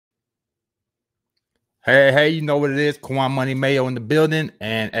Hey, you know what it is? Kwan Money Mayo in the building.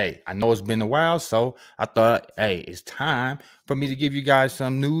 And hey, I know it's been a while, so I thought, hey, it's time for me to give you guys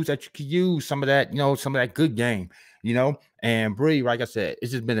some news that you can use, some of that, some of that good game, And Bree, like I said,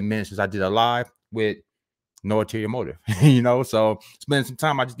 it's just been a minute since I did a live with no ulterior motive, So it's been some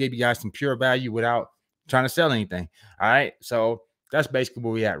time. I just gave you guys some pure value without trying to sell anything. All right. So that's basically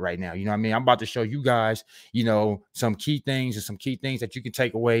where we at right now. You know what I mean? I'm about to show you guys, some key things and some key things that you can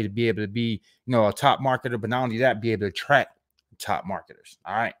take away to be able to be, a top marketer, but not only that, be able to attract top marketers.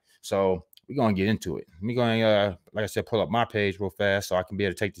 All right. So we're gonna get into it. Let me going like I said, pull up my page real fast so I can be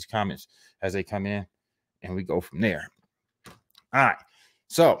able to take these comments as they come in and we go from there. All right.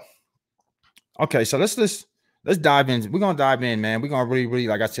 So okay, so let's dive in. We're gonna dive in, man. We're gonna really,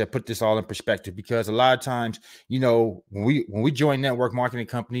 like I said, put this all in perspective because a lot of times, when we join network marketing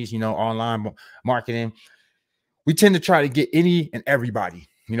companies, online marketing, we tend to try to get any and everybody.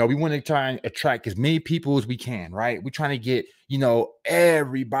 We want to try and attract as many people as we can, right? We're trying to get,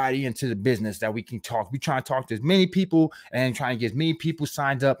 everybody into the business that we can talk. We try to talk to as many people and trying to get as many people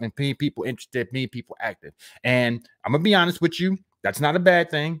signed up and many people interested, many people active. And I'm gonna be honest with you, that's not a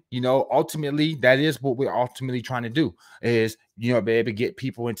bad thing. Ultimately, that is what we're ultimately trying to do is, be able to get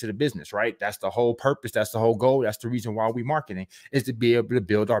people into the business, right? That's the whole purpose. That's the whole goal. That's the reason why we're marketing is to be able to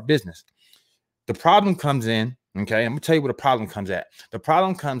build our business. The problem comes in, okay? I'm gonna tell you where the problem comes at. The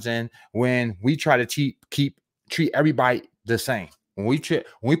problem comes in when we try to treat everybody the same. When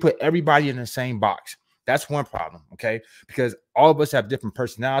we put everybody in the same box. That's one problem, okay? Because all of us have different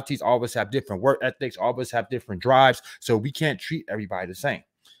personalities, all of us have different work ethics, all of us have different drives, so we can't treat everybody the same.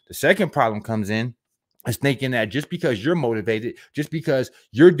 The second problem comes in is thinking that just because you're motivated, just because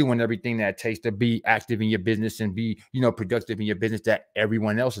you're doing everything that it takes to be active in your business and be, productive in your business, that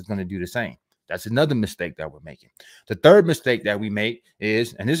everyone else is going to do the same. That's another mistake that we're making. The third mistake that we make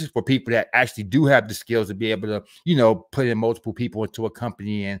is, and this is for people that actually do have the skills to be able to, put in multiple people into a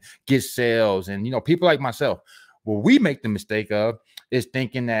company and get sales and, people like myself. What we make the mistake of is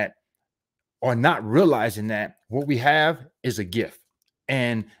thinking that or not realizing that what we have is a gift.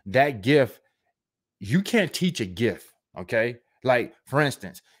 And that gift, you can't teach a gift, okay? Like, for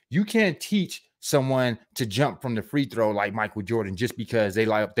instance, you can't teach someone to jump from the free throw like Michael Jordan just because they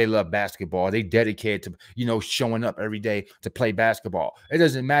love basketball. They dedicated to, showing up every day to play basketball. It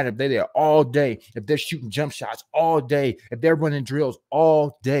doesn't matter if they're there all day, if they're shooting jump shots all day, if they're running drills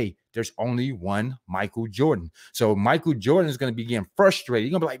all day. There's only one Michael Jordan. So Michael Jordan is going to be getting frustrated.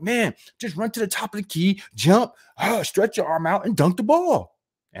 You're going to be like, man, just run to the top of the key, jump, stretch your arm out and dunk the ball.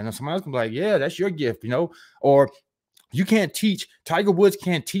 And then somebody else can be like, yeah, that's your gift, or you can't teach, Tiger Woods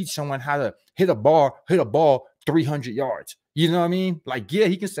can't teach someone how to hit a ball 300 yards. You know what I mean? Like, yeah,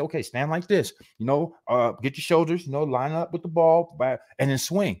 he can say, okay, stand like this, get your shoulders, line up with the ball and then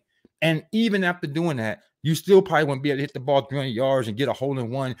swing. And even after doing that, you still probably won't be able to hit the ball 300 yards and get a hole in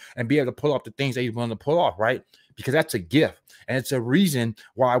one and be able to pull off the things that you want to pull off, right? Because that's a gift. And it's a reason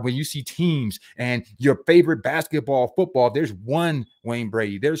why when you see teams and your favorite basketball, football, there's one Wayne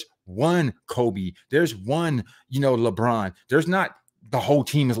Brady, there's one Kobe, there's one, LeBron. There's not the whole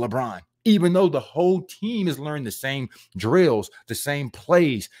team is LeBron. Even though the whole team is learning the same drills, the same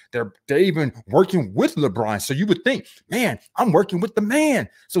plays, they're even working with LeBron. So you would think, man, I'm working with the man.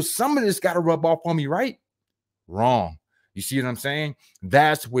 So some of this got to rub off on me, right? Wrong. You see what I'm saying?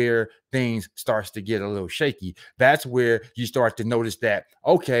 That's where things starts to get a little shaky. That's where you start to notice that,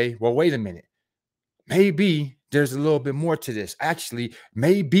 okay, well, wait a minute. Maybe there's a little bit more to this. Actually,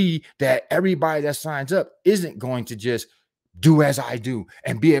 maybe that everybody that signs up isn't going to just do as I do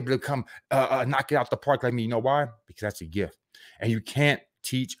and be able to come knock it out the park like me. You know why? Because that's a gift. And you can't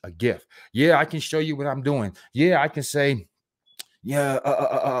teach a gift. Yeah, I can show you what I'm doing. Yeah, I can say, yeah,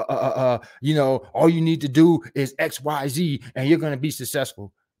 all you need to do is X, Y, Z, and you're going to be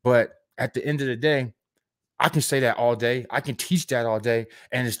successful. But at the end of the day, I can say that all day. I can teach that all day,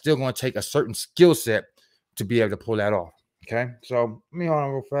 and it's still going to take a certain skill set to be able to pull that off. Okay, so let me hold on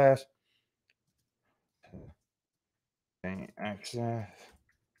real fast. Access.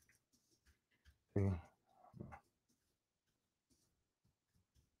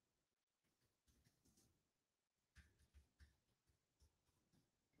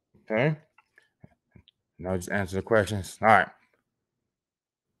 Okay. Now just answer the questions. All right.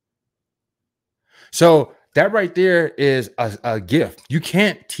 So that right there is a gift. You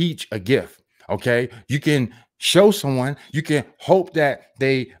can't teach a gift. Okay. You can show someone, you can hope that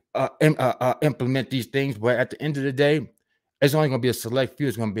they implement these things, but at the end of the day, it's only going to be a select few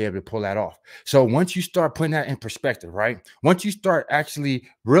that's going to be able to pull that off. So once you start putting that in perspective, right? Once you start actually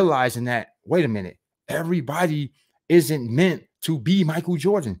realizing that, wait a minute, everybody isn't meant to be Michael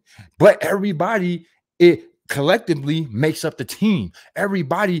Jordan, but everybody it collectively makes up the team.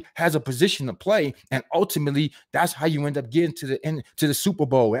 Everybody has a position to play, and ultimately that's how you end up getting to the end, to the Super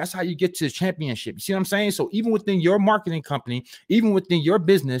Bowl. That's how you get to the championship. You see what I'm saying? So even within your marketing company, even within your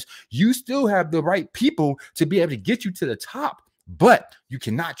business, you still have the right people to be able to get you to the top, but you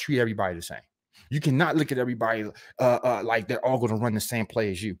cannot treat everybody the same. You cannot look at everybody like they're all going to run the same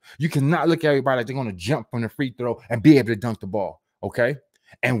play as you. You cannot look at everybody like they're going to jump from the free throw and be able to dunk the ball. Okay.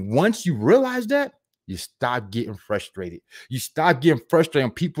 And once you realize that, you stop getting frustrated. You stop getting frustrated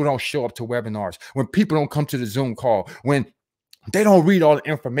when people don't show up to webinars, when people don't come to the Zoom call, when they don't read all the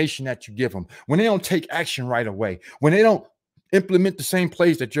information that you give them, when they don't take action right away, when they don't implement the same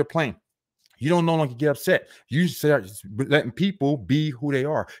plays that you're playing. You don't no longer get upset. You start letting people be who they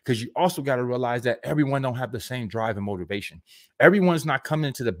are, because you also got to realize that everyone don't have the same drive and motivation. Everyone's not coming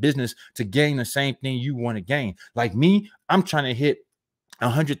into the business to gain the same thing you want to gain. Like me, I'm trying to hit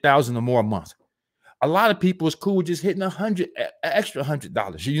 100,000 or more a month. A lot of people is cool with just hitting extra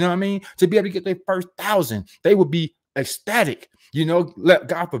 $100. You know what I mean? To be able to get their first 1,000, they would be ecstatic. You know,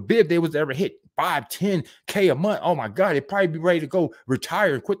 God forbid they was ever hit 5, 10K a month. Oh my God, they'd probably be ready to go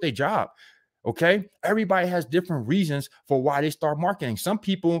retire and quit their job. Okay, everybody has different reasons for why they start marketing. Some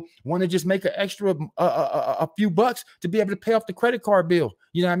people want to just make an extra a few bucks to be able to pay off the credit card bill.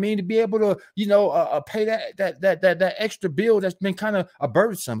 You know what I mean? To be able to, you know, pay that extra bill that's been kind of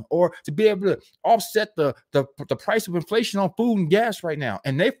burdensome, or to be able to offset the price of inflation on food and gas right now,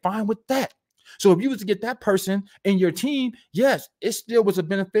 and they're fine with that. So if you was to get that person in your team, yes, it still was a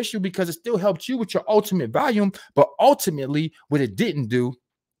beneficial because it still helped you with your ultimate volume. But ultimately, what it didn't do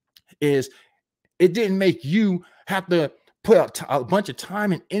is it didn't make you have to put a bunch of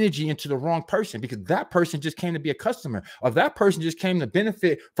time and energy into the wrong person, because that person just came to be a customer, or that person just came to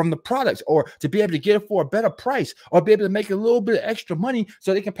benefit from the products, or to be able to get it for a better price, or be able to make a little bit of extra money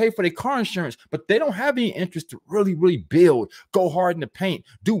so they can pay for their car insurance. But they don't have any interest to really build, go hard in the paint,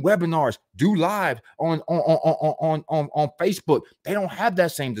 do webinars, do live on Facebook. They don't have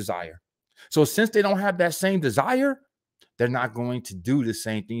that same desire. So since they don't have that same desire, they're not going to do the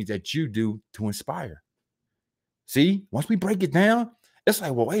same things that you do to inspire. See, once we break it down, it's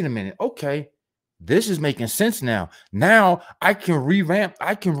like, well, wait a minute. Okay, this is making sense now. Now I can revamp,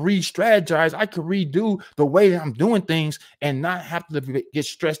 I can re-strategize, I can redo the way that I'm doing things and not have to get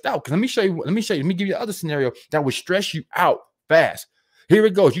stressed out. Because let me show you, let me give you the other scenario that would stress you out fast. Here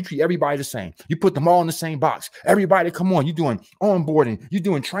it goes. You treat everybody the same. You put them all in the same box. Everybody, come on. You're doing onboarding. You're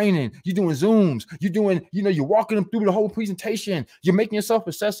doing training. You're doing Zooms. You're doing, you know, you're walking them through the whole presentation. You're making yourself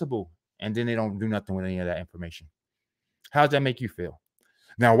accessible. And then they don't do nothing with any of that information. How does that make you feel?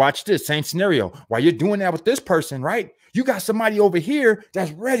 Now watch this same scenario. While you're doing that with this person, right? You got somebody over here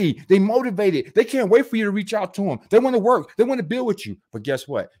that's ready. They motivated. They can't wait for you to reach out to them. They want to work. They want to build with you. But guess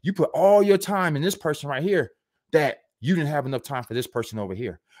what? You put all your time in this person right here that you didn't have enough time for this person over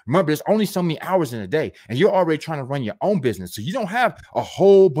here. Remember, there's only so many hours in a day, and you're already trying to run your own business. So you don't have a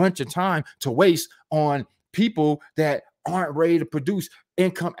whole bunch of time to waste on people that aren't ready to produce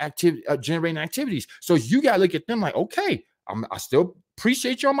income activity, generating activities. So you got to look at them like, okay, I still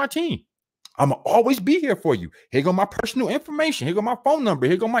appreciate you on my team. I'm gonna always be here for you. Here go my personal information. Here go my phone number.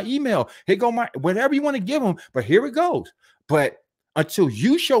 Here go my email. Here go my whatever you want to give them. But here it goes. But until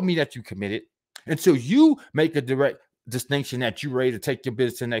you show me that you committed, until you make a direct distinction that you're ready to take your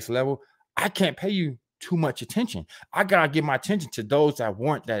business to the next level, I can't pay you too much attention. I gotta give my attention to those that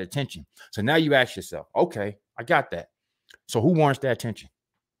warrant that attention. So now you ask yourself, okay, I got that. So who warrants that attention?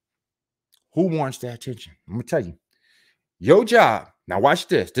 Who warrants that attention? I'm gonna tell you. Your job. Now watch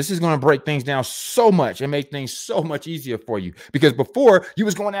this. This is going to break things down so much and make things so much easier for you. Because before, you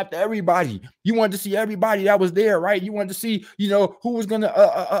was going after everybody. You wanted to see everybody that was there, right? You wanted to see, you know, who was going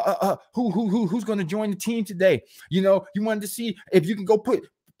to who's going to join the team today. You know, you wanted to see if you can go put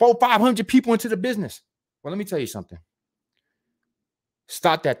 400-500 people into the business. Well, let me tell you something.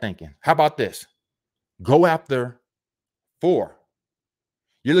 Stop that thinking. How about this? Go after 4.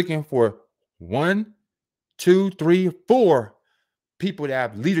 You're looking for 1, 2, 3, 4 people that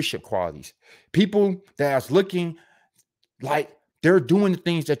have leadership qualities, people that are looking like they're doing the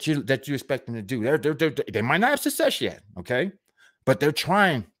things that you expect them to do. They might not have success yet, okay, but they're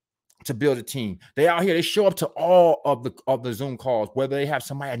trying to build a team. They out here. They show up to all of the Zoom calls, whether they have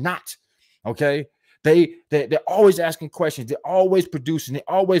somebody or not. Okay, they're always asking questions. They're always producing. They're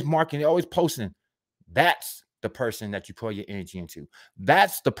always marketing. They're always posting. That's the person that you put your energy into.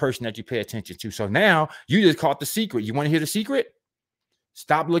 That's the person that you pay attention to. So now you just caught the secret. You want to hear the secret?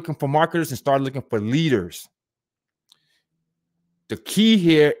 Stop looking for marketers and start looking for leaders. The key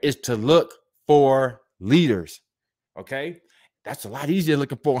here is to look for leaders. Okay. That's a lot easier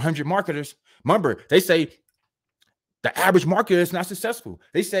looking for 100 marketers. Remember, they say the average marketer is not successful.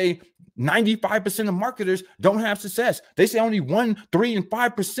 They say 95% of marketers don't have success. They say only 1%, 3%, and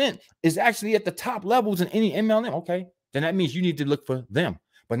 5% is actually at the top levels in any MLM. Okay, then that means you need to look for them.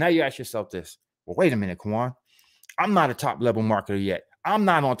 But now you ask yourself this. Well, wait a minute, Quan. I'm not a top level marketer yet. I'm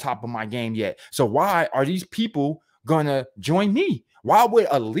not on top of my game yet. So why are these people going to join me? Why would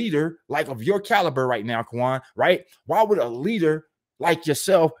a leader like of your caliber right now, Quan, right? Why would a leader like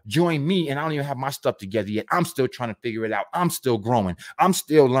yourself join me and I don't even have my stuff together yet? I'm still trying to figure it out. I'm still growing. I'm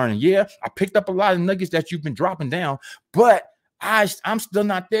still learning. Yeah, I picked up a lot of nuggets that you've been dropping down, but I'm still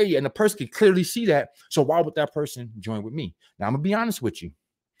not there yet. And the person can clearly see that. So why would that person join with me? Now, I'm going to be honest with you.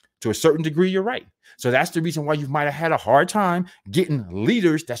 To a certain degree, you're right. So that's the reason why you might have had a hard time getting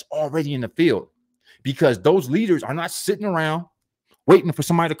leaders that's already in the field, because those leaders are not sitting around waiting for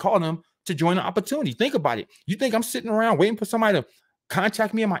somebody to call them to join an opportunity. Think about it. You think I'm sitting around waiting for somebody to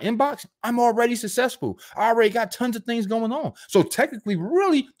contact me in my inbox? I'm already successful. I already got tons of things going on. So technically,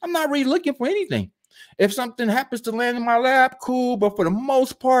 really, I'm not really looking for anything. If something happens to land in my lap, cool. But for the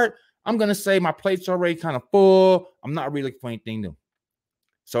most part, I'm going to say my plate's already kind of full. I'm not really looking for anything new.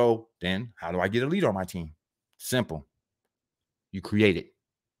 So then how do I get a leader on my team? Simple. You create it.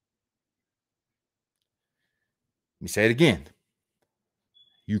 Let me say it again.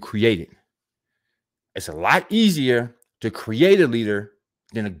 You create it. It's a lot easier to create a leader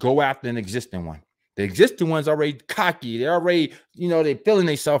than to go after an existing one. The existing one's already cocky. They're already, they're feeling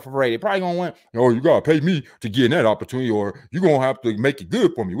themselves already. They're probably going to want, you got to pay me to get in that opportunity, or you're going to have to make it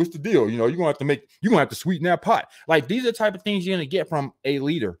good for me. What's the deal? You're going to have to sweeten that pot. Like, these are the type of things you're going to get from a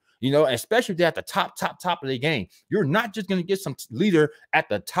leader, especially if they're at the top of their game. You're not just going to get some leader at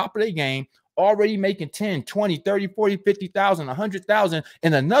the top of their game already making 10, 20, 30, 40, 50,000, 100,000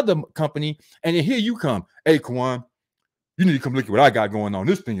 in another company. And then here you come. Hey, Quan, you need to come look at what I got going on.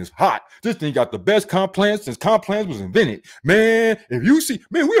 This thing is hot. This thing got the best comp plans since comp plans was invented. Man, if you see,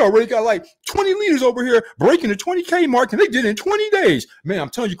 we already got like 20 leaders over here breaking the 20K mark, and they did it in 20 days. Man, I'm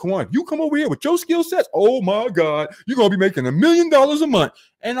telling you, Quan, if you come over here with your skill sets, oh my God, you're going to be making $1 million a month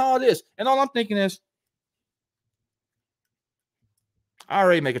and all this. And all I'm thinking is, I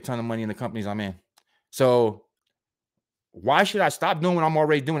already make a ton of money in the companies I'm in. So why should I stop doing what I'm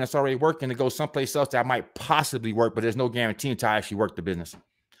already doing that's already working to go someplace else that might possibly work, but there's no guarantee until I actually work the business?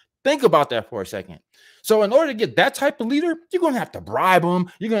 Think about that for a second. So in order to get that type of leader, you're going to have to bribe them.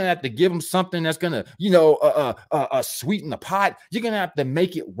 You're going to have to give them something that's going to, sweeten the pot. You're going to have to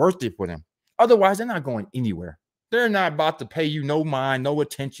make it worth it for them. Otherwise, they're not going anywhere. They're not about to pay you no mind, no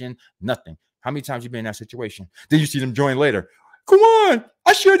attention, nothing. How many times you been in that situation? Then you see them join later. Come on,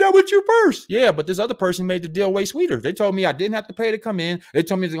 I shared that with you first. Yeah, but this other person made the deal way sweeter. They told me I didn't have to pay to come in. They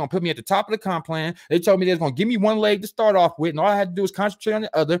told me they're going to put me at the top of the comp plan. They told me they're going to give me one leg to start off with, and all I had to do was concentrate on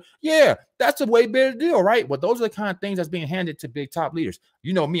the other. Yeah, that's a way better deal, right? But those are the kind of things that's being handed to big top leaders.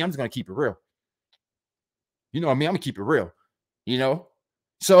 You know me, I'm just going to keep it real. You know what I mean? I'm going to keep it real,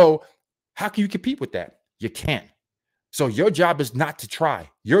 So how can you compete with that? You can't. So your job is not to try.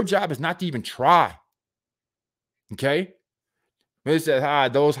 Your job is not to even try. Okay? It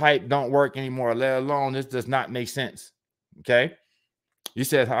says, those hype don't work anymore, let alone this does not make sense. Okay. You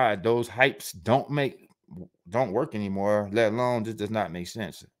said, those hypes don't work anymore, let alone this does not make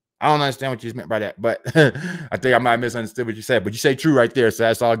sense. I don't understand what you meant by that, but I think I might have misunderstood what you said, but you say true right there. So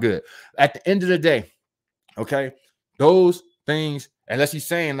that's all good. At the end of the day, okay, those things, unless you're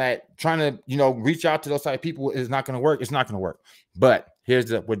saying that trying to, reach out to those type of people is not going to work, it's not going to work. But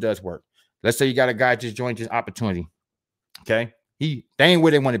here's what does work. Let's say you got a guy just joined this opportunity. Okay. They ain't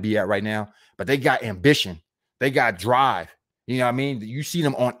where they want to be at right now, but they got ambition. They got drive. You know what I mean? You see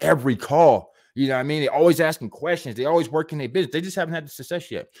them on every call. You know what I mean? They're always asking questions. They always working their business. They just haven't had the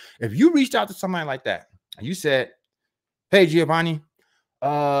success yet. If you reached out to somebody like that and you said, hey, Giovanni,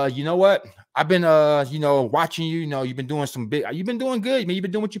 you know what? I've been, watching you. You've been doing you've been doing good. I mean, you've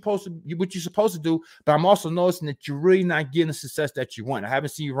been doing what you're supposed to do. But I'm also noticing that you're really not getting the success that you want. I haven't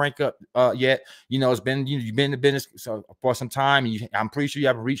seen you rank up yet. It's been, you've been in the business for some time, and I'm pretty sure you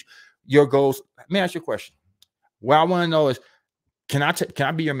haven't reached your goals. Let me ask you a question. What I want to know is, can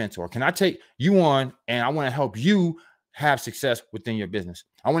I be your mentor? Can I take you on, and I want to help you have success within your business?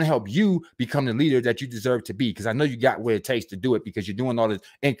 I want to help you become the leader that you deserve to be, because I know you got what it takes to do it, because you're doing all the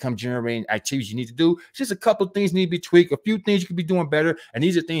income generating activities you need to do. It's just a couple of things need to be tweaked, a few things you could be doing better. And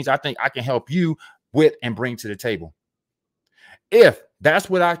these are things I think I can help you with and bring to the table. If that's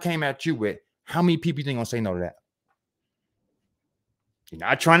what I came at you with, how many people you think are going to say no to that? You're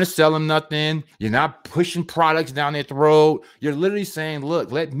not trying to sell them nothing. You're not pushing products down their throat. You're literally saying,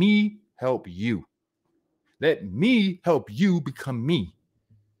 look, let me help you. Let me help you become me.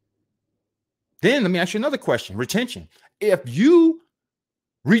 Then let me ask you another question, retention. If you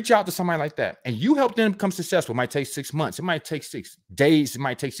reach out to somebody like that and you help them become successful, it might take 6 months, it might take 6 days, it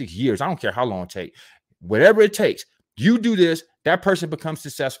might take 6 years. I don't care how long it takes. Whatever it takes, you do this, that person becomes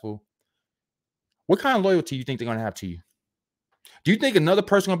successful. What kind of loyalty you think they're going to have to you? Do you think another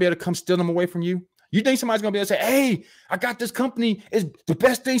person going to be able to come steal them away from you? You think somebody's going to be able to say, hey, I got this company. It's the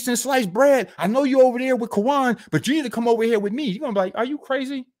best thing since sliced bread. I know you over there with Kawan, but you need to come over here with me. You're going to be like, are you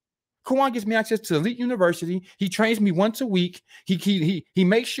crazy? Kawan gives me access to Elite University. He trains me once a week. He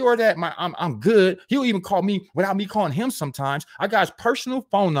makes sure that I'm good. He'll even call me without me calling him sometimes. I got his personal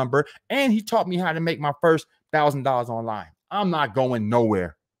phone number, and he taught me how to make my first $1,000 online. I'm not going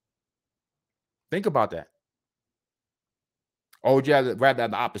nowhere. Think about that. Oh, would you rather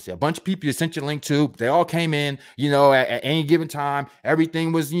the opposite? A bunch of people you sent your link to, they all came in, at any given time.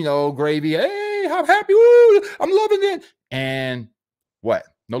 Everything was, gravy. Hey, I'm happy. Woo, I'm loving it. And what?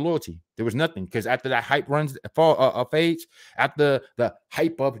 No loyalty. There was nothing, because after that hype fades, after the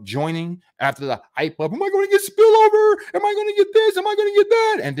hype of joining, after the hype of, am I going to get spillover? Am I going to get this? Am I going to get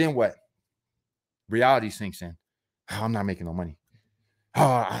that? And then what? Reality sinks in. Oh, I'm not making no money.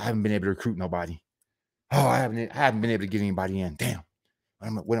 Oh, I haven't been able to recruit nobody. Oh, I haven't been able to get anybody in. Damn.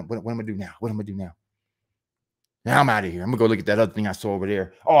 What am I going to do now? What am I going to do now? Now I'm out of here. I'm going to go look at that other thing I saw over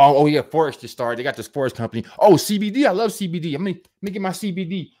there. Oh yeah, Forex just started. They got this Forex company. Oh, CBD. I love CBD. Let me get my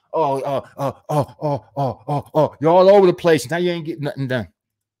CBD. You're all over the place. Now you ain't getting nothing done.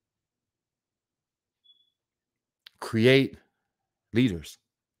 Create leaders.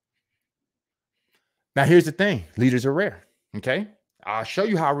 Now, here's the thing. Leaders are rare. Okay? I'll show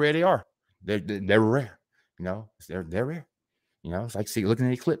you how rare they are. They're rare. They're rare. It's like looking at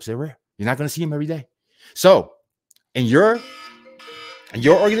the eclipse. They're rare. You're not going to see them every day. So, in your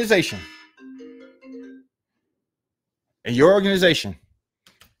organization,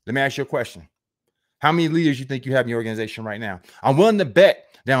 let me ask you a question. How many leaders you think you have in your organization right now? I'm willing to bet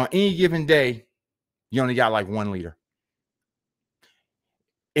that on any given day, you only got like one leader.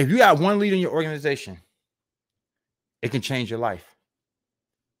 If you got one leader in your organization, it can change your life.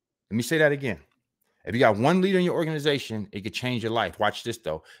 Let me say that again. If you got one leader in your organization, it could change your life. Watch this,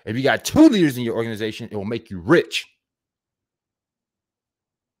 though. If you got two leaders in your organization, it will make you rich.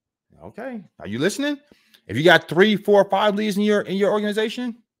 Okay. Are you listening? If you got 3, 4, 5 leaders in your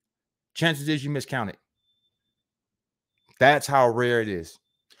organization, chances is you miscounted. That's how rare it is.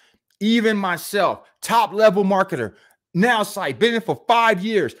 Even myself, top level marketer, Now Site, been in for 5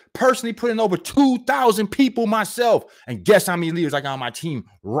 years, personally putting over 2,000 people myself. And guess how many leaders I got on my team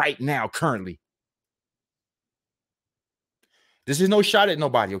right now, currently? This is no shot at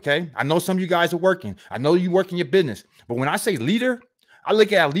nobody, okay? I know some of you guys are working. I know you work in your business. But when I say leader, I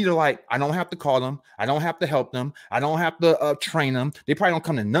look at a leader like I don't have to call them. I don't have to help them. I don't have to train them. They probably don't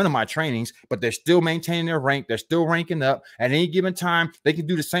come to none of my trainings, but they're still maintaining their rank. They're still ranking up. At any given time, they can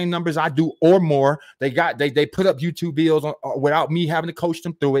do the same numbers I do or more. They put up YouTube videos without me having to coach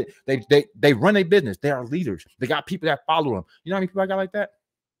them through it. They run a business. They are leaders. They got people that follow them. You know how many people I got like that?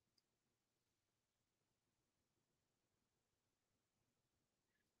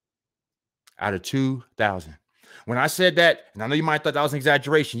 Out of 2,000. When I said that, and I know you might have thought that was an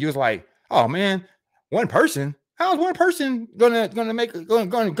exaggeration, you was like, "Oh man, one person? How is one person gonna make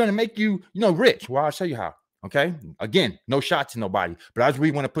you rich?" Well, I'll show you how. Okay. Again, no shot to nobody, but I just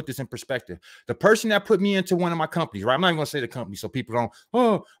really want to put this in perspective. The person that put me into one of my companies, right? I'm not even gonna say the company so people don't.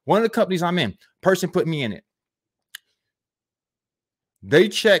 Oh, one of the companies I'm in, person put me in it. They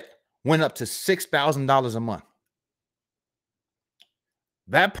check went up to $6,000 a month.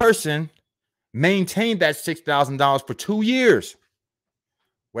 That person maintained that $6,000 for 2 years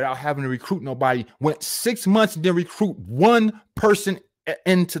without having to recruit nobody. Went 6 months and didn't recruit one person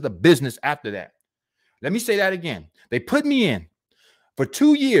into the business after that. Let me say that again. They put me in for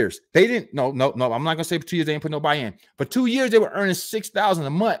 2 years. They didn't. No. I'm not gonna say for 2 years they didn't put nobody in. For 2 years they were earning $6,000 a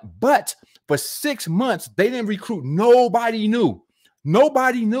month, but for 6 months they didn't recruit. Nobody knew,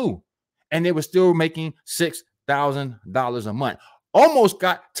 and they were still making $6,000 a month. Almost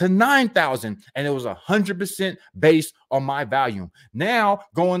got to 9,000, and it was 100% based on my volume. Now,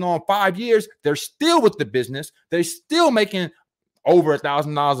 going on 5 years, they're still with the business. They're still making over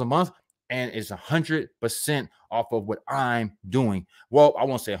 $1,000 a month, and it's 100% off of what I'm doing. Well, I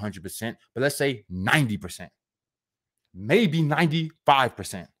won't say 100%, but let's say 90%, maybe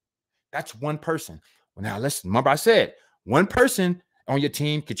 95%. That's one person. Well, now let's remember I said one person on your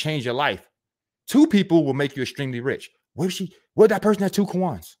team could change your life. 2 people will make you extremely rich. What if that person has 2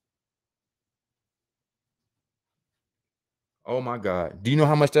 Kawans? Oh my God. Do you know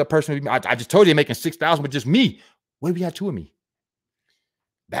how much that person would be? I just told you they're making 6,000 with just me. What if we had two of me?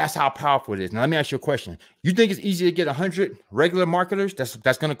 That's how powerful it is. Now, let me ask you a question. You think it's easy to get 100 regular marketers that's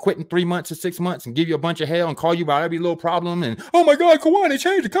going to quit in 3 months or 6 months and give you a bunch of hell and call you about every little problem? And, oh my God, Kawan, they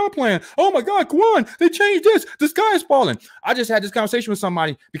changed the comp plan. Oh my God, Kawan, they changed this. The sky is falling. I just had this conversation with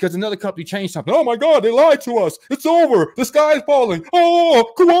somebody because another company changed something. Oh my God, they lied to us. It's over. The sky is falling.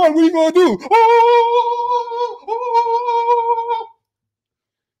 Oh, Kawan, what are you going to do? Oh.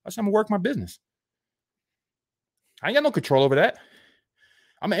 I said, I'm going to work my business. I ain't got no control over that.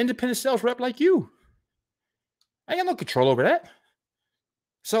 I'm an independent sales rep like you. I ain't got no control over that.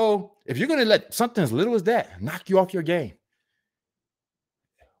 So if you're going to let something as little as that knock you off your game,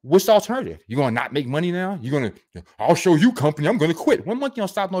 what's the alternative? You're going to not make money now? You're going to, I'll show you company. I'm going to quit. 1 month you don't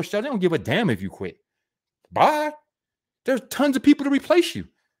stop no show. They don't give a damn if you quit. Bye. There's tons of people to replace you.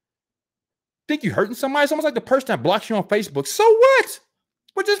 Think you hurting somebody? It's almost like the person that blocks you on Facebook. So what?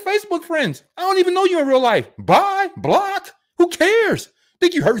 We're just Facebook friends. I don't even know you in real life. Bye. Block. Who cares?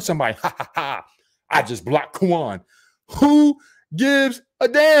 Think you hurt somebody? Ha ha ha! I just blocked Kawan. Who gives a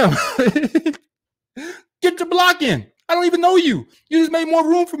damn? Get your blocking. I don't even know you. You just made more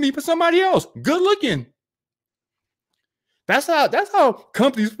room for me for somebody else. Good looking. That's how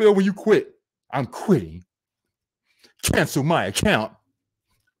companies feel when you quit. I'm quitting. Cancel my account.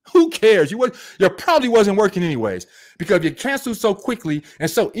 Who cares? You probably wasn't working anyways. Because if you cancel so quickly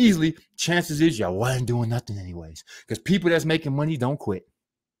and so easily, chances is you wasn't doing nothing anyways. Because people that's making money don't quit.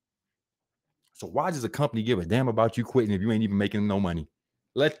 So why does a company give a damn about you quitting if you ain't even making no money?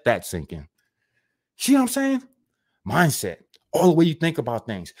 Let that sink in. See what I'm saying? Mindset. All the way you think about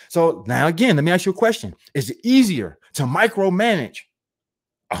things. So now again, let me ask you a question. Is it easier to micromanage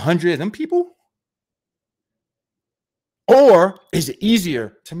 100 of them people? Or is it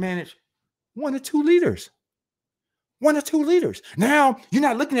easier to manage 1 or 2 leaders? 1 or 2 leaders. Now, you're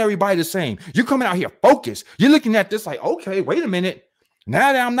not looking at everybody the same. You're coming out here focused. You're looking at this like, okay, wait a minute.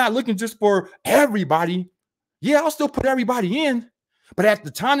 Now that I'm not looking just for everybody, yeah, I'll still put everybody in. But at the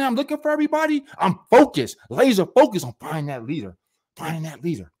time that I'm looking for everybody, I'm focused, laser focused on finding that leader.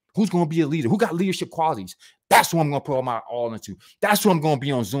 Who's going to be a leader? Who got leadership qualities? That's who I'm going to put my all into. That's who I'm going to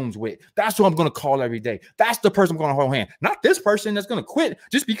be on Zooms with. That's who I'm going to call every day. That's the person I'm going to hold hand. Not this person that's going to quit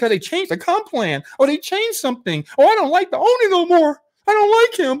just because they changed the comp plan or they changed something. Oh, I don't like the owner no more. I don't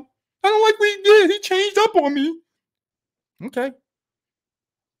like him. I don't like what he did. He changed up on me. Okay.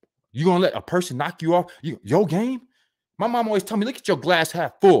 You going to let a person knock you off your game? My mom always told me, look at your glass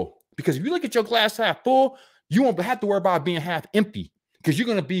half full. Because if you look at your glass half full, you won't have to worry about being half empty. Because you're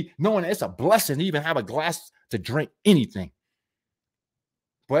going to be knowing that it's a blessing to even have a glass to drink anything.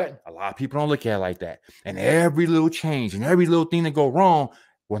 But a lot of people don't look at it like that. And every little change and every little thing that go wrong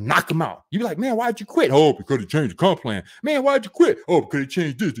will knock them out. You be like, man, why'd you quit? Oh, because they changed the comp plan. Man, why'd you quit? Oh, because they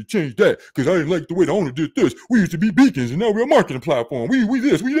changed this, they changed that. Because I didn't like the way the owner did this. We used to be beacons, and now we're a marketing platform. We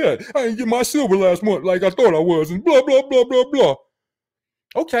this, we that. I didn't get my silver last month like I thought I was, and blah, blah, blah, blah, blah.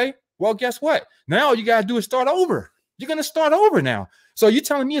 Okay, well, guess what? Now all you got to do is start over. You're going to start over now. So you're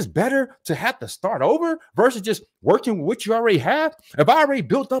telling me it's better to have to start over versus just working with what you already have? If I already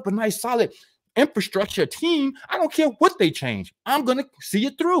built up a nice, solid infrastructure team, I don't care what they change. I'm going to see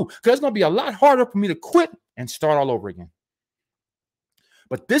it through because it's going to be a lot harder for me to quit and start all over again.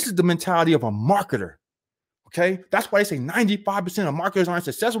 But this is the mentality of a marketer. Okay. That's why they say 95% of marketers aren't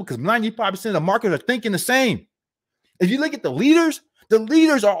successful, because 95% of marketers are thinking the same. If you look at the leaders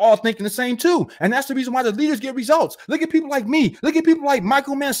are all thinking the same too. And that's the reason why the leaders get results. Look at people like me. Look at people like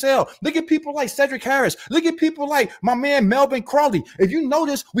Michael Mansell. Look at people like Cedric Harris. Look at people like my man, Melvin Crawley. If you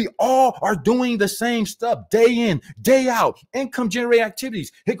notice, we all are doing the same stuff day in, day out, income generating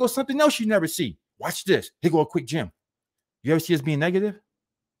activities. Here goes something else you never see. Watch this. Here go a quick gem. You ever see us being negative?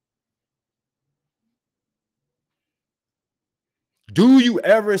 Do you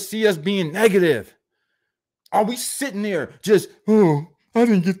ever see us being negative? Are we sitting there just, oh, I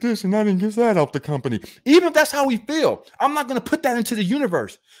didn't get this and I didn't get that off the company? Even if that's how we feel, I'm not going to put that into the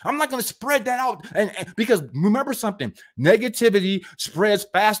universe. I'm not going to spread that out. And because remember something, negativity spreads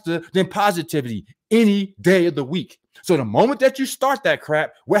faster than positivity any day of the week. So the moment that you start that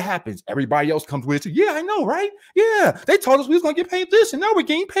crap, what happens? Everybody else comes with it. Yeah, I know, right? Yeah, they told us we was going to get paid this, and now we're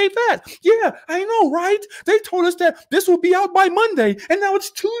getting paid that. Yeah, I know, right? They told us that this will be out by Monday, and now it's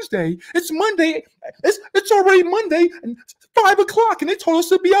Tuesday. It's Monday. It's already Monday, and 5 o'clock, and they told us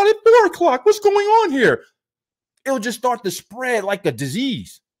to be out at 4 o'clock. What's going on here? It'll just start to spread like a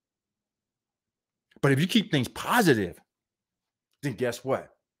disease. But if you keep things positive, then guess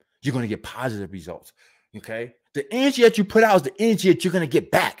what? You're going to get positive results, okay? The energy that you put out is the energy that you're going to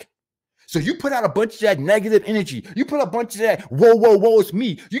get back. So you put out a bunch of that negative energy. You put a bunch of that, whoa, whoa, whoa, it's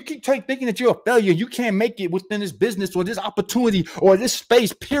me. You keep thinking that you're a failure. You can't make it within this business or this opportunity or this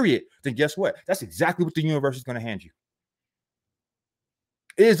space, period. Then guess what? That's exactly what the universe is going to hand you.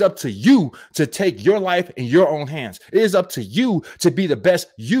 It is up to you to take your life in your own hands. It is up to you to be the best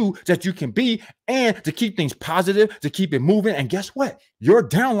you that you can be and to keep things positive, to keep it moving. And guess what? Your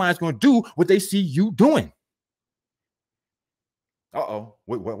downline is going to do what they see you doing. Uh-oh.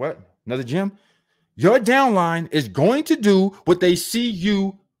 Wait, what? Another gym? Your downline is going to do what they see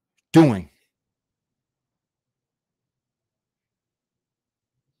you doing.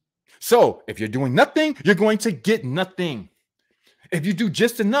 So if you're doing nothing, you're going to get nothing. If you do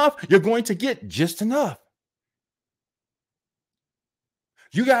just enough, you're going to get just enough.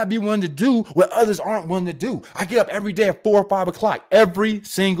 You got to be willing to do what others aren't willing to do. I get up every day at 4 or 5 o'clock, every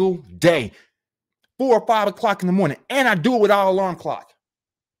single day, 4 or 5 o'clock in the morning, and I do it without an alarm clock.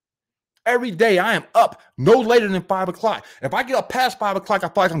 Every day I am up no later than 5 o'clock. If I get up past 5 o'clock, I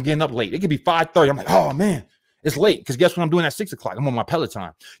feel like I'm getting up late. It could be 5:30. I'm like, oh man, it's late. Because guess what I'm doing at 6 o'clock? I'm on my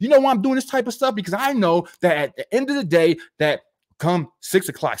Peloton. You know why I'm doing this type of stuff? Because I know that at the end of the day, that come 6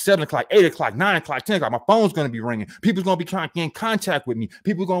 o'clock, 7 o'clock, 8 o'clock, 9 o'clock, 10 o'clock, my phone's going to be ringing. People's going to be trying to get in contact with me.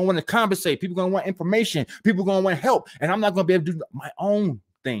 People are going to want to conversate. People are going to want information. People are going to want help. And I'm not going to be able to do my own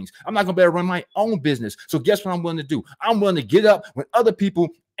things. I'm not going to be able to run my own business. So guess what I'm willing to do? I'm willing to get up when other people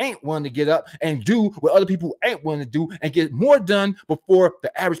ain't willing to get up and do what other people ain't willing to do and get more done before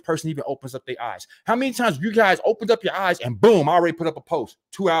the average person even opens up their eyes. How many times you guys opened up your eyes and boom, I already put up a post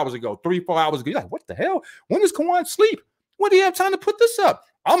 2 hours ago, 3-4 hours ago. You're like, what the hell? When does Kawan sleep? When do you have time to put this up?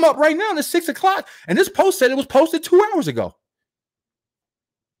 I'm up right now. It's 6 o'clock and this post said it was posted 2 hours ago.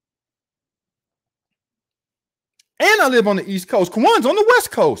 And I live on the East Coast. Kawan's on the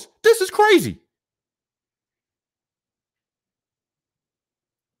West Coast. This is crazy.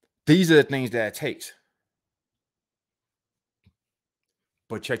 These are the things that it takes.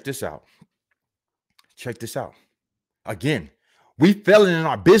 But check this out. Check this out. Again, we failing in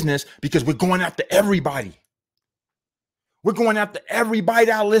our business because we're going after everybody. We're going after everybody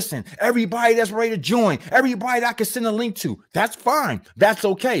that listen, everybody that's ready to join, everybody that I can send a link to. That's fine. That's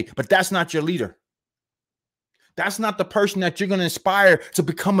okay. But that's not your leader. That's not the person that you're going to inspire to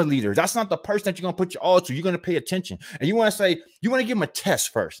become a leader. That's not the person that you're going to put your all to. You're going to pay attention. And you want to say, you want to give them a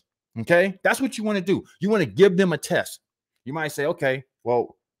test first. Okay. That's what you want to do. You want to give them a test. You might say, okay,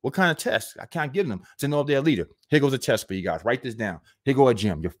 well, what kind of test? I can't give them to know if they're a leader. Here goes a test for you guys. Write this down. Here go a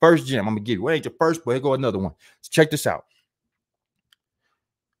gym. Your first gym. I'm going to give you. It ain't your first, but here go another one. So check this out.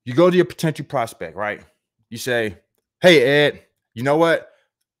 You go to your potential prospect, right? You say, hey, Ed, you know what?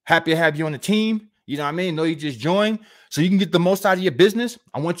 Happy to have you on the team. You know what I mean? Know you just joined. So you can get the most out of your business.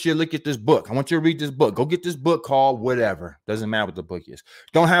 I want you to look at this book. I want you to read this book. Go get this book called whatever. Doesn't matter what the book is.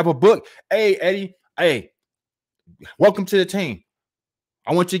 Don't have a book. Hey, Eddie. Hey, welcome to the team.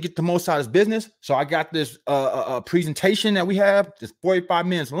 I want you to get the most out of this business. So I got this presentation that we have. It's 45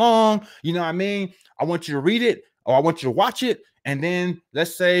 minutes long. You know what I mean? I want you to read it or I want you to watch it. And then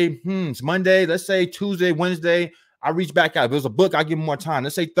let's say it's Monday. Let's say Tuesday, Wednesday. I reach back out. If it was a book, I give them more time.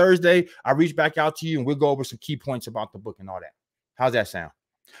 Let's say Thursday, I reach back out to you and we'll go over some key points about the book and all that. How's that sound?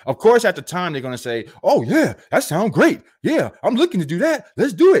 Of course, at the time, they're going to say, oh, yeah, that sounds great. Yeah, I'm looking to do that.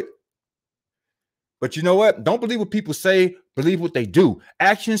 Let's do it. But you know what? Don't believe what people say. Believe what they do.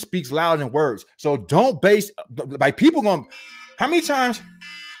 Action speaks louder than words. So don't base, like people going, how many times,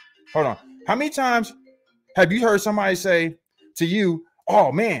 hold on. How many times have you heard somebody say to you,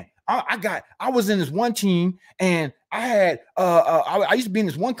 oh, man, I was in this one team and I had I used to be in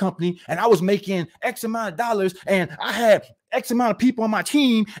this one company and I was making X amount of dollars and I had X amount of people on my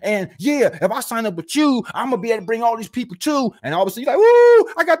team. And yeah, if I sign up with you, I'm gonna be able to bring all these people too. And all of a sudden you're like,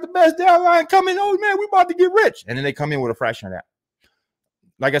 woo, I got the best downline coming. Oh man, we about to get rich. And then they come in with a fraction of that.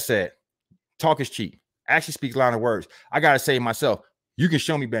 Like I said, talk is cheap. Action speaks louder than words. I gotta say it myself. You can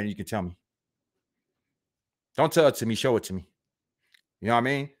show me better than you can tell me. Don't tell it to me, show it to me. You know what I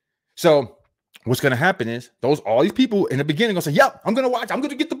mean? So what's going to happen is all these people in the beginning going to say, yep, I'm going to watch. I'm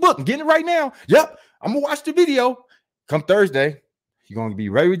going to get the book. I'm getting it right now. Yep. I'm going to watch the video. Come Thursday, you're going to be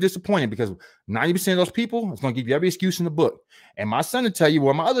very disappointed because 90% of those people is going to give you every excuse in the book. And my son will tell you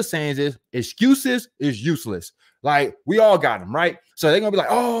what my other sayings is, excuses is useless. Like we all got them, right? So they're going to be like,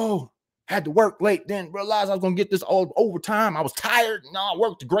 oh, had to work late, then realized I was going to get this all overtime. I was tired. No, I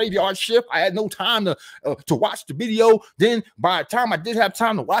worked the graveyard shift. I had no time to watch the video. Then by the time I did have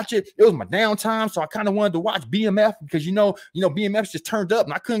time to watch it, it was my downtime. So I kind of wanted to watch BMF because, you know, BMF just turned up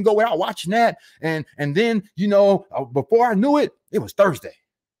and I couldn't go without watching that. And then, before I knew it, it was Thursday.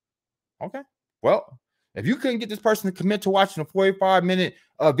 Okay. Well, If you couldn't get this person to commit to watching a 45-minute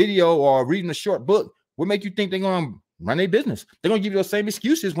video or reading a short book, what make you think they're going to run their business? They're going to give you those same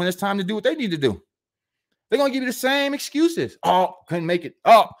excuses when it's time to do what they need to do. They're going to give you the same excuses. Oh, couldn't make it.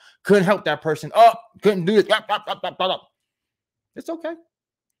 Oh, couldn't help that person. Oh, couldn't do it. It's okay.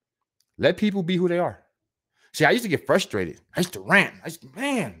 Let people be who they are. See, I used to get frustrated. I used to rant.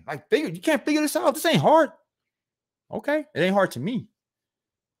 Man, you can't figure this out. This ain't hard. Okay, it ain't hard to me.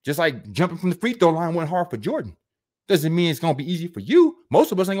 Just like jumping from the free throw line went hard for Jordan. Doesn't mean it's going to be easy for you.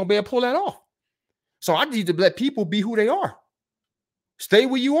 Most of us ain't going to be able to pull that off. So I need to let people be who they are. Stay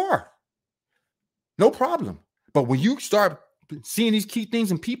where you are. No problem. But when you start seeing these key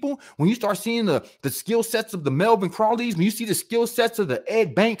things in people, when you start seeing the skill sets of the Melvin Crawleys, when you see the skill sets of the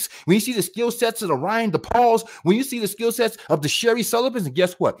Ed Banks, when you see the skill sets of the Ryan DePauls, when you see the skill sets of the Sherry Sullivans, and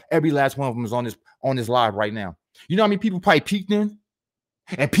guess what? Every last one of them is on this live right now. You know how many people probably peeked in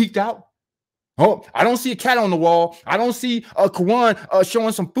and peeked out? Oh, I don't see a cat on the wall. I don't see Kawan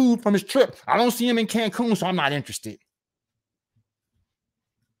showing some food from his trip. I don't see him in Cancun, so I'm not interested.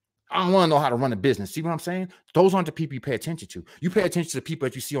 I don't want to know how to run a business. See what I'm saying? Those aren't the people you pay attention to. You pay attention to the people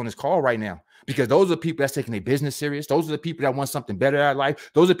that you see on this call right now, because those are the people that's taking their business serious. Those are the people that want something better out of life.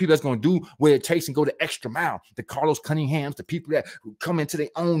 Those are the people that's going to do what it takes and go the extra mile. The Carlos Cunninghams, the people that come into their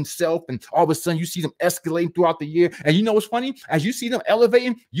own self, and all of a sudden you see them escalating throughout the year. And you know what's funny? As you see them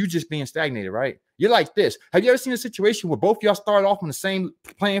elevating, you just being stagnated, right? You're like this. Have you ever seen a situation where both of y'all started off on the same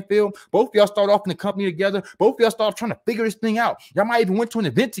playing field? Both of y'all started off in the company together. Both of y'all started trying to figure this thing out. Y'all might even went to an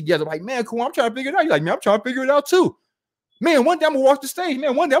event together. Like, man, cool, I'm trying to figure it out. You're like, man, I'm trying to figure it out too. Man, one day I'm going to walk the stage.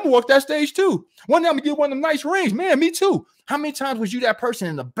 Man, one day I'm going to walk that stage too. One day I'm going to get one of them nice rings. Man, me too. How many times was you that person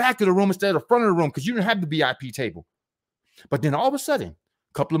in the back of the room instead of the front of the room because you didn't have the VIP table? But then all of a sudden,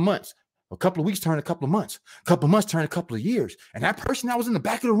 a couple of months, a couple of weeks turned a couple of months. A couple of months turned a couple of years. And that person that was in the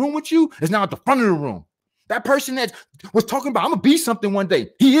back of the room with you is now at the front of the room. That person that was talking about, I'm going to be something one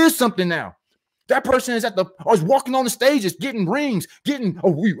day. He is something now. That person is is walking on the stages, getting rings, getting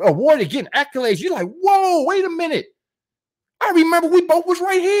awarded, getting accolades. You're like, whoa, wait a minute. I remember we both was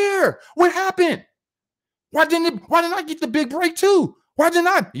right here. What happened? Why didn't I get the big break too? Why didn't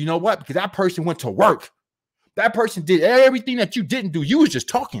I? You know what? Because that person went to work. That person did everything that you didn't do. You was just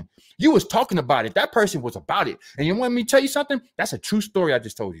talking. You was talking about it. That person was about it. And you want me to tell you something? That's a true story I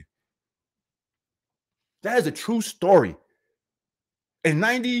just told you. That is a true story. In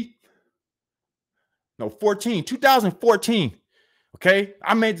 2014, okay,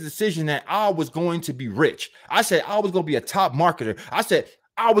 I made the decision that I was going to be rich. I said I was going to be a top marketer. I said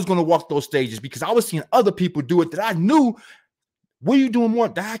I was going to walk those stages because I was seeing other people do it that I knew. What are you doing more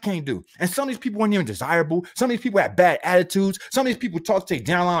that I can't do? And some of these people weren't even desirable. Some of these people had bad attitudes. Some of these people talk to their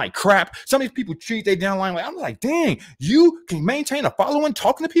downline like crap. Some of these people treat their downline like, I'm like, dang, you can maintain a following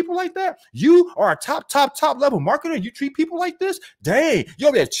talking to people like that? You are a top level marketer. You treat people like this? Dang, you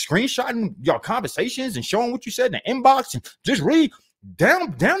over there screenshotting your conversations and showing what you said in the inbox and just really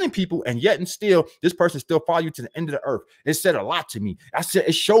downing people, and yet and still, this person still follow you to the end of the earth. It said a lot to me. I said,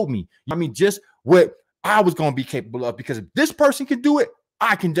 it showed me, just what I was going to be capable of, because if this person can do it,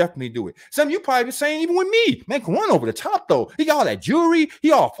 I can definitely do it. Some of you probably been saying even with me, man, come on over the top though. He got all that jewelry.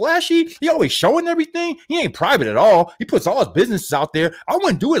 He all flashy. He always showing everything. He ain't private at all. He puts all his businesses out there. I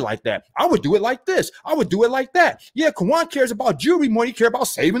wouldn't do it like that. I would do it like this. I would do it like that. Yeah, Kawan cares about jewelry more than he cares about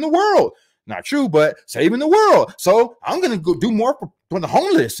saving the world. Not true, but saving the world. So I'm going to go do more for the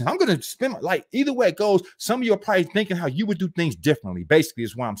homeless. And I'm going to spend, like, either way it goes, some of you are probably thinking how you would do things differently, basically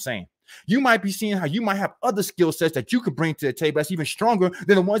is what I'm saying. You might be seeing how you might have other skill sets that you could bring to the table that's even stronger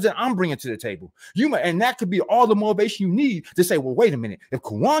than the ones that I'm bringing to the table. And that could be all the motivation you need to say, well, wait a minute. If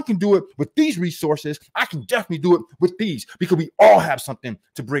Kawan can do it with these resources, I can definitely do it with these, because we all have something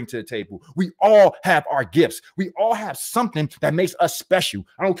to bring to the table. We all have our gifts. We all have something that makes us special.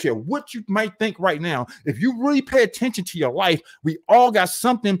 I don't care what you might think right now. If you really pay attention to your life, we all got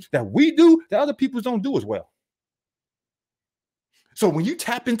something that we do that other people don't do as well. So when you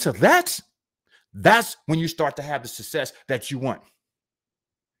tap into that, that's when you start to have the success that you want.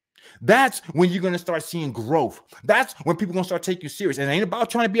 That's when you're going to start seeing growth. That's when people are going to start taking you serious. And it ain't about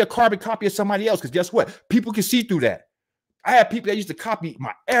trying to be a carbon copy of somebody else, because guess what? People can see through that. I have people that used to copy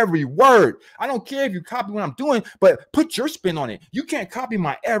my every word. I don't care if you copy what I'm doing, but put your spin on it. You can't copy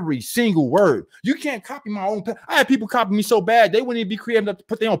my every single word. You can't copy my own. I had people copy me so bad, they wouldn't even be creative enough to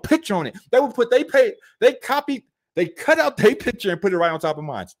put their own picture on it. They cut out their picture and put it right on top of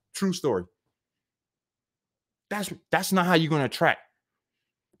mine. True story. That's not how you're going to attract.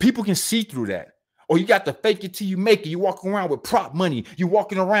 People can see through that. Or you got to fake it till you make it. You walking around with prop money. You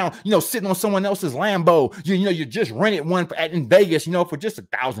walking around, sitting on someone else's Lambo. You just rented one in Vegas, for just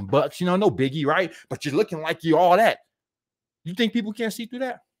 $1,000. No biggie, right? But you're looking like you all that. You think people can't see through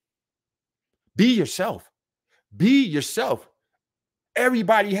that? Be yourself. Be yourself.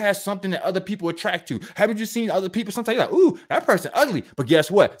 Everybody has something that other people attract to. Haven't you seen other people? Sometimes you're like, ooh, that person ugly. But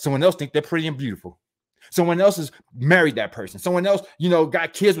guess what? Someone else think they're pretty and beautiful. Someone else has married that person. Someone else,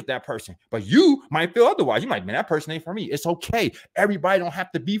 got kids with that person. But you might feel otherwise. You might, man, that person ain't for me. It's okay. Everybody don't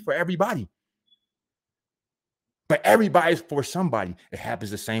have to be for everybody. But everybody's for somebody. It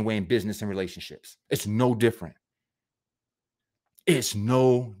happens the same way in business and relationships. It's no different. It's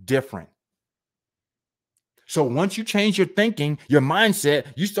no different. So once you change your thinking, your mindset,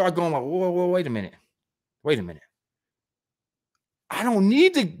 you start going like, whoa, wait a minute. Wait a minute. I don't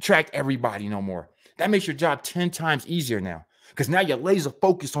need to track everybody no more. That makes your job 10 times easier now because now you're laser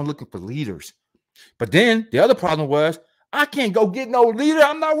focused on looking for leaders. But then the other problem was, I can't go get no leader.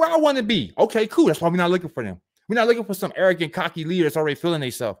 I'm not where I want to be. Okay, cool. That's why we're not looking for them. We're not looking for some arrogant, cocky leader that's already feeling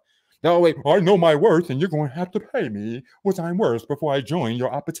themselves. They're always, I know my worth and you're going to have to pay me what I'm worth before I join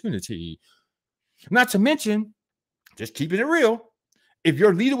your opportunity. Not to mention, just keeping it real, if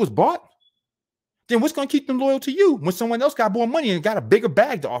your leader was bought, then what's going to keep them loyal to you when someone else got more money and got a bigger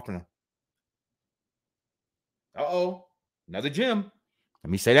bag to offer them? Uh-oh, another gem. Let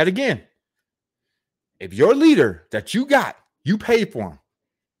me say that again. If your leader that you got, you paid for him,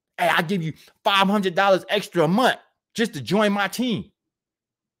 hey, I give you $500 extra a month just to join my team.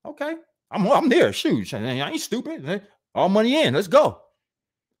 Okay, I'm there. Shoot, I ain't stupid. All money in. Let's go.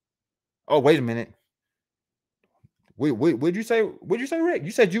 Oh, wait a minute. What'd you say? What'd you say, Rick?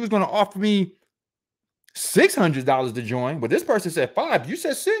 You said you was going to offer me $600 to join, but this person said $5. You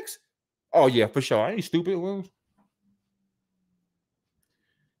said $6. Oh yeah, for sure. I ain't stupid. Well,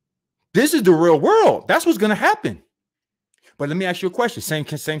 this is the real world. That's what's going to happen. But let me ask you a question. Same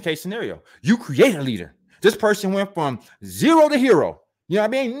case scenario. You create a leader. This person went from zero to hero. You know what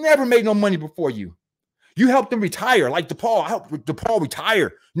I mean? Never made no money before you. You helped them retire, like DePaul. I helped DePaul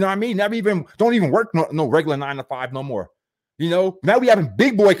retire. You know what I mean? Don't even work no regular 9 to 5 no more. Now we having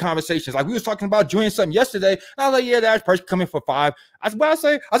big boy conversations. Like we was talking about doing something yesterday. And I was like, yeah, the average person come in for 5. I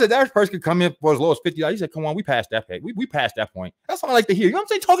said, the average person could come in for as low as $50. He said, come on, we passed that pay. We passed that point. That's what I like to hear. You know what I'm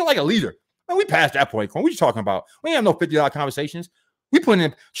saying? Talking like a leader. Man, we passed that point. What are you talking about? We ain't have no $50 conversations. We put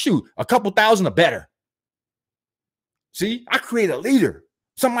in, a couple thousand or better. See, I create a leader.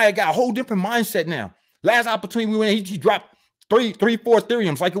 Somebody got a whole different mindset now. Last opportunity we went, he dropped 4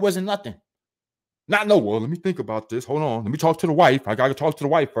 Ethereums like it wasn't nothing. Well, let me think about this. Hold on. Let me talk to the wife. I got to talk to the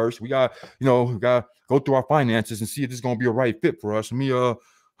wife first. We got, we got to go through our finances and see if this is going to be a right fit for us. I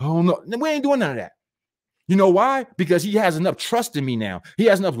don't know. We ain't doing none of that. You know why? Because he has enough trust in me now. He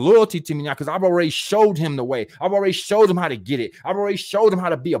has enough loyalty to me now because I've already showed him the way. I've already showed him how to get it. I've already showed him how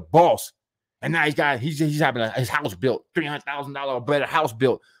to be a boss. And now he's having his house built, $300,000 or better house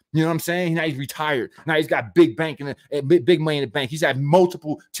built. You know what I'm saying? Now he's retired. Now he's got big bank and big money in the bank. He's had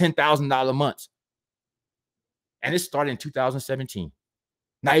multiple $10,000 months. And it started in 2017.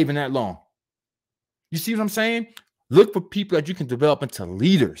 Not even that long. You see what I'm saying? Look for people that you can develop into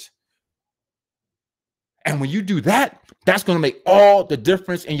leaders. And when you do that, that's going to make all the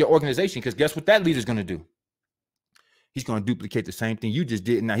difference in your organization. Because guess what that leader's going to do? He's going to duplicate the same thing you just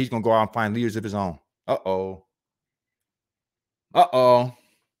did. Now he's going to go out and find leaders of his own. Uh-oh.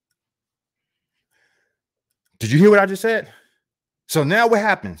 Did you hear what I just said? So now what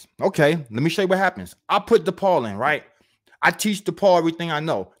happens? Okay, let me show you what happens. I put DePaul in, right? I teach DePaul everything I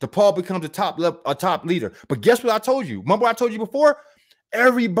know. DePaul becomes a top leader. But guess what I told you? Remember what I told you before?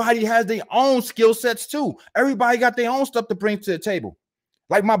 Everybody has their own skill sets too. Everybody got their own stuff to bring to the table.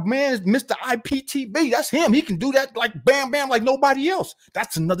 Like my man is Mr. IPTV. That's him. He can do that like bam, bam, like nobody else.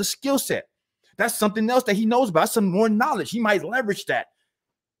 That's another skill set. That's something else that he knows about. Some more knowledge. He might leverage that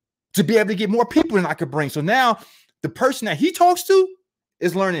to be able to get more people than I could bring. So now the person that he talks to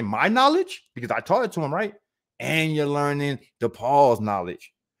is learning my knowledge because I taught it to him, right? And you're learning DePaul's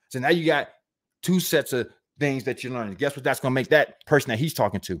knowledge. So now you got 2 sets of things that you're learning. Guess what? That's going to make that person that he's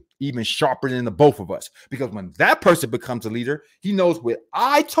talking to even sharper than the both of us. Because when that person becomes a leader, he knows what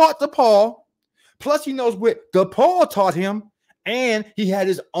I taught DePaul, plus he knows what DePaul taught him, and he had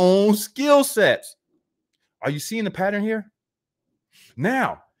his own skill sets. Are you seeing the pattern here?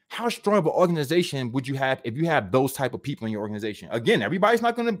 Now, how strong of an organization would you have if you have those type of people in your organization? Again, everybody's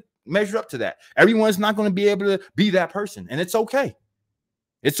not going to measure up to that. Everyone's not going to be able to be that person. And it's okay.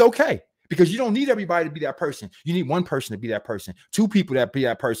 It's okay. Because you don't need everybody to be that person. You need one person to be that person, 2 people that be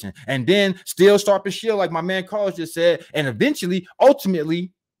that person, and then still start to shield, like my man Carl just said. And eventually,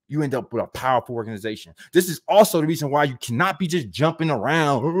 ultimately, you end up with a powerful organization. This is also the reason why you cannot be just jumping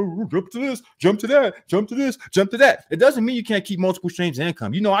around. Oh, jump to this, jump to that, jump to this, jump to that. It doesn't mean you can't keep multiple streams of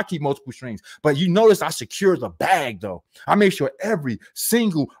income. You know, I keep multiple streams, but you notice I secure the bag though. I make sure every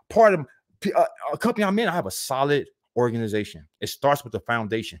single part of a company I'm in, I have a solid organization. It starts with the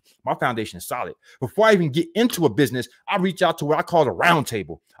foundation. My foundation is solid. Before I even get into a business, I reach out to what I call the round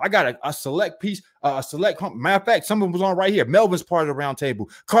table. I got a select piece, matter of fact, some of them was on right here. Melvin's part of the round table.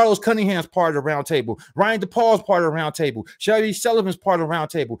 Carlos Cunningham's part of the round table. Ryan DePaul's part of the round table. Shelby Sullivan's part of the round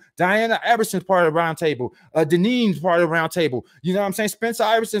table. Diana Iverson's part of the round table. Deneen's part of the round table. You know what I'm saying? Spencer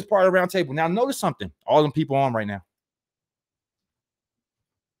Iverson's part of the round table. Now notice something. All them people on right now.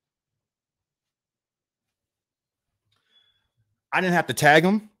 I didn't have to tag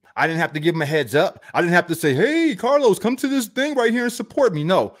them. I didn't have to give them a heads up. I didn't have to say, hey, Carlos, come to this thing right here and support me.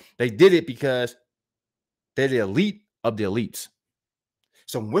 No, they did it because they're the elite of the elites.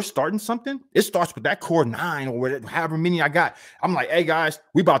 So when we're starting something, it starts with that core 9 or however many I got. I'm like, hey, guys,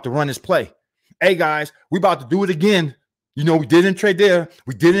 we about to run this play. Hey, guys, we about to do it again. You know, we did it in Trade There.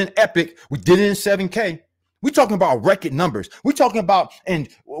 We did it in Epic. We did it in 7K. We're talking about record numbers. We're talking about, and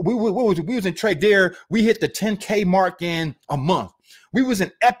we was in Trade There. We hit the 10K mark in a month. We was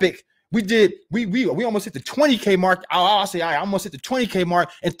in Epic. We almost hit the 20K mark. I'll say I almost hit the 20K mark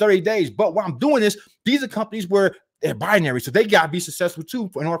in 30 days. But what I'm doing is these are companies where they're binary, so they gotta be successful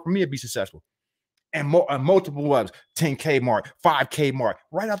too in order for me to be successful. And multiple ones, 10K mark, 5K mark,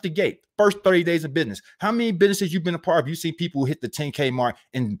 right out the gate. First 30 days of business. How many businesses you've been a part of? You see people who hit the 10K mark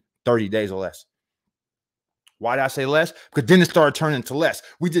in 30 days or less. Why did I say less? Because then it started turning into less.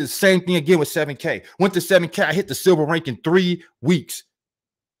 We did the same thing again with 7K. Went to 7K. I hit the silver rank in 3 weeks.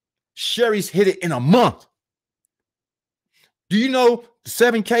 Sherry's hit it in a month. Do you know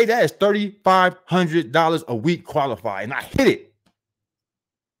 7K? That is $3,500 a week qualified. And I hit it.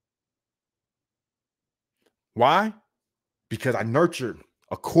 Why? Because I nurtured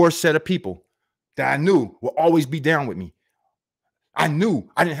a core set of people that I knew will always be down with me. I knew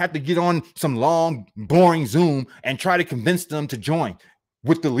I didn't have to get on some long, boring Zoom and try to convince them to join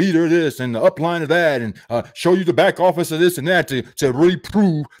with the leader of this and the upline of that and show you the back office of this and that to really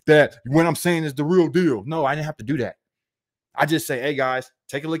prove that what I'm saying is the real deal. No, I didn't have to do that. I just say, hey, guys,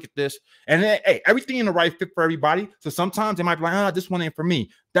 take a look at this. And then, hey, everything in the right fit for everybody. So sometimes they might be like, this one ain't for me.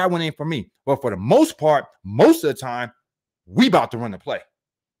 That one ain't for me. But for the most part, most of the time, we about to run the play.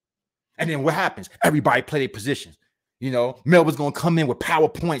 And then what happens? Everybody play their positions. You know, Melvin's going to come in with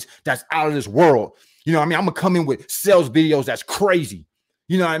PowerPoints that's out of this world. You know what I mean? I'm going to come in with sales videos that's crazy.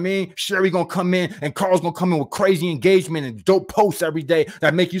 You know what I mean? Sherry going to come in and Carl's going to come in with crazy engagement and dope posts every day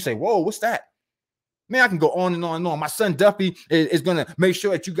that make you say, whoa, what's that? Man, I can go on and on and on. My son Duffy is going to make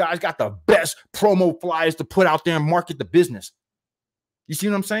sure that you guys got the best promo flyers to put out there and market the business. You see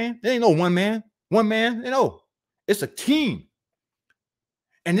what I'm saying? There ain't no one man, you know, it's a team.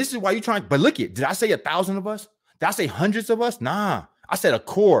 And this is why you're trying. But look at, did I say 1,000 of us? Did I say hundreds of us? Nah, I said a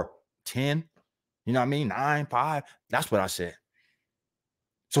core 10, you know what I mean? 9, 5. That's what I said.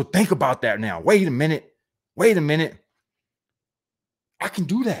 So think about that now. Wait a minute. I can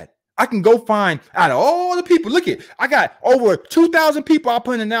do that. I can go find out of all the people. Look at, I got over 2,000 people I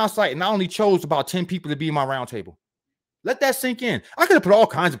put in the Now site, and I only chose about 10 people to be in my roundtable. Let that sink in. I could have put all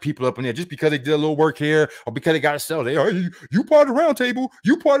kinds of people up in there just because they did a little work here or because they got to sell. They are, you part of the round table,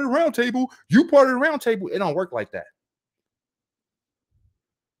 you part of the round table, you part of the round table. It don't work like that.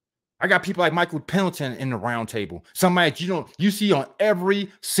 I got people like Michael Pendleton in the round table. Somebody that you see on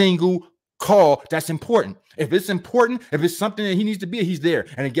every single call that's important. If it's important, if it's something that he needs to be, he's there.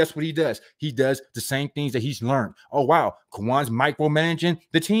 And then guess what he does? He does the same things that he's learned. Oh, wow. Kawan's micromanaging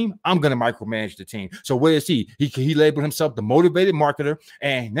the team. I'm going to micromanage the team. So where is he? He labeled himself the motivated marketer.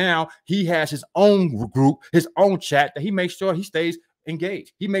 And now he has his own group, his own chat that he makes sure he stays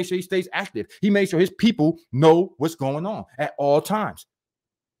engaged. He makes sure he stays active. He makes sure his people know what's going on at all times.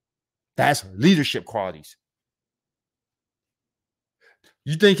 That's leadership qualities.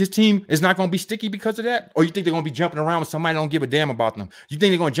 You think his team is not going to be sticky because of that? Or you think they're going to be jumping around with somebody that don't give a damn about them? You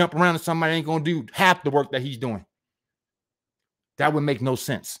think they're going to jump around with somebody that ain't going to do half the work that he's doing? That would make no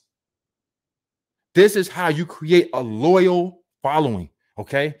sense. This is how you create a loyal following,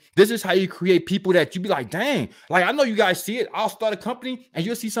 okay? This is how you create people that you be like, dang, like I know you guys see it. I'll start a company and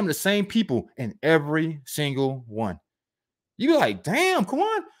you'll see some of the same people in every single one. You be like, damn, come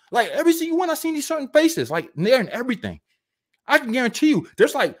on. Like every single one, I've seen these certain faces, like they're in everything. I can guarantee you,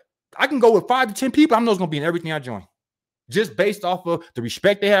 there's like, I can go with 5 to 10 people. I know it's going to be in everything I join. Just based off of the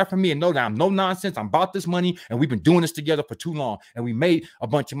respect they have for me and know that I'm no nonsense. I'm about this money and we've been doing this together for too long and we made a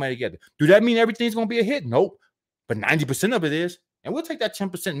bunch of money together. Do that mean everything's going to be a hit? Nope. But 90% of it is. And we'll take that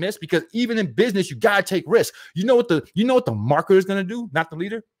 10% miss, because even in business, you gotta take risks. You know what the marketer is gonna do, not the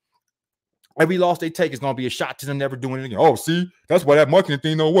leader? Every loss they take is going to be a shot to them never doing anything. Oh, see, that's why that marketing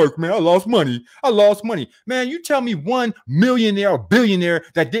thing don't work, man. I lost money. Man, you tell me one millionaire or billionaire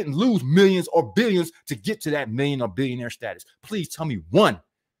that didn't lose millions or billions to get to that million or billionaire status. Please tell me one.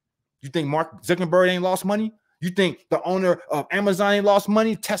 You think Mark Zuckerberg ain't lost money? You think the owner of Amazon ain't lost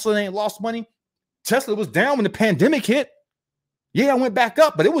money? Tesla ain't lost money? Tesla was down when the pandemic hit. Yeah, I went back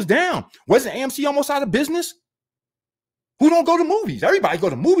up, but it was down. Wasn't AMC almost out of business? Who don't go to movies? Everybody go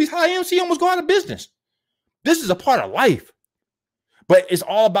to movies. How AMC almost go out of business? This is a part of life. But it's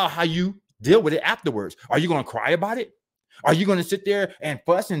all about how you deal with it afterwards. Are you going to cry about it? Are you going to sit there and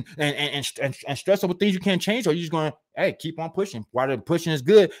fuss and stress over things you can't change? Or are you just going to, hey, keep on pushing while the pushing is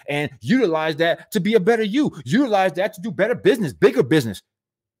good, and utilize that to be a better you? Utilize that to do better business, bigger business.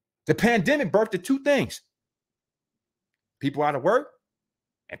 The pandemic birthed two things: people out of work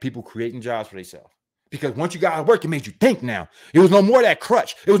and people creating jobs for themselves. Because once you got out of work, it made you think now. It was no more that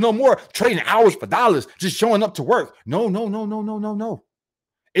crutch. It was no more trading hours for dollars, just showing up to work. No.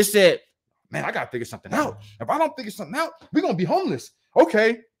 It said, man, I got to figure something out. If I don't figure something out, we're going to be homeless.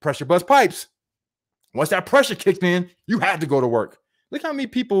 Okay, pressure bust pipes. Once that pressure kicked in, you had to go to work. Look how many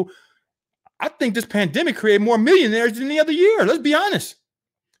people, I think this pandemic created more millionaires than any other year. Let's be honest.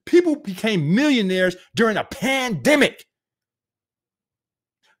 People became millionaires during a pandemic.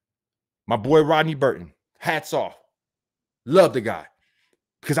 My boy Rodney Burton, hats off. Love the guy.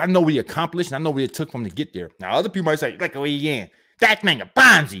 Because I know what he accomplished, and I know what it took for him to get there. Now, other people might say, look where he in. That thing a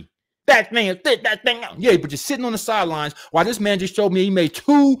Ponzi. That thing is that thing out. Yeah, but you're sitting on the sidelines while this man just showed me he made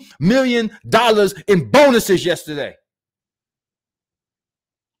 $2 million in bonuses yesterday.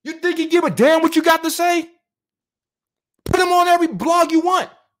 You think he give a damn what you got to say? Put him on every blog you want.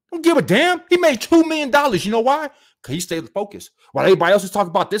 Don't give a damn. He made $2 million. You know why? Because he stayed focused. While everybody else is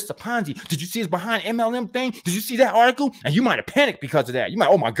talking about this, the Ponzi. Did you see his behind MLM thing? Did you see that article? And you might have panicked because of that. You might,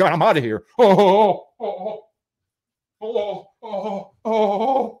 oh my God, I'm out of here.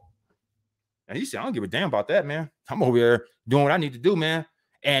 And he said, I don't give a damn about that, man. I'm over here doing what I need to do, man.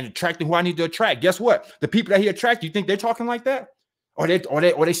 And attracting who I need to attract. Guess what? The people that he attracts, you think they're talking like that? Or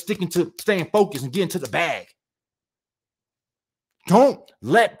they sticking to staying focused and getting to the bag? Don't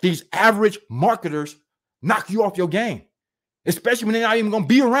let these average marketers knock you off your game, especially when they're not even going to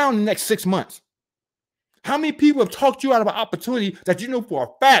be around in the next 6 months. How many people have talked you out of an opportunity that you know for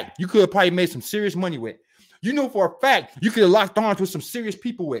a fact you could have probably made some serious money with? You know for a fact you could have locked arms with some serious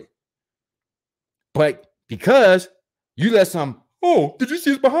people with. But because you let some, oh, did you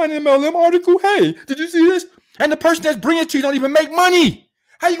see this behind the MLM article? Hey, did you see this? And the person that's bringing it to you don't even make money.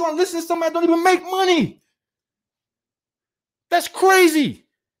 How you going to listen to somebody that don't even make money? That's crazy.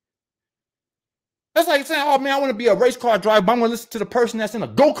 That's like saying, oh, man, I want to be a race car driver, but I want to listen to the person that's in a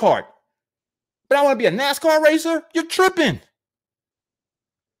go-kart. But I want to be a NASCAR racer? You're tripping.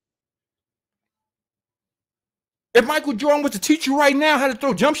 If Michael Jordan was to teach you right now how to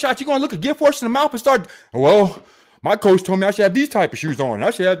throw jump shots, you're going to look a gift horse in the mouth and start, well, my coach told me I should have these type of shoes on.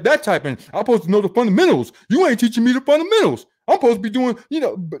 I should have that type, and I'm supposed to know the fundamentals. You ain't teaching me the fundamentals. I'm supposed to be doing,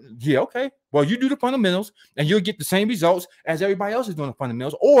 yeah, okay. Well, you do the fundamentals, and you'll get the same results as everybody else is doing the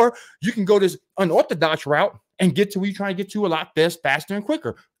fundamentals. Or you can go this unorthodox route and get to where you're trying to get to a lot faster and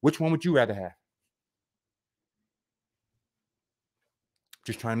quicker. Which one would you rather have?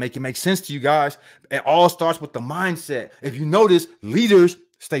 Just trying to make it make sense to you guys. It all starts with the mindset. If you notice, leaders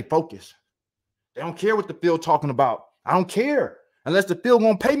stay focused. They don't care what the field talking about. I don't care. Unless the field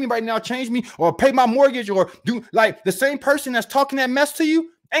won't pay me right now, change me, or pay my mortgage, or do like the same person that's talking that mess to you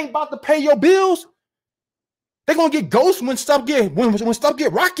ain't about to pay your bills. They're gonna get ghosts when stuff get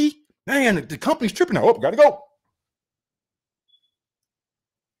rocky. Man, the company's tripping out. Oh, gotta go.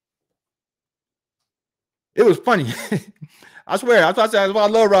 It was funny. I swear, that's why I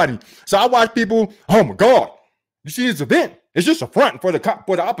love Rodney. So I watch people, oh my God, you see this event? It's just a front for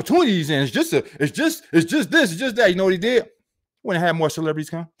the opportunities, and it's just this, it's just that. You know what he did? Wouldn't have more celebrities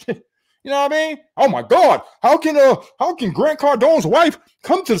come. You know what I mean? Oh my God, how can Grant Cardone's wife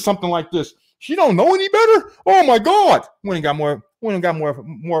come to something like this? She don't know any better. Oh my God, wouldn't got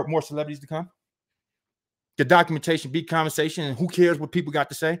more celebrities to come. The documentation beat conversation, and who cares what people got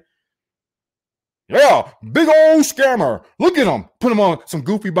to say? Yeah, big old scammer. Look at him. Put him on some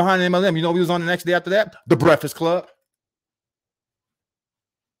goofy behind MLM. You know he was on the next day after that? The Breakfast Club.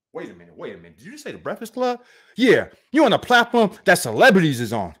 Wait a minute. Did you just say the Breakfast Club? Yeah, you're on a platform that celebrities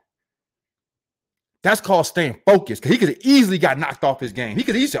is on. That's called staying focused. Because he could have easily got knocked off his game. He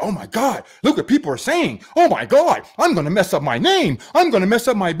could have easily said, oh my God, look what people are saying. Oh my God, I'm going to mess up my name. I'm going to mess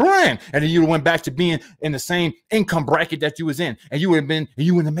up my brand. And then you went back to being in the same income bracket that you was in. And you would have made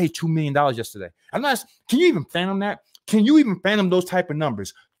 $2 million yesterday. Can you even fathom that? Can you even fathom those type of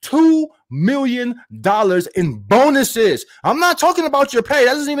numbers? $2 million in bonuses. I'm not talking about your pay.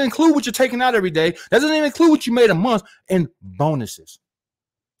 That doesn't even include what you're taking out every day. That doesn't even include what you made a month in bonuses.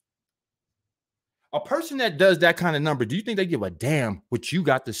 A person that does that kind of number, do you think they give a damn what you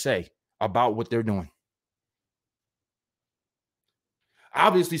got to say about what they're doing?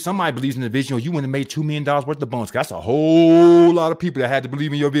 Obviously, somebody believes in the vision, or you wouldn't have made $2 million worth of bonus. That's a whole lot of people that had to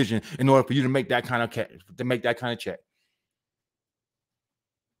believe in your vision in order for you to make that kind of check.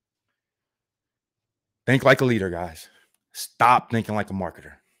 Think like a leader, guys. Stop thinking like a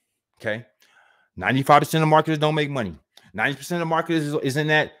marketer. Okay. 95% of marketers don't make money. 90% of marketers is in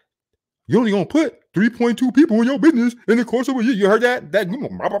that. You're only going to put 3.2 people in your business in the course of a year. You heard that?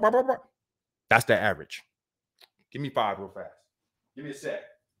 That's the average. Give me 5 real fast. Give me a sec.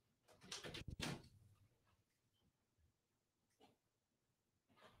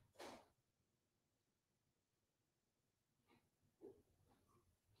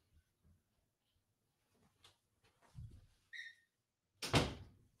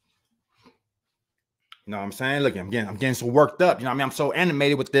 You know what I'm saying? Look, I'm getting so worked up. You know what I mean? I'm so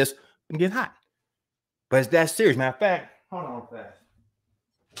animated with this. I'm getting hot. But it's that serious. Matter of fact, hold on fast.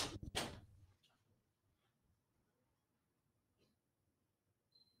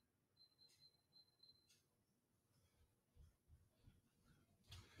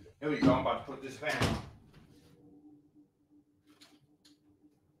 Here we go. I'm about to put this fan on.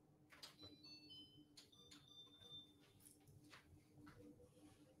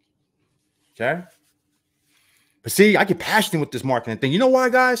 Okay. But see, I get passionate with this marketing thing. You know why,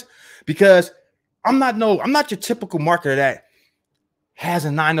 guys? Because I'm not your typical marketer that has a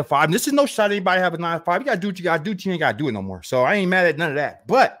 9-to-5. And this is no shot at anybody have a 9-to-5. You gotta do what you gotta do. You ain't gotta do it no more. So I ain't mad at none of that.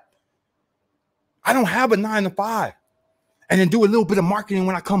 But I don't have a 9-to-5 and then do a little bit of marketing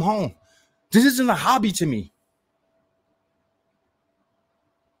when I come home. This isn't a hobby to me.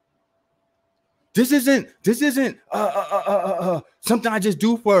 This isn't something I just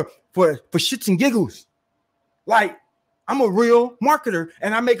do for shits and giggles. Like, I'm a real marketer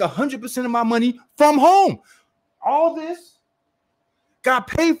and I make 100% of my money from home. All this got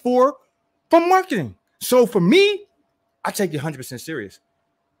paid for from marketing. So for me, I take it 100% serious.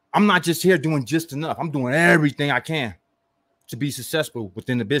 I'm not just here doing just enough. I'm doing everything I can to be successful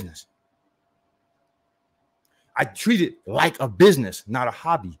within the business. I treat it like a business, not a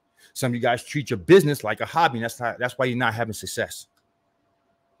hobby. Some of you guys treat your business like a hobby. And that's why you're not having success.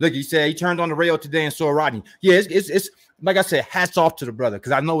 Look, he said he turned on the rail today and saw Rodney. Yeah, it's like I said, hats off to the brother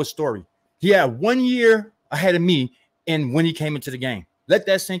because I know his story. He had 1 year ahead of me in when he came into the game. Let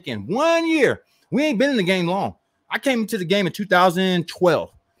that sink in. 1 year. We ain't been in the game long. I came into the game in 2012.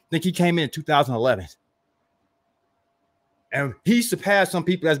 I think he came in 2011. And he surpassed some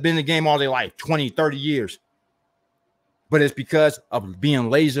people that's been in the game all their life, 20, 30 years. But it's because of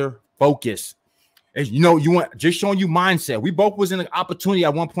being laser focused. And you want just showing you mindset. We both was in an opportunity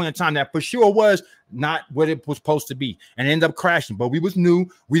at one point in time that for sure was not what it was supposed to be and ended up crashing. But we was new.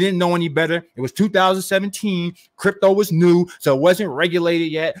 We didn't know any better. It was 2017. Crypto was new, so it wasn't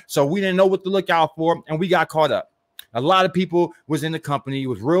regulated yet. So we didn't know what to look out for, and we got caught up. A lot of people was in the company. It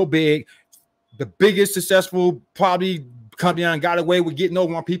was real big. The biggest successful probably company and got away with getting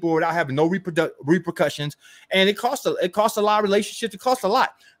over on people without having no repercussions, and it cost a lot of relationships. It cost a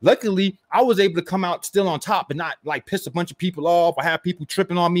lot. Luckily, I was able to come out still on top and not like piss a bunch of people off or have people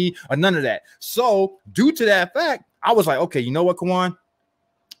tripping on me or none of that. So due to that fact, I was like, okay, you know what, Kawan?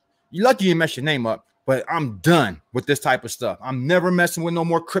 You're lucky you messed your name up, but I'm done with this type of stuff. I'm never messing with no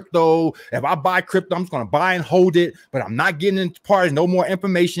more crypto. If I buy crypto, I'm just going to buy and hold it, but I'm not getting into part of no more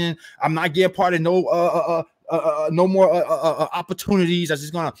information. I'm not getting part of no more opportunities. That's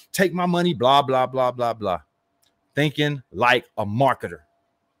just gonna take my money. Blah blah blah blah blah. Thinking like a marketer.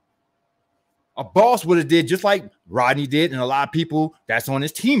 A boss would have did just like Rodney did, and a lot of people that's on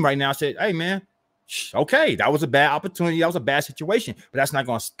his team right now said, "Hey man, okay, that was a bad opportunity. That was a bad situation, but that's not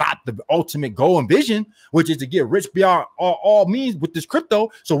gonna stop the ultimate goal and vision, which is to get rich beyond all means with this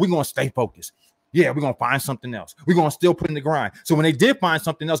crypto. So we're gonna stay focused." Yeah, we're going to find something else. We're going to still put in the grind. So when they did find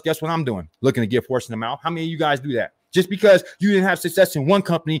something else, guess what I'm doing? Looking to get force in the mouth. How many of you guys do that? Just because you didn't have success in one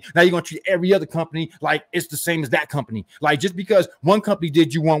company, now you're going to treat every other company like it's the same as that company. Like just because one company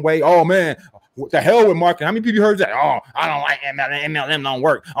did you one way, oh man, what the hell with marketing? How many people heard that? Oh, I don't like MLM. MLM don't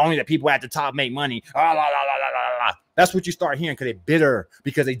work. Only the people at the top make money. Oh, la, la, la, la, la, la. That's what you start hearing because they're bitter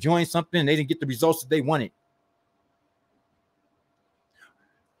because they joined something and they didn't get the results that they wanted.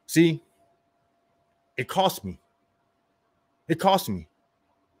 See, it cost me. It cost me.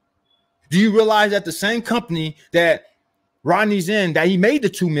 Do you realize that the same company that Rodney's in, that he made the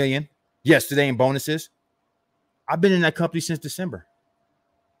 $2 million yesterday in bonuses, I've been in that company since December.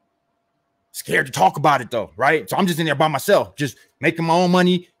 Scared to talk about it though, right? So I'm just in there by myself, just making my own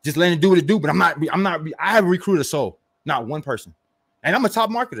money, just letting it do what it do. But I haven't recruited a soul, not one person. And I'm a top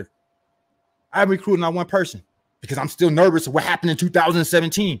marketer. I haven't recruited not one person because I'm still nervous of what happened in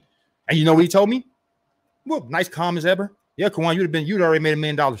 2017. And you know what he told me? Well, nice, calm as ever. Yeah, Kawan, you'd already made $1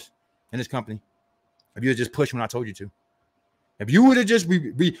 million in this company if you had just pushed when I told you to. If you would have just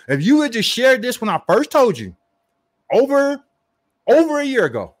if you had just shared this when I first told you over a year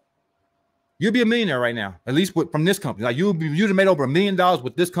ago, you'd be a millionaire right now, at least from this company. Like you'd have made over $1 million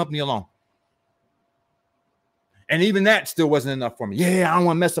with this company alone. And even that still wasn't enough for me. Yeah, I don't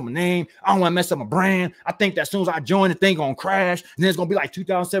want to mess up my name. I don't want to mess up my brand. I think that as soon as I join, the thing gonna crash, and then it's gonna be like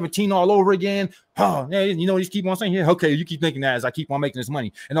 2017 all over again. Oh, yeah, you know, you just keep on saying, yeah, okay, you keep thinking that as I keep on making this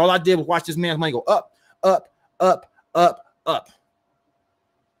money. And all I did was watch this man's money go up, up, up, up, up.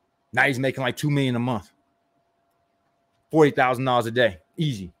 Now he's making like $2 million a month, $40,000 a day,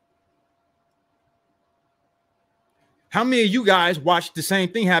 easy. How many of you guys watched the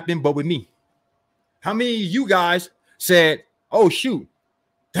same thing happen, but with me? How many of you guys said, oh, shoot,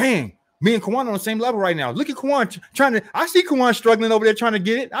 dang, me and Kawan on the same level right now. Look at Kawan trying to, I see Kawan struggling over there trying to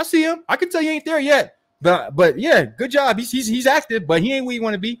get it. I see him. I can tell you ain't there yet. But yeah, good job. He's active, but he ain't where you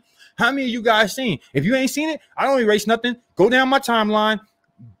want to be. How many of you guys seen? If you ain't seen it, I don't erase nothing. Go down my timeline,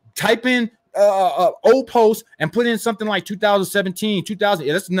 type in old posts and put in something like 2017, 2000.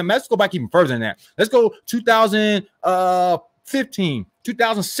 Let's go back even further than that. Let's go 2015,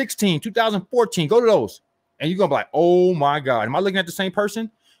 2016, 2014. Go to those. And you're going to be like, oh my God. Am I looking at the same person?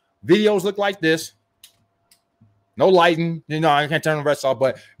 Videos look like this. No lighting. You know, I can't turn the rest off,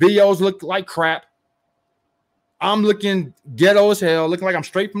 but videos look like crap. I'm looking ghetto as hell, looking like I'm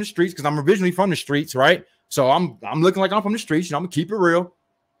straight from the streets because I'm originally from the streets, right? So I'm looking like I'm from the streets. You know, I'm going to keep it real.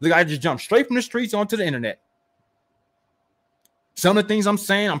 Look, I just jumped straight from the streets onto the internet. Some of the things I'm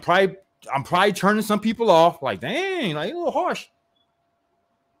saying, I'm probably turning some people off. Like, dang, like a little harsh.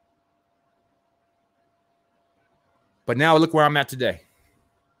 But now look where I'm at today.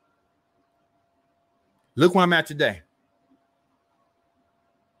 Look where I'm at today.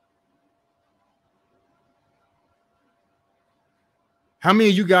 How many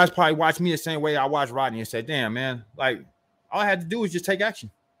of you guys probably watch me the same way I watch Rodney and say, damn, man, like all I had to do was just take action.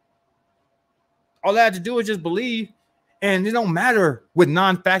 All I had to do is just believe. And it don't matter what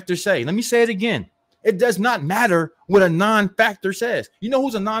non-factors say. Let me say it again. It does not matter what a non-factor says. You know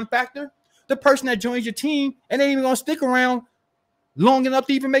who's a non-factor? The person that joins your team and ain't even going to stick around long enough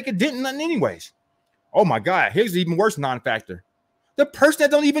to even make a dent in nothing anyways. Oh, my God. Here's the even worse non-factor. The person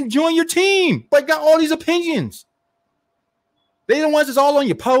that don't even join your team but got all these opinions. They the ones that's all on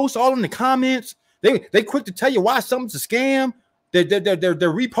your posts, all in the comments. They quick to tell you why something's a scam. They're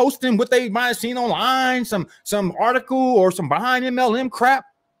reposting what they might have seen online, some article or some behind MLM crap.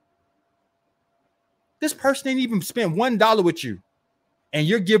 This person ain't even spent $1 with you, and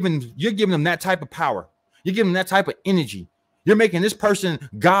you're giving them that type of power. You're giving them that type of energy. You're making this person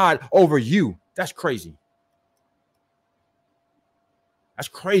God over you. That's crazy. That's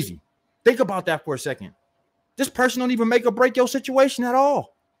crazy. Think about that for a second. This person don't even make or break your situation at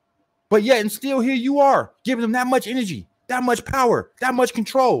all, but yet and still here you are giving them that much energy, that much power, that much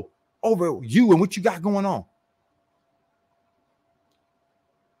control over you and what you got going on.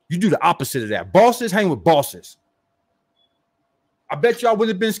 You do the opposite of that. Bosses hang with bosses. I bet you I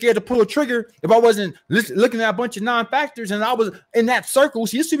wouldn't have been scared to pull a trigger if I wasn't looking at a bunch of non-factors and I was in that circle.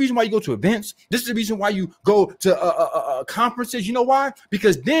 See, this is the reason why you go to events. This is the reason why you go to conferences. You know why?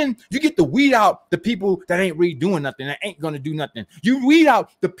 Because then you get to weed out the people that ain't really doing nothing, that ain't going to do nothing. You weed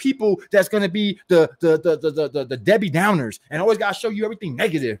out the people that's going to be the Debbie Downers and always got to show you everything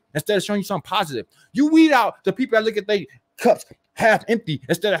negative instead of showing you something positive. You weed out the people that look at their cups half empty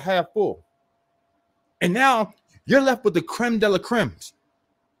instead of half full. And now you're left with the creme de la cremes.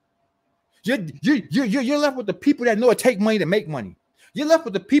 You're left with the people that know it take money to make money. You're left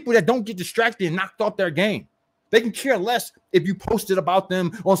with the people that don't get distracted and knocked off their game. They can care less if you posted about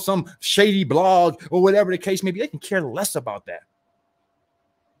them on some shady blog or whatever the case may be. They can care less about that.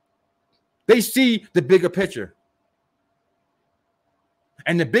 They see the bigger picture.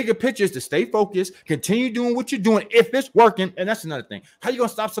 And the bigger picture is to stay focused, continue doing what you're doing if it's working. And that's another thing. How are you going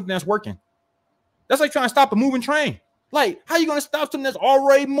to stop something that's working? That's like trying to stop a moving train. Like, how are you going to stop something that's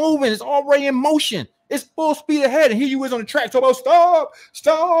already moving? It's already in motion. It's full speed ahead, and here you is on the track talking about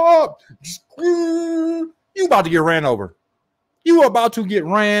stop. You about to get ran over. You are about to get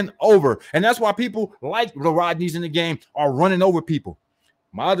ran over. And that's why people like the Rodneys in the game are running over people.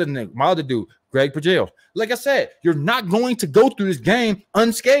 My other dude, Greg Pagel. Like I said, you're not going to go through this game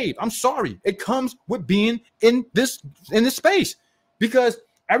unscathed. I'm sorry. It comes with being in this space because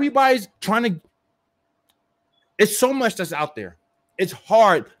everybody's trying to. It's so much that's out there. It's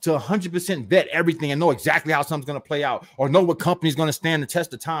hard to 100% vet everything and know exactly how something's going to play out, or know what company's going to stand the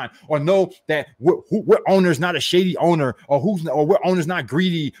test of time, or know that what owner's not a shady owner, or what owner's not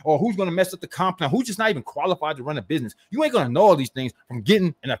greedy, or who's going to mess up the comp plan, who's just not even qualified to run a business. You ain't going to know all these things from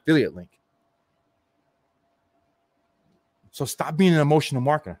getting an affiliate link. So stop being an emotional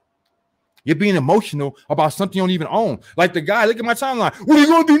marketer. You're being emotional about something you don't even own. Like the guy, look at my timeline. What are you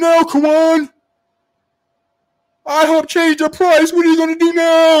going to do now, Kawan? IHOP changed the price. What are you going to do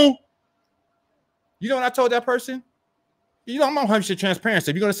now? You know what I told that person? You know, I'm 100% transparent.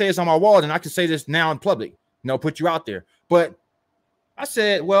 So if you're going to say it's on my wall, then I can say this now in public. Put you out there. But I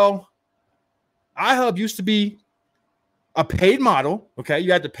said, well, IHOP used to be a paid model. Okay,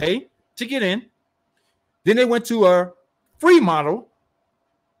 you had to pay to get in. Then they went to a free model.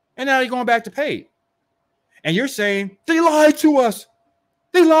 And now they're going back to paid. And you're saying, they lied to us.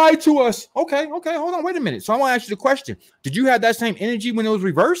 They lied to us. Okay, hold on, wait a minute. So I want to ask you the question. Did you have that same energy when it was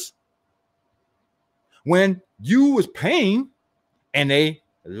reversed? When you was paying and they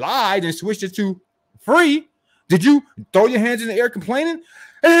lied and switched it to free, did you throw your hands in the air complaining?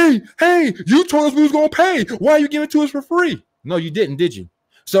 Hey, you told us we was going to pay. Why are you giving it to us for free? No, you didn't, did you?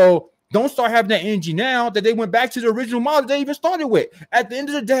 So don't start having that energy now that they went back to the original model they even started with. At the end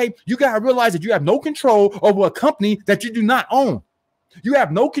of the day, you got to realize that you have no control over a company that you do not own. You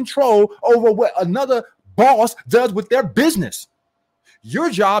have no control over what another boss does with their business. Your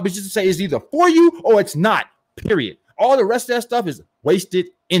job is just to say it's either for you or it's not, period. All the rest of that stuff is wasted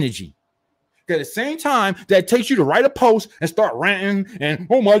energy. At the same time that it takes you to write a post and start ranting and,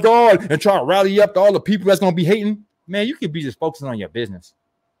 oh my God, and try to rally up to all the people that's going to be hating, man, you could be just focusing on your business.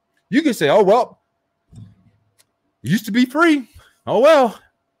 You can say, oh, well, it used to be free. Oh, well,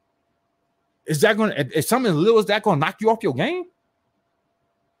 is something as little as that going to knock you off your game?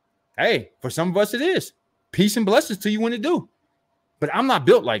 Hey, for some of us, it is. Peace and blessings to you when it do. But I'm not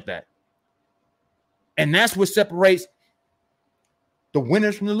built like that. And that's what separates the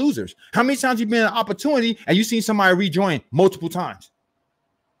winners from the losers. How many times you been in an opportunity and you seen somebody rejoin multiple times?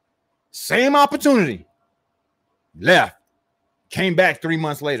 Same opportunity. Left. Came back 3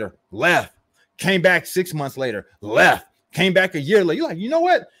 months later. Left. Came back 6 months later. Left. Came back a year later. You're like, you know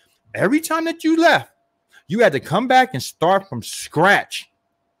what? Every time that you left, you had to come back and start from scratch.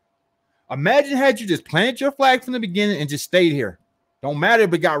 Imagine had you just planted your flag from the beginning and just stayed here. Don't matter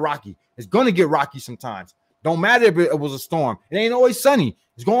if it got rocky. It's going to get rocky sometimes. Don't matter if it was a storm. It ain't always sunny.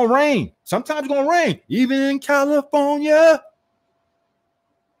 It's going to rain. Sometimes it's going to rain. Even in California,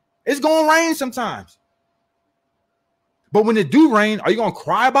 it's going to rain sometimes. But when it do rain, are you going to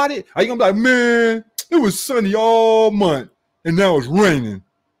cry about it? Are you going to be like, man, it was sunny all month and now it's raining.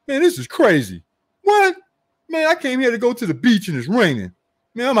 Man, this is crazy. What? Man, I came here to go to the beach and it's raining.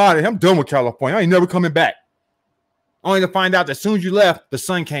 Man, I'm out of here. I'm done with California. I ain't never coming back. Only to find out that as soon as you left, the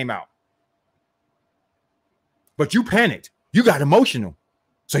sun came out. But you panicked. You got emotional.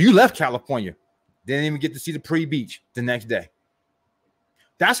 So you left California. Didn't even get to see the pre-beach the next day.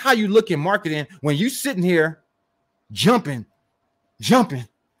 That's how you look in marketing when you sitting here jumping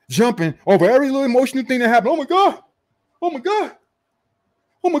over every little emotional thing that happened. Oh my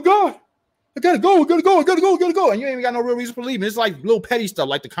God. I gotta go. And you ain't even got no real reason for leaving. It's like little petty stuff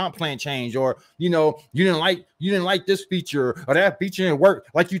like the comp plan change, or you didn't like this feature or that feature didn't work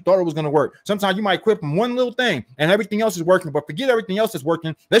like you thought it was gonna work. Sometimes you might quit from one little thing and everything else is working, but forget everything else that's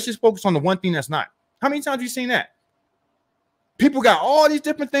working. Let's just focus on the one thing that's not. How many times have you seen that? People got all these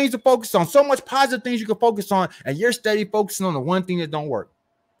different things to focus on, so much positive things you can focus on, and you're steady focusing on the one thing that don't work.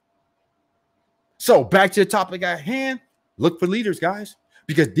 So back to the topic at hand, look for leaders, guys.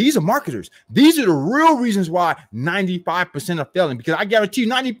 Because these are marketers. These are the real reasons why 95% are failing. Because I guarantee you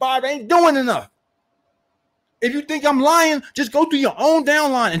 95 ain't doing enough. If you think I'm lying, just go through your own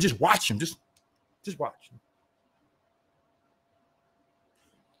downline and just watch them. Just watch them.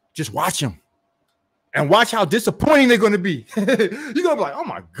 Just watch them. And watch how disappointing they're going to be. You're going to be like, oh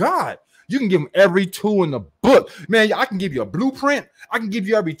my God. You can give them every tool in the book. Man, I can give you a blueprint. I can give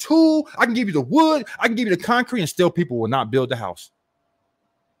you every tool. I can give you the wood. I can give you the concrete, and still people will not build the house.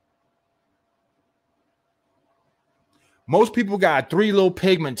 Most people got a three little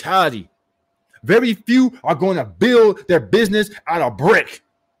pig mentality. Very few are going to build their business out of brick.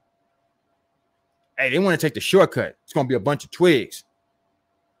 Hey, they want to take the shortcut. It's going to be a bunch of twigs,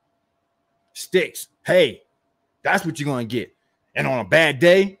 sticks. Hey, that's what you're going to get. And on a bad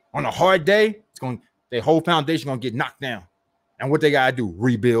day, on a hard day, it's going, their whole foundation going to get knocked down. And what they got to do?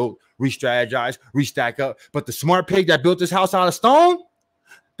 Rebuild, re-strategize, restack up. But the smart pig that built this house out of stone,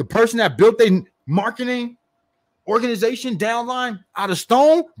 the person that built their marketing organization downline out of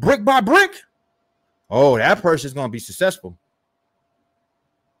stone, brick by brick, oh, that person is going to be successful.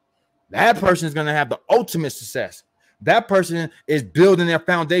 That person is going to have the ultimate success. That person is building their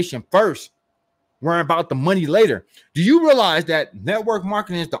foundation first, worrying about the money later. Do you realize that network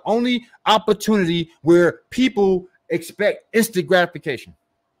marketing is the only opportunity where people expect instant gratification?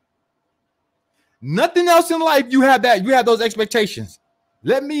 Nothing else in life you have that, you have those expectations.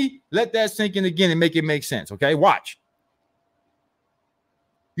 Let that sink in again and make it make sense. Okay, watch.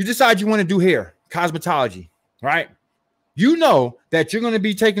 You decide you want to do hair, cosmetology, right? You know that you're going to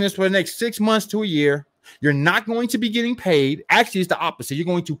be taking this for the next 6 months to a year. You're not going to be getting paid. Actually, it's the opposite. You're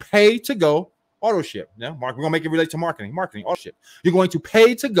going to pay to go auto ship. Yeah, Mark, we're going to make it relate to marketing, auto ship. You're going to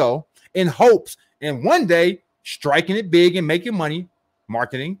pay to go in hopes and one day striking it big and making money,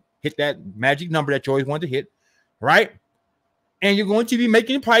 marketing, hit that magic number that you always wanted to hit, right? And you're going to be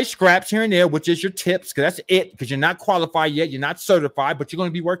making price scraps here and there, which is your tips, because that's it, because you're not qualified yet. You're not certified, but you're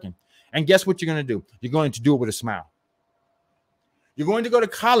going to be working. And guess what you're going to do? You're going to do it with a smile. You're going to go to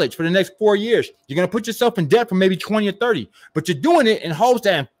college for the next 4 years. You're going to put yourself in debt for maybe 20 or 30, but you're doing it in hopes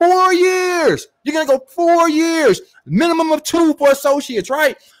that in 4 years, you're going to go 4 years, minimum of 2 for associates,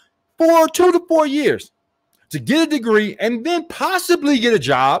 right? 2 to 4 years to get a degree and then possibly get a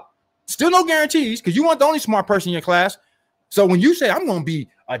job. Still no guarantees because you weren't the only smart person in your class. So when you say, I'm going to be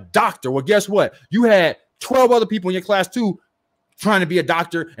a doctor, well, guess what? You had 12 other people in your class too trying to be a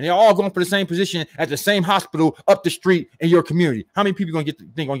doctor, and they're all going for the same position at the same hospital up the street in your community. How many people think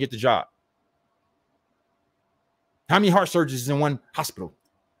going to get the job? How many heart surgeons in one hospital?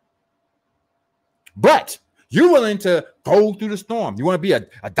 But you're willing to go through the storm. You want to be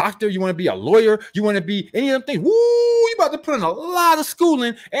a doctor. You want to be a lawyer. You want to be any of them things. Woo, you're about to put in a lot of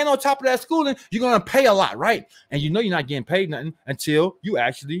schooling. And on top of that schooling, you're going to pay a lot, right? And you know you're not getting paid nothing until you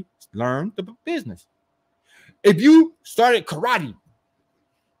actually learn the business. If you started karate,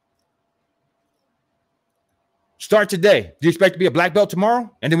 start today. Do you expect to be a black belt tomorrow?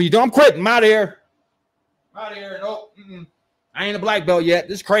 And then when you do, I'm quitting. I'm out of here. I'm out of here. Nope. I ain't a black belt yet.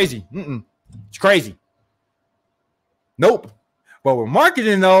 This is crazy. It's crazy. Nope. But with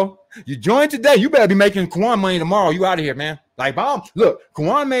marketing, though, you join today, you better be making Kwan money tomorrow. You out of here, man. Like, look,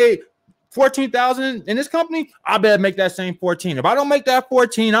 Kwan made $14,000 in this company. I better make that same 14. If I don't make that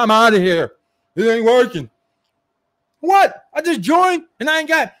 14, I'm out of here. It ain't working. What? I just joined and I ain't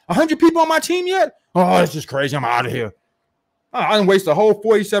got 100 people on my team yet? Oh, it's just crazy. I'm out of here. I didn't waste the whole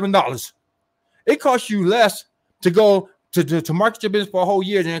 $47. It costs you less to go to market your business for a whole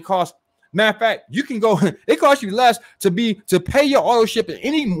year than it costs. Matter of fact, you can go, it costs you less to pay your auto ship at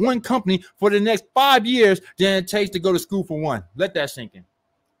any one company for the next 5 years than it takes to go to school for one. Let that sink in.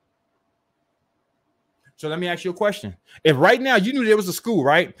 So let me ask you a question. If right now you knew there was a school,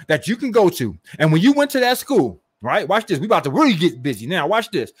 right, that you can go to, and when you went to that school, right, watch this. We about to really get busy now. Watch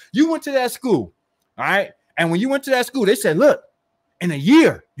this. You went to that school, all right, and when you went to that school, they said, look, in a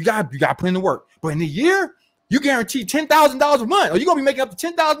year, you got to put in the work. But in a year, you guarantee $10,000 a month, or you're going to be making up to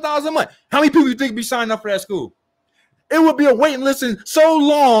 $10,000 a month. How many people do you think be signing up for that school? It would be a waiting list so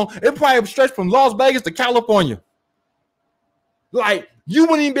long, it probably would stretch from Las Vegas to California. Like, you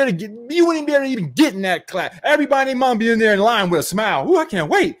wouldn't even be able to even get in that class. Everybody mom be in there in line with a smile. Ooh, I can't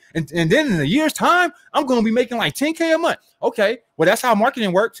wait. And then in a year's time, I'm going to be making like $10K a month. Okay, well, that's how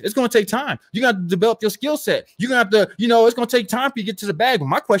marketing works. It's going to take time. You're going to develop your skill set. You're going to have to, it's going to take time for you to get to the bag. But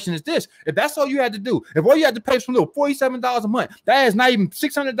my question is this. If that's all you had to do, if all you had to pay some little $47 a month, that is not even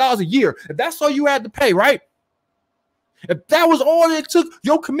 $600 a year. If that's all you had to pay, right? If that was all it took,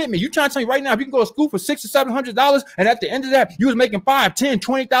 your commitment, you trying to tell me right now, if you can go to school for $600 or $700, and at the end of that, you was making $5,000,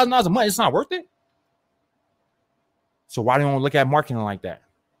 $10,000, $20,000 a month, it's not worth it. So why don't we look at marketing like that?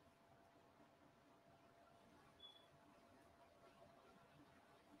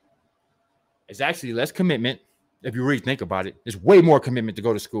 It's actually less commitment. If you really think about it, it's way more commitment to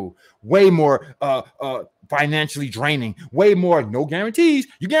go to school, way more financially draining, way more no guarantees.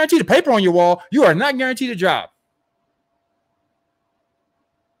 You guarantee the paper on your wall. You are not guaranteed a job.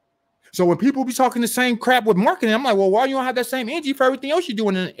 So when people be talking the same crap with marketing, I'm like, well, why you don't have that same energy for everything else you're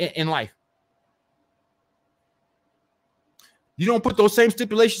doing in life? You don't put those same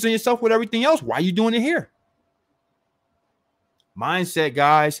stipulations in yourself with everything else. Why are you doing it here? Mindset,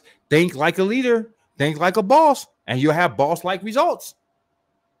 guys. Think like a leader. Think like a boss. And you'll have boss-like results.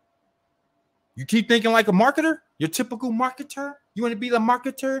 You keep thinking like a marketer, your typical marketer. You want to be the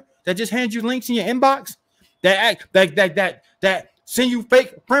marketer that just hands you links in your inbox, that send you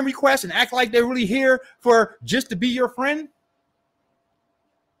fake friend requests and act like they're really here for just to be your friend.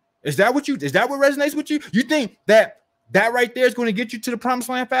 Is that what resonates with you? You think that right there is going to get you to the promised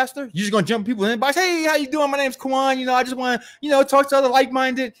land faster? You're just going to jump people in the inbox. Hey, how you doing? My name's Kwan. I just want to, talk to other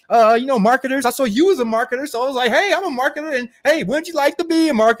like-minded, marketers. I saw you as a marketer. So I was like, hey, I'm a marketer. And hey, wouldn't you like to be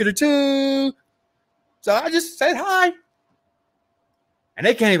a marketer too? So I just said hi. And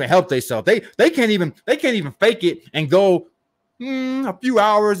they can't even help themselves. They can't even fake it and go a few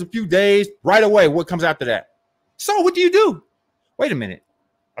hours, a few days, right away. What comes after that? So what do you do? Wait a minute.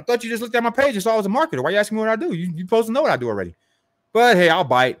 I thought you just looked at my page and saw I was a marketer. Why are you asking me what I do? You're supposed to know what I do already. But hey, I'll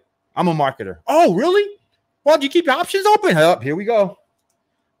bite. I'm a marketer. Oh, really? Well, do you keep your options open? Up, here we go.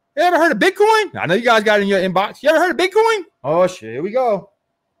 You ever heard of Bitcoin? I know you guys got it in your inbox. You ever heard of Bitcoin? Oh, shit, here we go.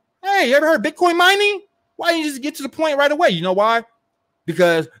 Hey, you ever heard of Bitcoin mining? Why didn't you just get to the point right away? You know why?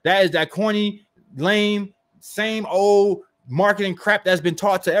 Because that is that corny, lame, same old marketing crap that's been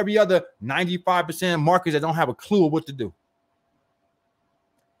taught to every other 95% of marketers that don't have a clue of what to do.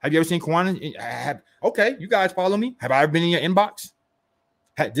 Have you ever seen Kwan? Okay, you guys follow me. Have I ever been in your inbox?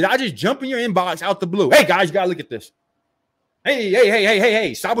 Did I just jump in your inbox out the blue? Hey, guys, you got to look at this.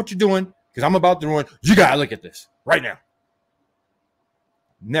 Hey, stop what you're doing because I'm about to run. You got to look at this right now.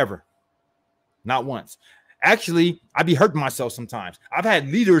 Never. Not once. Actually, I be hurting myself sometimes. I've had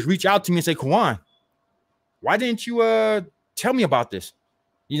leaders reach out to me and say, Kwan, why didn't you tell me about this?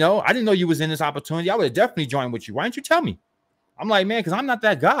 I didn't know you was in this opportunity. I would have definitely joined with you. Why didn't you tell me? I'm like, man, because I'm not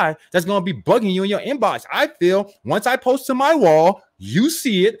that guy that's going to be bugging you in your inbox. I feel once I post to my wall, you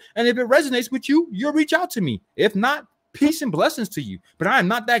see it. And if it resonates with you, you'll reach out to me. If not, peace and blessings to you. But I am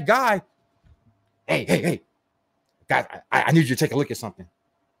not that guy. Hey. Guys, I need you to take a look at something.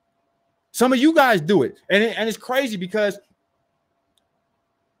 Some of you guys do it. And it's crazy because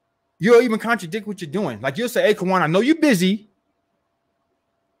you'll even contradict what you're doing. Like you'll say, hey, Kwan, I know you're busy.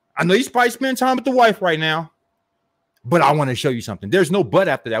 I know you probably spend time with the wife right now. But I want to show you something. There's no but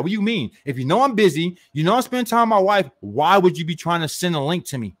after that. What do you mean? If you know I'm busy, I'm spending time with my wife, why would you be trying to send a link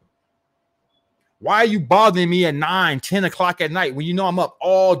to me? Why are you bothering me at 9, 10 o'clock at night when you know I'm up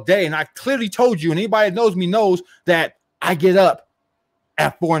all day? And I clearly told you, and anybody that knows me knows that I get up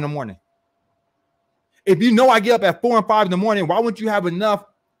at 4 in the morning. If you know I get up at 4 and 5 in the morning, why wouldn't you have enough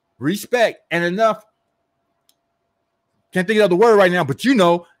respect and enough, can't think of the word right now, but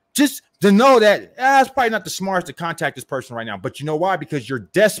just to know that it's probably not the smartest to contact this person right now. But you know why? Because you're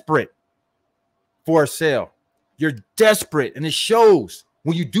desperate for a sale. You're desperate. And it shows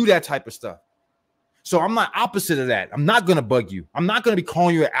when you do that type of stuff. So I'm not opposite of that. I'm not going to bug you. I'm not going to be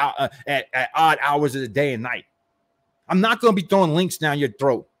calling you at odd hours of the day and night. I'm not going to be throwing links down your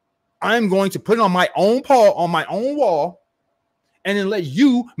throat. I'm going to put it on my own wall and then let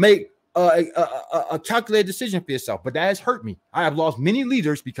you make a calculated decision for yourself. But that has hurt me. I have lost many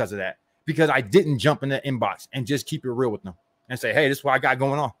leaders because of that, because I didn't jump in the inbox and just keep it real with them and say, hey, this is what I got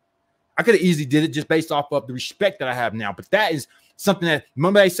going on. I could have easily did it just based off of the respect that I have now. But that is something that,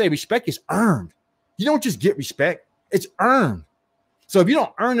 remember I say, respect is earned. You don't just get respect. It's earned. So if you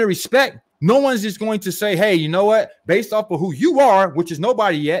don't earn the respect, no one's just going to say, hey, you know what? Based off of who you are, which is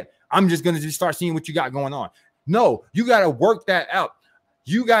nobody yet, I'm just going to just start seeing what you got going on. No, you got to work that out.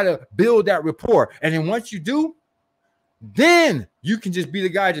 You got to build that rapport. And then once you do, then you can just be the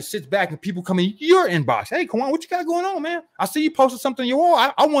guy that sits back and people come in your inbox. Hey, come on, what you got going on, man? I see you posted something on your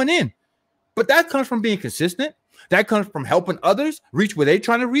wall. I want in. But that comes from being consistent. That comes from helping others reach where they're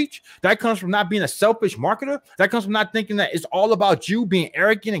trying to reach. That comes from not being a selfish marketer. That comes from not thinking that it's all about you being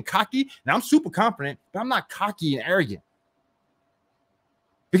arrogant and cocky. Now, I'm super confident, but I'm not cocky and arrogant.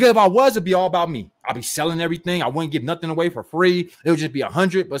 Because if I was, it'd be all about me. I'll be selling everything. I wouldn't give nothing away for free. It would just be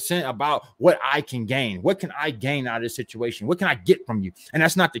 100% about what I can gain. What can I gain out of this situation? What can I get from you? And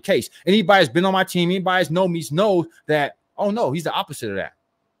that's not the case. Anybody that's been on my team, anybody that's known me knows that, oh no, he's the opposite of that.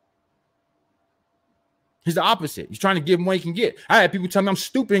 He's the opposite. He's trying to give him what he can get. I had people tell me I'm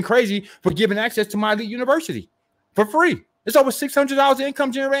stupid and crazy for giving access to my elite university for free. It's over $600 in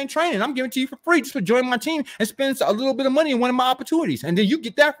income generating training. I'm giving it to you for free just for joining my team and spend a little bit of money in one of my opportunities. And then you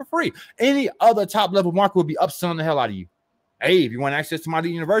get that for free. Any other top level market would be upselling the hell out of you. Hey, if you want access to my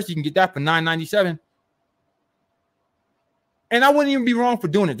elite university, you can get that for $997. And I wouldn't even be wrong for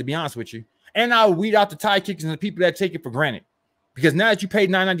doing it, to be honest with you. And I'll weed out the tie kickers and the people that take it for granted. Because now that you paid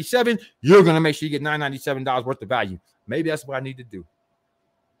 $997, you're going to make sure you get $997 worth of value. Maybe that's what I need to do.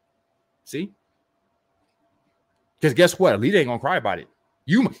 See? Because guess what? Elite ain't going to cry about it.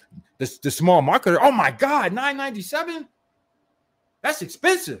 You, the small marketer, oh my God, $997? That's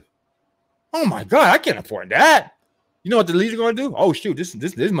expensive. Oh my God, I can't afford that. You know what the leads are going to do? Oh shoot,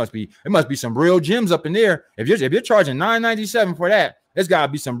 this must be, it must be some real gems up in there. If you're charging $9.97 for that, there's got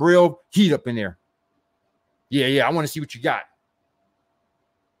to be some real heat up in there. Yeah, I want to see what you got.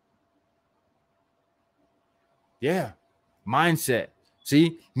 Yeah, mindset.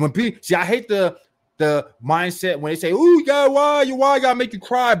 See, when people I hate the mindset when they say, "Oh, you got why gotta make you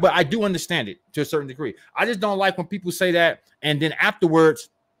cry," but I do understand it to a certain degree. I just don't like when people say that and then afterwards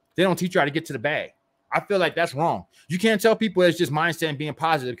they don't teach you how to get to the bag. I feel like that's wrong. You can't tell people it's just mindset and being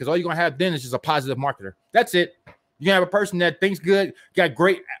positive, because all you're gonna have then is just a positive marketer. That's it. You can have a person that thinks good, got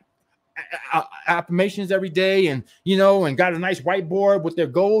great affirmations every day, and and got a nice whiteboard with their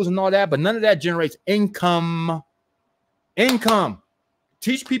goals and all that, but none of that generates income.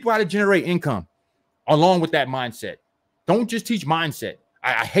 Teach people how to generate income along with that mindset. Don't just teach mindset.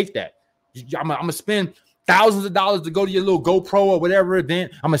 I hate that. I'm gonna spend thousands of dollars to go to your little GoPro or whatever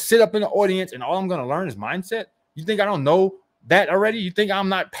event. I'm gonna sit up in the audience and all I'm gonna learn is mindset. You think I don't know that already? You think I'm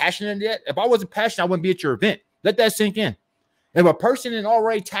not passionate yet? If I wasn't passionate, I wouldn't be at your event. Let that sink in. If a person had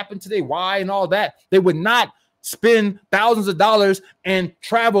already tapped into their why and all that, they would not spend thousands of dollars and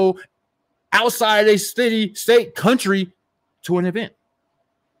travel outside their city, state, country to an event.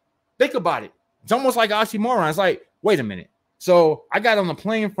 Think about it. It's almost like oxymoron. It's like, wait a minute. So I got on a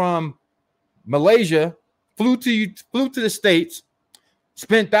plane from Malaysia, flew to the States,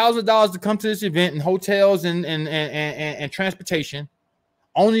 spent thousands of dollars to come to this event and hotels and transportation,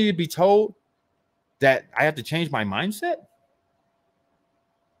 only to be told that I have to change my mindset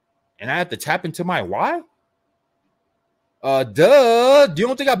and I have to tap into my why. Duh. You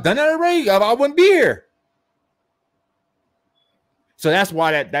don't think I've done that already? I wouldn't be here. So that's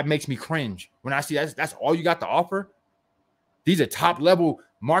why that makes me cringe when I see that's all you got to offer. These are top level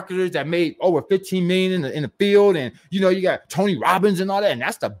marketers that made over 15 million in the field, and you got Tony Robbins and all that, and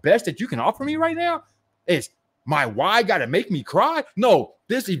that's the best that you can offer me right now. Is my why got to make me cry? No,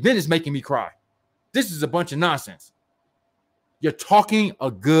 this event is making me cry. This is a bunch of nonsense. You're talking a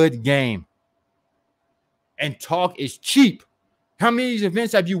good game, and talk is cheap. How many of these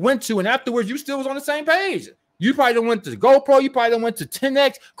events have you went to, and afterwards you still was on the same page? You probably done went to the GoPro. You probably done went to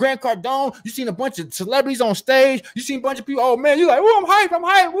 10X, Grant Cardone. You seen a bunch of celebrities on stage. You seen a bunch of people. Oh, man, you're like, oh, I'm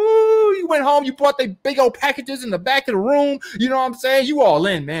hyped. Woo. You went home. You bought the big old packages in the back of the room. You know what I'm saying? You all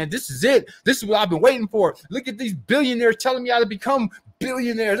in, man. This is it. This is what I've been waiting for. Look at these billionaires telling me how to become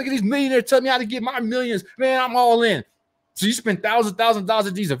billionaires. Look at these millionaires telling me how to get my millions. Man, I'm all in. So you spend thousands of dollars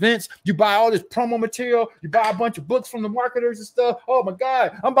at these events. You buy all this promo material. You buy a bunch of books from the marketers and stuff. Oh, my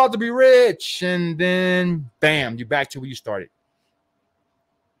God, I'm about to be rich. And then, bam, you're back to where you started.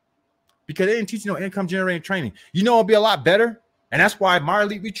 Because they didn't teach you no income-generating training. It'll be a lot better. And that's why my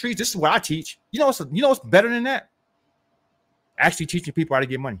elite retreats, this is what I teach. What's better than that? Actually teaching people how to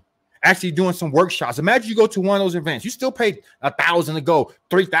get money. Actually doing some workshops. Imagine you go to one of those events. You still paid $1,000 to go,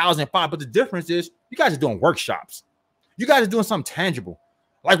 $3,005. But the difference is you guys are doing workshops. You guys are doing something tangible.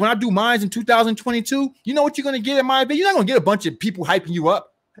 Like when I do mines in 2022, you know what you're going to get at my event? You're not going to get a bunch of people hyping you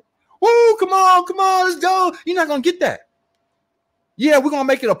up. Woo, come on, let's go. You're not going to get that. Yeah, we're going to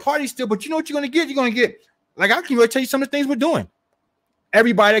make it a party still, but you know what you're going to get? You're going to get, like, I can really tell you some of the things we're doing.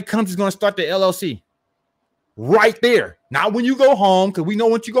 Everybody that comes is going to start their LLC right there. Not when you go home, because we know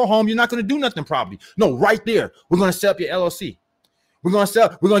once you go home, you're not going to do nothing probably. No, right there. We're going to set up your LLC. We're going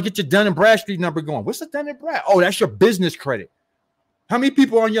to get your Dun & Bradstreet number going. What's the Dun & Brad? Oh, that's your business credit. How many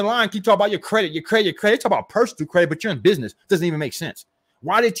people on your line keep talking about your credit? They talk about personal credit, but you're in business. It doesn't even make sense.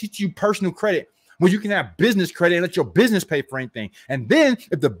 Why they teach you personal credit when you can have business credit and let your business pay for anything? And then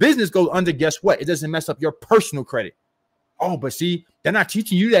if the business goes under, guess what? It doesn't mess up your personal credit. Oh, but see, they're not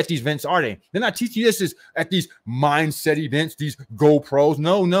teaching you that at these events, are they? They're not teaching you this at these mindset events, these GoPros.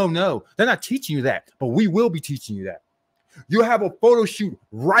 No. They're not teaching you that, but we will be teaching you that. You'll have a photo shoot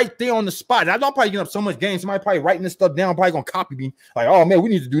right there on the spot. And I don't probably get up so much game. Somebody probably writing this stuff down, probably going to copy me. Like, oh, man, we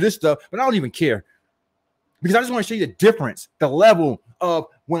need to do this stuff. But I don't even care. Because I just want to show you the difference, the level of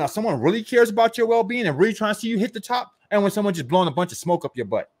when someone really cares about your well-being and really trying to see you hit the top, and when someone just blowing a bunch of smoke up your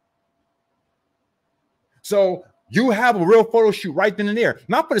butt. So you have a real photo shoot right then and there.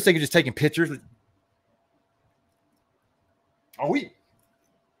 Not for the sake of just taking pictures.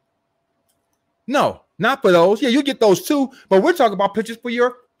 No, not for those. Yeah, you get those too. But we're talking about pictures for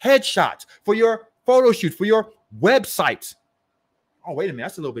your headshots, for your photo shoots, for your websites. Oh, wait a minute.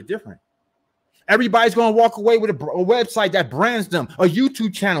 That's a little bit different. Everybody's going to walk away with a website that brands them, a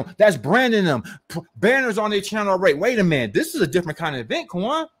YouTube channel that's branding them, banners on their channel already. Wait a minute. This is a different kind of event.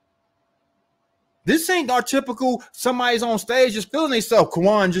 Kawan. This ain't our typical somebody's on stage just feeling themselves.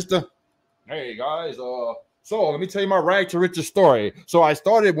 Kawan, just hey guys, So let me tell you my rag to riches story. So I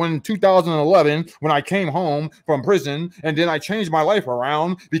started when 2011, when I came home from prison, and then I changed my life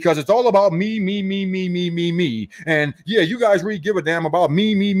around because it's all about me, me, me, me, me, me, me. And yeah, you guys really give a damn about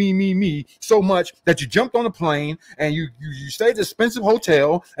me, me, me, me, me so much that you jumped on a plane and you stayed at an expensive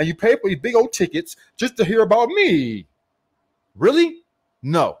hotel and you paid for these big old tickets just to hear about me. Really?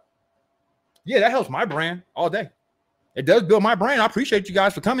 No. Yeah, that helps my brand all day. It does build my brand. I appreciate you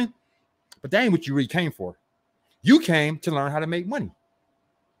guys for coming, but that ain't what you really came for. You came to learn how to make money.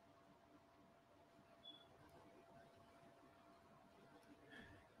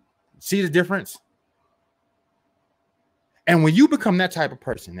 See the difference? And when you become that type of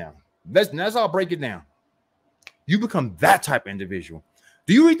person now, let's all break it down. You become that type of individual.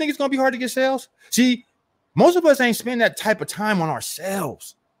 Do you really think it's going to be hard to get sales? See, most of us ain't spend that type of time on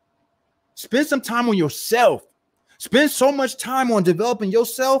ourselves. Spend some time on yourself. Spend so much time on developing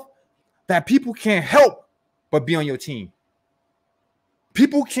yourself that people can't help but be on your team.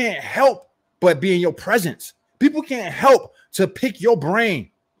 People can't help but be in your presence. People can't help to pick your brain.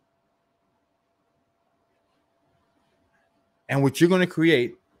 And what you're going to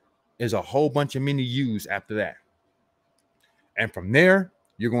create is a whole bunch of mini yous after that. And from there,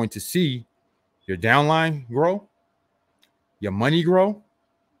 you're going to see your downline grow, your money grow,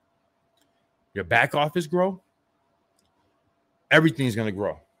 your back office grow. Everything's going to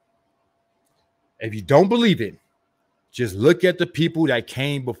grow. If you don't believe it, just look at the people that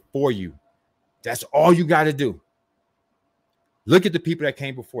came before you. That's all you got to do. Look at the people that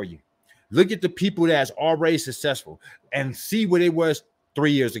came before you. Look at the people that's already successful and see where they was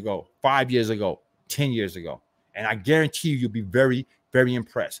 3 years ago, 5 years ago, 10 years ago. And I guarantee you'll be very, very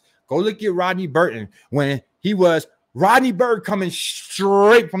impressed. Go look at Rodney Burton when he was Rodney Bird coming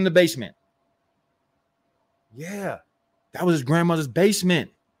straight from the basement. Yeah, that was his grandmother's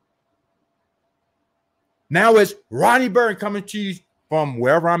basement. Now it's Rodney Bird coming to you from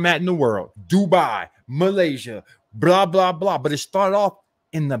wherever I'm at in the world, Dubai, Malaysia, blah, blah, blah. But it started off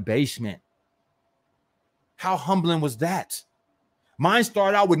in the basement. How humbling was that? Mine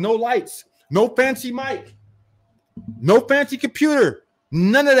started out with no lights, no fancy mic, no fancy computer,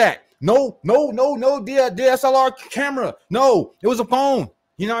 none of that. No DSLR camera. No, it was a phone.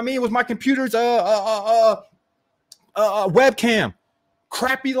 You know what I mean? It was my computer's webcam.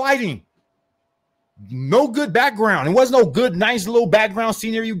 Crappy lighting. No good background. It wasn't no good, nice little background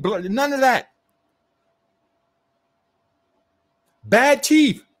scenery. None of that. Bad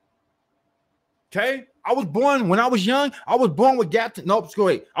teeth. Okay? I was born, when I was young, I was born with gap. Nope, go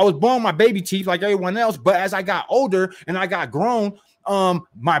ahead. I was born with my baby teeth like everyone else. But as I got older and I got grown,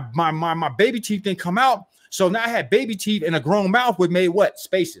 my baby teeth didn't come out. So now I had baby teeth and a grown mouth with made what?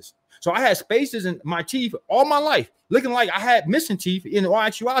 Spaces. So I had spaces in my teeth all my life, looking like I had missing teeth. In all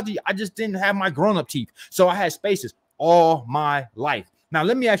actuality, I just didn't have my grown-up teeth. So I had spaces all my life. Now,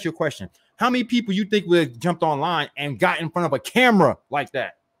 let me ask you a question. How many people you think would have jumped online and got in front of a camera like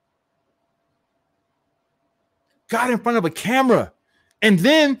that? Got in front of a camera. And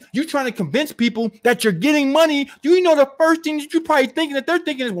then you're trying to convince people that you're getting money. You know the first thing that you're probably thinking that they're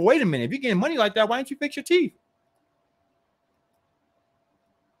thinking is, well, wait a minute. If you're getting money like that, why don't you fix your teeth?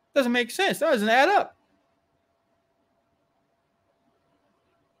 Doesn't make sense. That doesn't add up.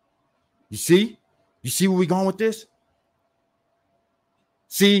 You see? You see where we're going with this?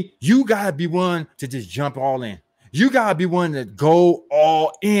 See, you got to be one to just jump all in. You got to be one to go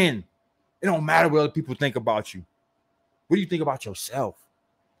all in. It don't matter what other people think about you. What do you think about yourself?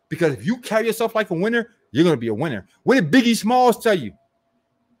 Because if you carry yourself like a winner, you're going to be a winner. What did Biggie Smalls tell you?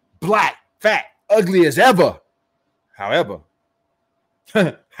 Black, fat, ugly as ever. However,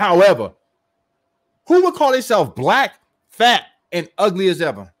 who would call themselves black, fat, and ugly as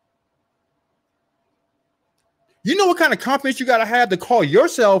ever? You know what kind of confidence you got to have to call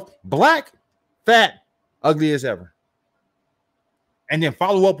yourself black, fat, ugly as ever? And then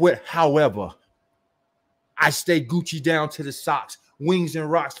follow up with, however, I stay Gucci down to the socks, wings and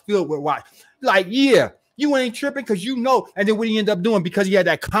rocks filled with watch. Like, yeah, you ain't tripping because you know. And then what he ended up doing, because he had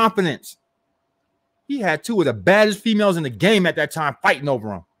that confidence, he had two of the baddest females in the game at that time fighting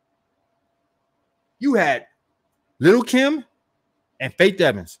over him. You had Lil' Kim and Faith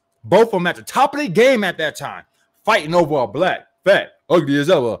Evans, both of them at the top of their game at that time, fighting over a black, fat, ugly as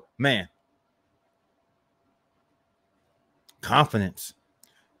ever man. Confidence.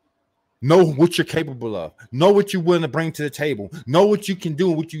 Know what you're capable of. Know what you're willing to bring to the table. Know what you can do,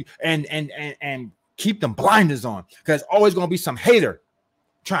 what you and keep them blinders on, because there's always gonna be some hater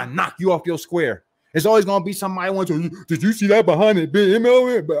trying to knock you off your square. It's always gonna be somebody want to. Did you see that behind the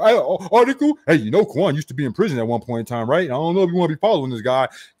MLM article? Hey, you know, Quan used to be in prison at one point in time, right? I don't know if you want to be following this guy.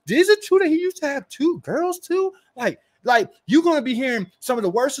 Is it true that he used to have 2 girls too? Like you're gonna be hearing some of the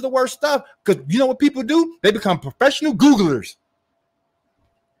worst stuff, because you know what people do? They become professional Googlers.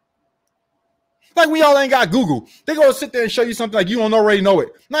 Like we all ain't got Google. They gonna sit there and show you something like you don't already know it.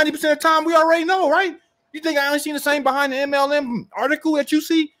 90% of the time, we already know, right? You think I ain't seen the same behind the MLM article that you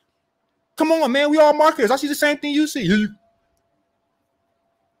see? Come on, man. We all marketers. I see the same thing you see.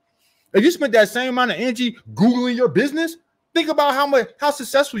 If you spent that same amount of energy Googling your business, think about how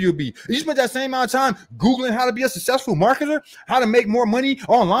successful you'll be. If you spent that same amount of time Googling how to be a successful marketer, how to make more money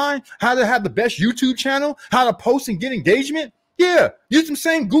online, how to have the best YouTube channel, how to post and get engagement. Yeah, use some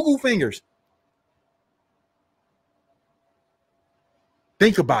same Google fingers.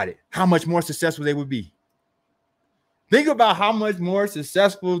 Think about it. How much more successful they would be. Think about how much more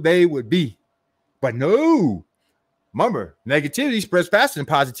successful they would be. But no, remember, negativity spreads faster than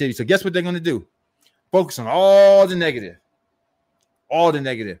positivity. So guess what they're going to do? Focus on all the negative. All the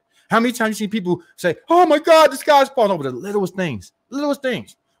negative. How many times you see people say, oh my God, the sky's falling over? The littlest things. Littlest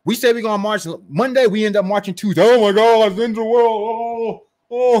things. We say we're going to march Monday. We end up marching Tuesday. Oh my God, it's in the world.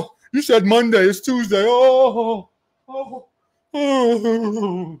 Oh, you said Monday. It's Tuesday. Oh.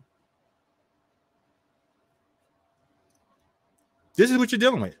 This is what you're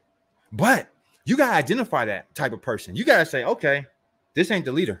dealing with. But you got to identify that type of person. You got to say, okay, this ain't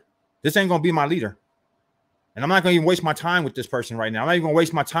the leader. This ain't going to be my leader. And I'm not going to even waste my time with this person right now. I'm not even going to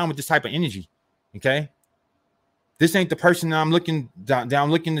waste my time with this type of energy. Okay. This ain't the person that I'm looking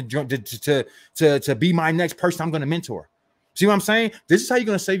to be my next person I'm going to mentor. See what I'm saying? This is how you're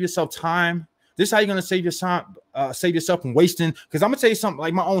going to save yourself time. This is how you're going to save yourself from wasting. Because I'm going to tell you something,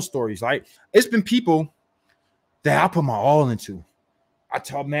 like my own stories. Like, it's been people that I put my all into. I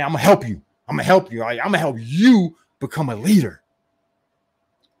tell, man, I'm going to help you. I'm going to help you. I'm going to help you become a leader.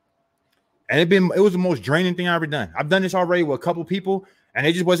 And it was the most draining thing I ever done. I've done this already with a couple people, and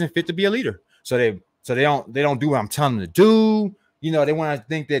they just wasn't fit to be a leader. So they don't do what I'm telling them to do. You know, they want to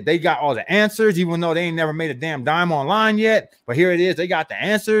think that they got all the answers, even though they ain't never made a damn dime online yet. But here it is. They got the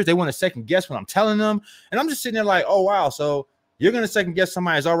answers. They want to second guess what I'm telling them. And I'm just sitting there like, oh, wow. So you're going to second guess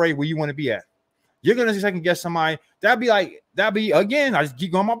somebody that's already where you want to be at. You're going to second guess somebody. That'd be, again, I just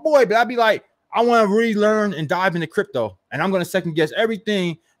keep going my boy, but I'd be like, I want to really learn and dive into crypto. And I'm going to second guess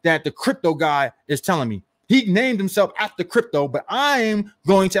everything that the crypto guy is telling me. He named himself after crypto, but I'm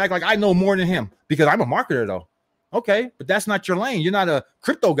going to act like I know more than him because I'm a marketer though. Okay, but that's not your lane. You're not a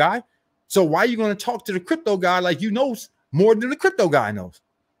crypto guy. So why are you going to talk to the crypto guy like you know more than the crypto guy knows?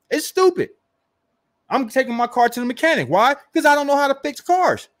 It's stupid. I'm taking my car to the mechanic. Why? Because I don't know how to fix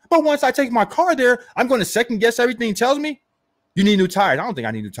cars. But once I take my car there, I'm going to second guess everything he tells me. You need new tires. I don't think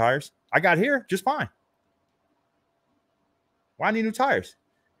I need new tires. I got here just fine. Why I need new tires?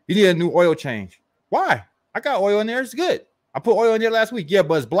 You need a new oil change. Why? I got oil in there. It's good. I put oil in there last week. Yeah,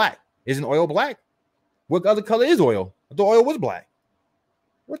 but it's black. Isn't oil black? What other color is oil? The oil was black.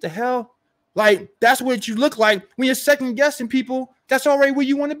 What the hell? Like, that's what you look like when you're second guessing people. That's already where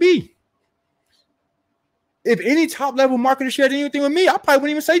you want to be. If any top level marketer shared anything with me, I probably wouldn't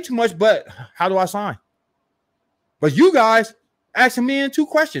even say too much, but how do I sign? But you guys asking me 2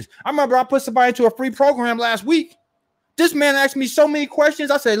 questions. I remember I put somebody into a free program last week. This man asked me so many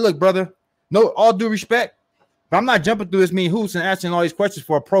questions. I said, look, brother, no, all due respect, but I'm not jumping through this many hoops and asking all these questions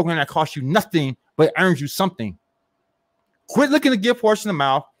for a program that costs you nothing, but earns you something. Quit looking to gift horse in the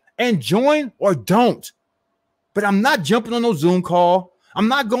mouth and join or don't. But I'm not jumping on no Zoom call. I'm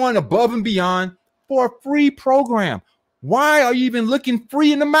not going above and beyond for a free program. Why are you even looking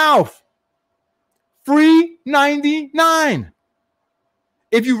free in the mouth? Free 99.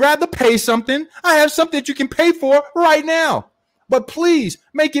 If you rather pay something, I have something that you can pay for right now. But please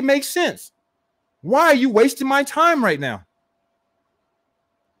make it make sense. Why are you wasting my time right now?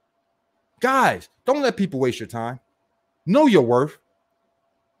 Guys, don't let people waste your time. Know your worth.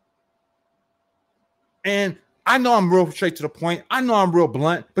 And I know I'm real straight to the point. I know I'm real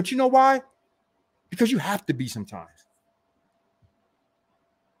blunt. But you know why? Because you have to be sometimes.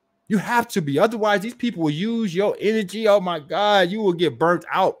 You have to be. Otherwise, these people will use your energy. Oh, my God. You will get burnt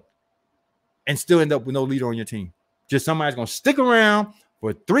out and still end up with no leader on your team. Just somebody's going to stick around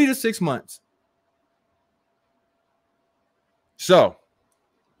for 3 to 6 months. So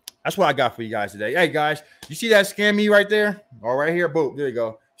that's what I got for you guys today. Hey, guys, you see that Scam Me right there? Or right here. Boom. There you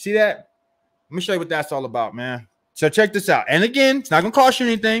go. See that? Let me show you what that's all about, man. So check this out. And again, it's not going to cost you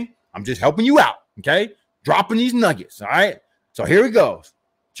anything. I'm just helping you out. Okay. Dropping these nuggets. All right. So here it goes.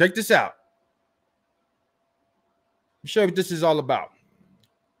 Check this out. Let me show you what this is all about.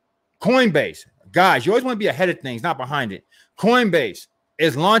 Coinbase. Guys, you always want to be ahead of things, not behind it. Coinbase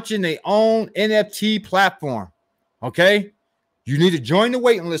is launching their own NFT platform. Okay. You need to join the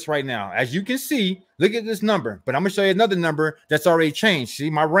waiting list right now. As you can see, look at this number, but I'm going to show you another number that's already changed.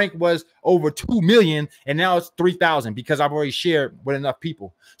 See, my rank was over 2 million and now it's 3,000 because I've already shared with enough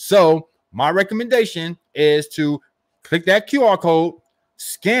people. So my recommendation is to click that QR code,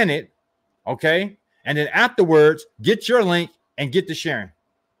 scan it, okay? And then afterwards, get your link and get to sharing.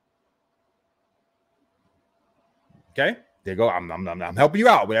 Okay, there you go. I'm helping you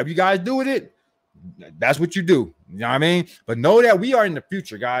out. Whatever you guys do with it, that's what you do. You know what I mean? But know that we are in the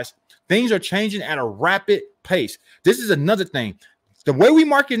future, guys. Things are changing at a rapid pace. This is another thing. The way we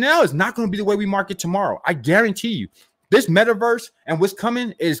market now is not going to be the way we market tomorrow. I guarantee you. This metaverse and what's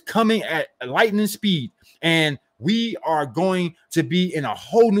coming is coming at lightning speed. And we are going to be in a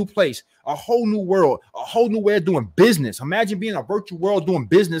whole new place, a whole new world, a whole new way of doing business. Imagine being in a virtual world doing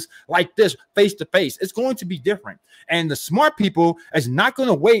business like this face to face. It's going to be different. And the smart people is not going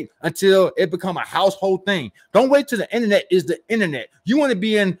to wait until it become a household thing. Don't wait till the internet is the internet. You want to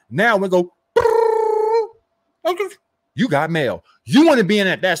be in now and go, you got mail. You want to be in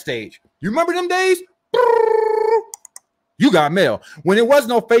at that stage. You remember them days? You got mail. When it was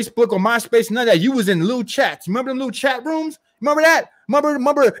no Facebook or MySpace, none of that, you was in little chats. Remember them little chat rooms? Remember that?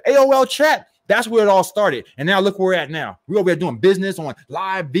 Remember AOL chat? That's where it all started. And now look where we're at now. We're over here doing business on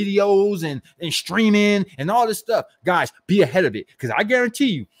live videos and streaming and all this stuff. Guys, be ahead of it. Because I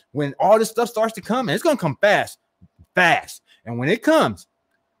guarantee you, when all this stuff starts to come, and it's going to come fast. And when it comes,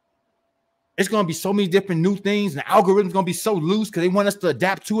 it's going to be so many different new things. And the algorithm's going to be so loose because they want us to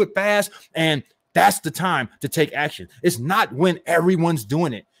adapt to it fast. And that's the time to take action. It's not when everyone's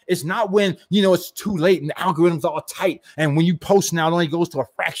doing it. It's not when, you know, it's too late and the algorithm's all tight. And when you post now, it only goes to a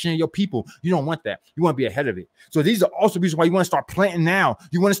fraction of your people. You don't want that. You want to be ahead of it. So these are also reasons why you want to start planting now.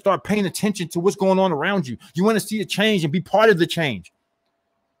 You want to start paying attention to what's going on around you. You want to see the change and be part of the change.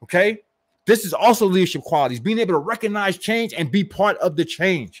 Okay? This is also leadership qualities, being able to recognize change and be part of the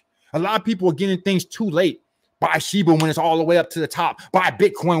change. A lot of people are getting things too late. Buy Shiba when it's all the way up to the top. Buy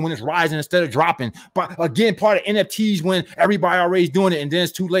Bitcoin when it's rising instead of dropping. But again, part of NFTs when everybody already is doing it and then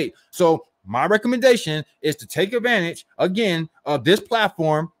it's too late. So my recommendation is to take advantage, again, of this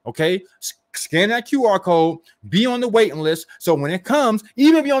platform, okay? Scan that QR code, be on the waiting list. So when it comes,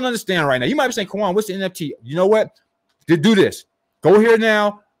 even if you don't understand right now, you might be saying, Kawan, what's the NFT? You know what? Do this. Go here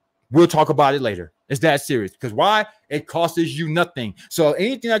now. We'll talk about it later. It's that serious. Because why? It costs you nothing. So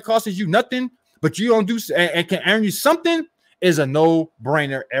anything that costs you nothing, but you don't do and can earn you something is a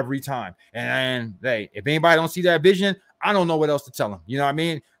no-brainer every time. And hey, if anybody don't see that vision, I don't know what else to tell them. You know what I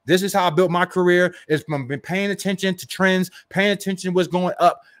mean? This is how I built my career. It's from been paying attention to trends, paying attention to what's going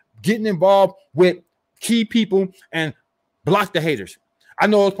up, getting involved with key people, and block the haters. I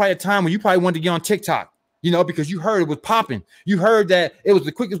know it was probably a time when you probably wanted to get on TikTok. You know, because you heard it was popping. You heard that it was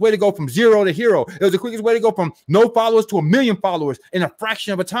the quickest way to go from 0 to hero. It was the quickest way to go from no followers to 1 million followers in a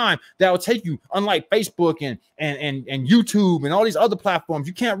fraction of a time. That will take you, unlike Facebook and YouTube and all these other platforms.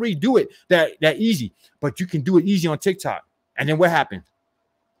 You can't really do it that easy, but you can do it easy on TikTok. And then what happened?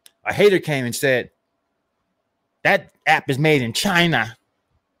 A hater came and said, that app is made in China.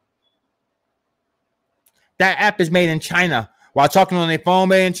 That app is made in China. While talking on their phone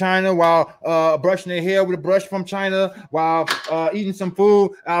made in China, while brushing their hair with a brush from China, while eating some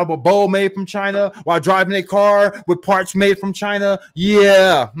food out of a bowl made from China, while driving their car with parts made from China.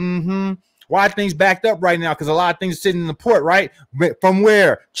 Yeah. Why are things backed up right now? Because a lot of things are sitting in the port, right? From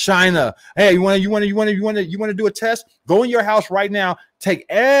where? China. Hey, you want to do a test? Go in your house right now. Take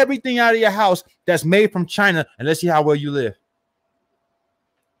everything out of your house that's made from China, and let's see how well you live.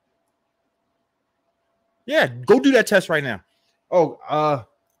 Yeah, go do that test right now. Oh,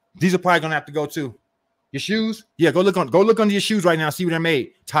 these are probably gonna have to go too. Your shoes, yeah. Go look under your shoes right now. See where they're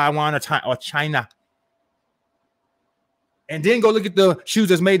made, Taiwan or China. And then go look at the shoes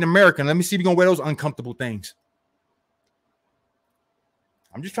that's made in America. Let me see if you're gonna wear those uncomfortable things.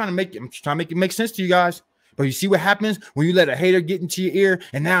 I'm trying to make it make sense to you guys. But you see what happens when you let a hater get into your ear,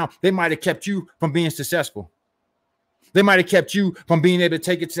 and now they might have kept you from being successful. They might have kept you from being able to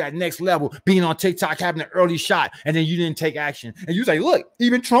take it to that next level, being on TikTok, having an early shot, and then you didn't take action. And you say, look,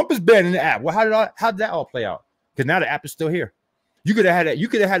 even Trump is banning the app. Well, how did that all play out? Because now the app is still here. You could have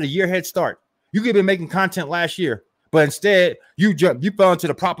had a year head start. You could have been making content last year, but instead you fell into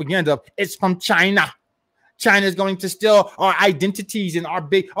the propaganda of it's from China. China is going to steal our identities and our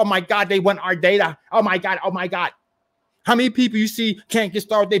big, oh my God, they want our data. Oh my God, oh my God. How many people you see can't get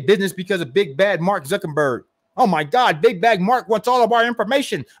started with their business because of big bad Mark Zuckerberg? Oh my God, Big Bag Mark wants all of our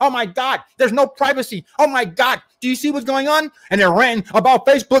information. Oh my God, there's no privacy. Oh my God, do you see what's going on? And they're ranting about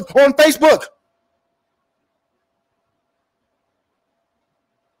Facebook on Facebook.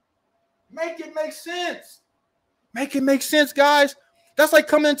 Make it make sense. Make it make sense, guys. That's like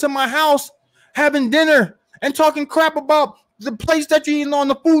coming into my house, having dinner, and talking crap about the place that you're eating on,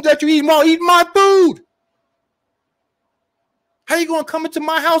 the food that you're eating while eating my food. How you going to come into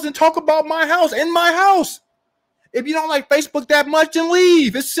my house and talk about my house in my house? If you don't like Facebook that much, then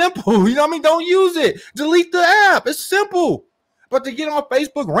leave. It's simple. You know what I mean? Don't use it. Delete the app. It's simple. But to get on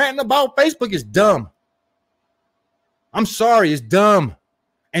Facebook ranting about Facebook is dumb. I'm sorry. It's dumb.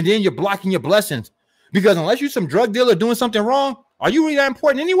 And then you're blocking your blessings. Because unless you're some drug dealer doing something wrong, are you really that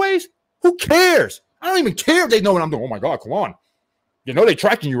important anyways? Who cares? I don't even care if they know what I'm doing. Oh, my God, come on. You know they're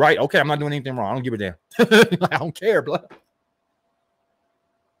tracking you, right? Okay, I'm not doing anything wrong. I don't give a damn. I don't care, bro.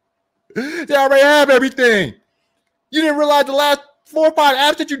 They already have everything. You didn't realize the last 4 or 5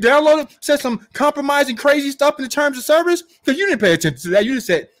 apps that you downloaded said some compromising crazy stuff in the terms of service? Because you didn't pay attention to that. You just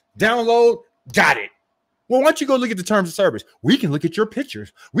said, download, got it. Well, why don't you go look at the terms of service? We can look at your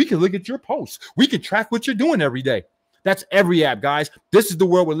pictures. We can look at your posts. We can track what you're doing every day. That's every app, guys. This is the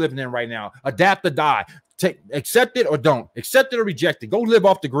world we're living in right now. Adapt or die. Accept it or don't. Accept it or reject it. Go live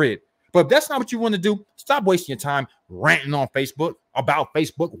off the grid. But if that's not what you want to do, stop wasting your time ranting on Facebook about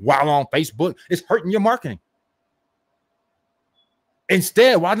Facebook while on Facebook. It's hurting your marketing.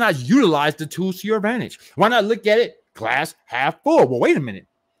 Instead, why not utilize the tools to your advantage? Why not look at it glass half full? Well, wait a minute.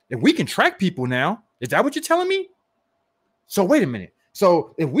 If we can track people now, is that what you're telling me? So wait a minute.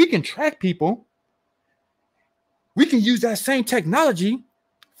 So if we can track people, we can use that same technology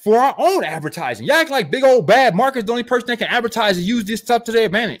for our own advertising. You act like big old bad marketers, the only person that can advertise and use this stuff to their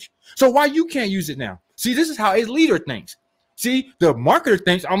advantage. So why you can't use it now? See, this is how a leader thinks. See, the marketer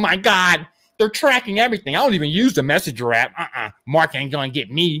thinks, oh my God, they're tracking everything. I don't even use the Messenger app. Mark ain't going to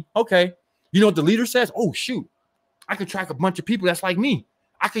get me. Okay. You know what the leader says? Oh, shoot. I could track a bunch of people that's like me.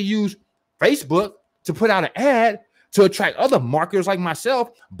 I could use Facebook to put out an ad to attract other marketers like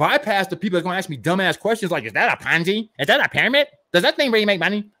myself, bypass the people that are going to ask me dumbass questions like, is that a Ponzi? Is that a pyramid? Does that thing really make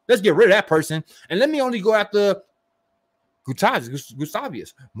money? Let's get rid of that person. And let me only go after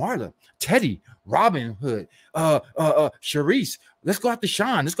Gustavius, Marla, Teddy, Robin Hood, Sharice. Let's go after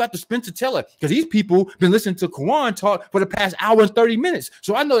Sean. Let's go after Spencer Taylor. Because these people been listening to Kawan talk for the past hour and 30 minutes.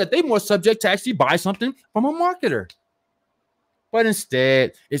 So I know that they're more subject to actually buy something from a marketer. But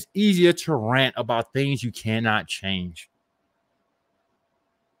instead, it's easier to rant about things you cannot change.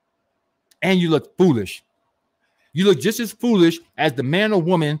 And you look foolish. You look just as foolish as the man or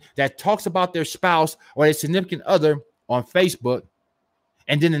woman that talks about their spouse or their significant other on Facebook,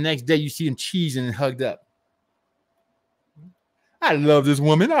 and then the next day you see them cheesing and hugged up. I love this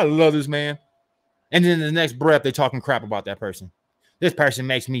woman. I love this man. And then the next breath, they're talking crap about that person. This person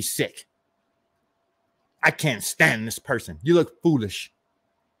makes me sick. I can't stand this person. You look foolish.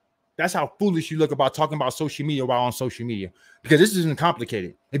 That's how foolish you look about talking about social media while on social media. Because this isn't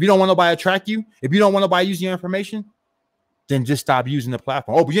complicated. If you don't want nobody to track you, if you don't want nobody using your information, then just stop using the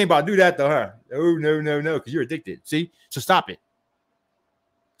platform. Oh, but you ain't about to do that though, huh? Oh, no, because you're addicted. See? So stop it.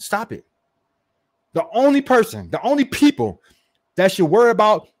 Stop it. The only people that should worry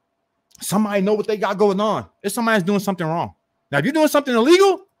about somebody know what they got going on is somebody's doing something wrong. Now, if you're doing something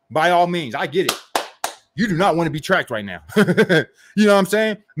illegal, by all means, I get it. You do not want to be tracked right now. You know what I'm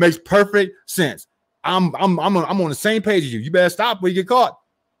saying? Makes perfect sense. I'm on the same page as you. You better stop before you get caught.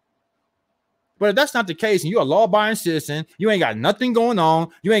 But if that's not the case, and you're a law-abiding citizen, you ain't got nothing going on,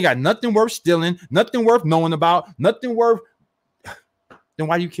 you ain't got nothing worth stealing, nothing worth knowing about, nothing worth, then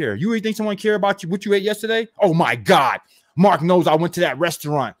why do you care? You really think someone care about you, what you ate yesterday? Oh my God. Mark knows I went to that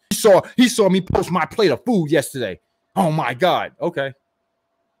restaurant. He saw me post my plate of food yesterday. Oh my God. Okay.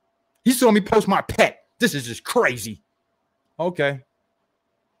 He saw me post my pet. This is just crazy. Okay.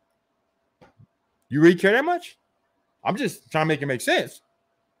 You really care that much? I'm just trying to make it make sense.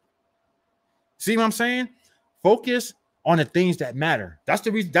 See what I'm saying? Focus on the things that matter. That's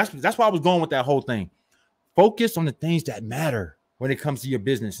the reason. That's why I was going with that whole thing. Focus on the things that matter when it comes to your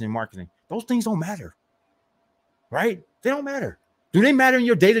business and marketing. Those things don't matter. Right? They don't matter. Do they matter in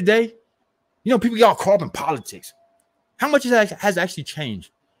your day-to-day? You know, people get all caught up in politics. How much has actually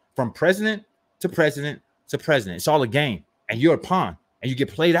changed from president to president to president? It's all a game, and you're a pawn, and you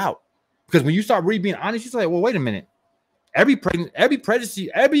get played out. Because when you start really being honest, you're like, well, wait a minute. Every president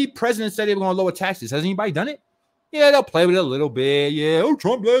said they were going to lower taxes. Has anybody done it? Yeah, they'll play with it a little bit. Yeah, oh,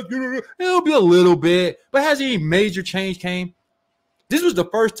 Trump, it'll be a little bit. But has any major change came? This was the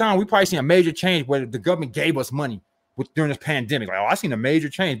first time we probably seen a major change where the government gave us money during this pandemic. Like, oh, I seen a major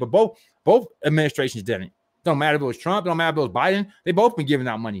change, but both administrations didn't. Don't matter if it was Trump, don't matter if it was Biden. They both been giving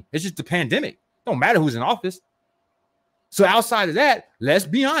out money. It's just the pandemic. Don't matter who's in office. So outside of that, let's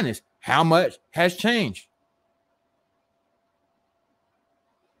be honest. How much has changed?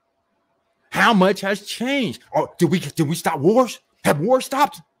 How much has changed? Oh, did we stop wars? Have wars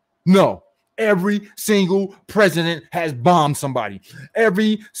stopped? No. Every single president has bombed somebody.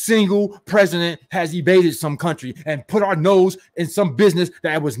 Every single president has evaded some country and put our nose in some business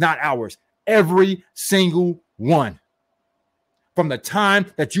that was not ours. Every single one. From the time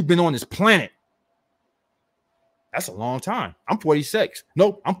that you've been on this planet. That's a long time. I'm 46.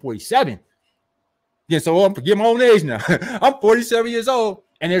 Nope, I'm 47. Yeah, so I'm forgetting my own age now. I'm 47 years old,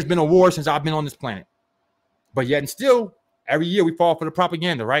 and there's been a war since I've been on this planet. But yet and still, every year we fall for the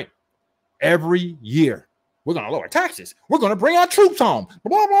propaganda, right? Every year. We're going to lower taxes. We're going to bring our troops home.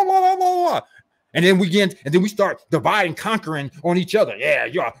 Blah, blah, blah, blah, blah, blah. And then we start dividing, conquering on each other. Yeah,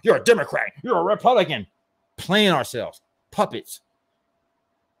 you're a Democrat. You're a Republican. Playing ourselves. Puppets.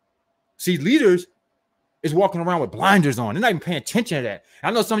 See, leaders is walking around with blinders on. They're not even paying attention to that.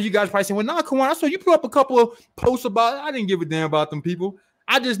 I know some of you guys probably saying, well, nah, come on. I saw you put up a couple of posts about it. I didn't give a damn about them people.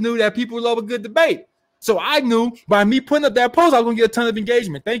 I just knew that people love a good debate. So I knew by me putting up that post, I was going to get a ton of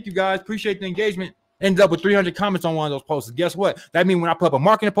engagement. Thank you, guys. Appreciate the engagement. Ended up with 300 comments on one of those posts. Guess what? That means when I put up a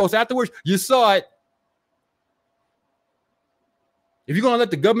marketing post afterwards, you saw it. If you're going to let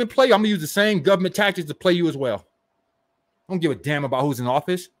the government play you, I'm going to use the same government tactics to play you as well. I don't give a damn about who's in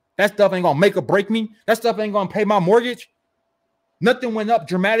office. That stuff ain't going to make or break me. That stuff ain't going to pay my mortgage. Nothing went up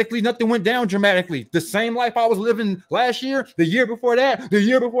dramatically. Nothing went down dramatically. The same life I was living last year, the year before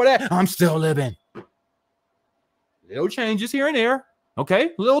that, I'm still living. Little changes here and there.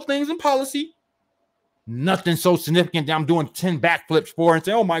 Okay. Little things in policy. Nothing so significant that I'm doing 10 backflips for and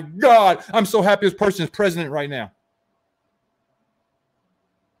say, oh my God, I'm so happy this person is president right now.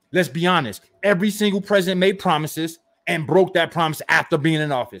 Let's be honest. Every single president made promises and broke that promise after being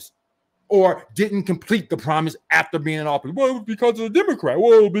in office, or didn't complete the promise after being in office. Well, because of the Democrat.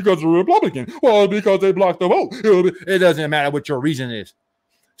 Well, because of the Republican. Well, because they blocked the vote. It doesn't matter what your reason is.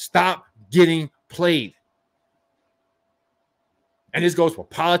 Stop getting played. And this goes for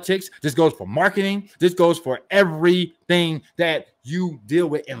politics. This goes for marketing. This goes for everything that you deal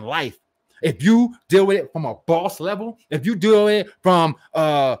with in life. If you deal with it from a boss level, if you deal with it from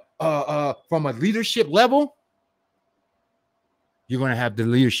a leadership level, you're going to have the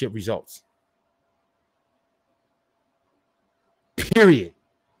leadership results. Period.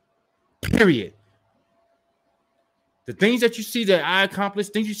 Period. The things that you see that I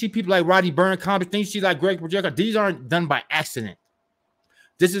accomplished, things you see people like Roddy Byrne accomplish, things you see like Greg Projector, these aren't done by accident.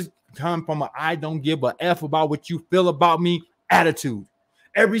 This is come from a I don't give a F about what you feel about me attitude.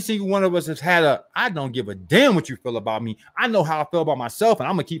 Every single one of us has had a I don't give a damn what you feel about me. I know how I feel about myself, and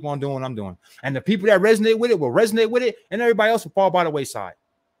I'm going to keep on doing what I'm doing. And the people that resonate with it will resonate with it, and everybody else will fall by the wayside.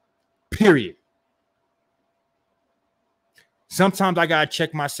 Period. Sometimes I got to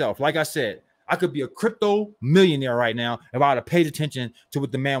check myself. Like I said, I could be a crypto millionaire right now if I would have paid attention to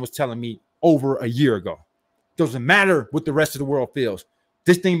what the man was telling me over a year ago. Doesn't matter what the rest of the world feels.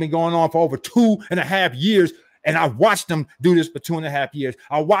 This thing been going on for over 2.5 years. And I watched them do this for 2.5 years.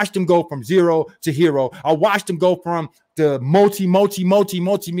 I watched them go from zero to hero. I watched them go from the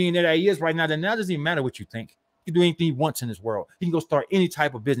multi-millionaire that he is right now. Then now it doesn't even matter what you think. He can do anything he wants in this world. He can go start any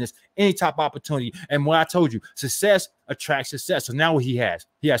type of business, any type of opportunity. And what I told you, success attracts success. So now what he has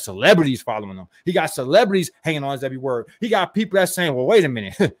celebrities following him. He got celebrities hanging on his every word. He got people that's saying, well, wait a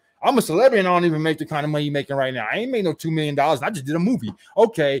minute. I'm a celebrity and I don't even make the kind of money you're making right now. I ain't made no $2 million. I just did a movie.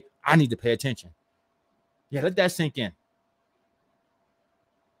 Okay, I need to pay attention. Yeah, let that sink in.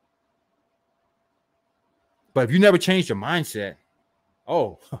 But if you never change your mindset,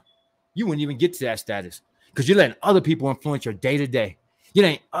 you wouldn't even get to that status because you're letting other people influence your day-to-day. You're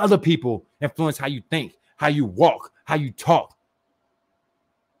letting other people influence how you think, how you walk, how you talk.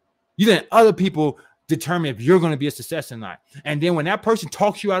 You're letting other people determine if you're going to be a success or not. And then when that person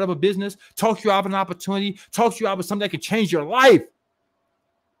talks you out of a business, talks you out of an opportunity, talks you out of something that can change your life,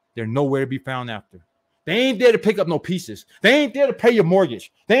 they're nowhere to be found after. They ain't there to pick up no pieces. They ain't there to pay your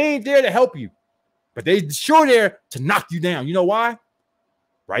mortgage. They ain't there to help you. But they sure there to knock you down. You know why?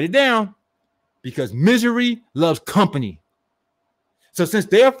 Write it down. Because misery loves company. So since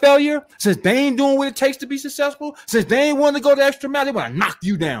they're a failure, since they ain't doing what it takes to be successful, since they ain't willing to go the extra mile, they want to knock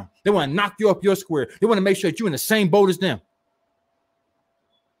you down. They want to knock you off your square. They want to make sure that you're in the same boat as them.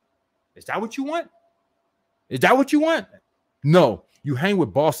 Is that what you want? Is that what you want? No. You hang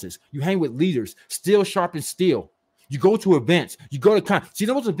with bosses. You hang with leaders. Steel sharpens steel. You go to events. You go to see,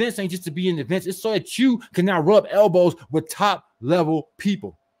 those events ain't just to be in events. It's so that you can now rub elbows with top level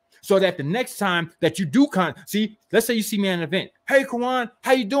people. So that the next time that you do see, let's say you see me at an event. Hey, Kawan,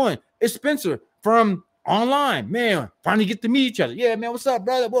 how you doing? It's Spencer from online. Man, finally get to meet each other. Yeah, man, what's up,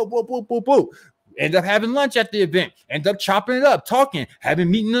 brother? Whoop, whoop, whoop, whoop, whoop. End up having lunch at the event, end up chopping it up, talking, having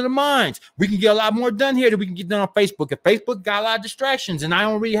meeting of the minds. We can get a lot more done here than we can get done on Facebook. If Facebook got a lot of distractions and I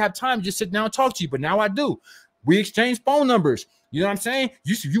don't really have time to just sit down and talk to you, but now I do. We exchange phone numbers. You know what I'm saying?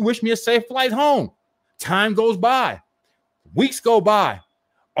 You wish me a safe flight home. Time goes by. Weeks go by.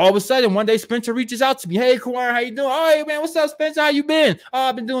 All of a sudden, one day Spencer reaches out to me. Hey, Kawhi, how you doing? Oh, hey, man, what's up, Spencer? How you been? Oh,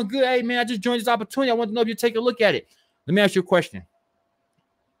 I've been doing good. Hey, man, I just joined this opportunity. I want to know if you take a look at it. Let me ask you a question.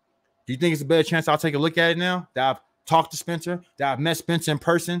 Do you think it's a better chance I'll take a look at it now that I've talked to Spencer, that I've met Spencer in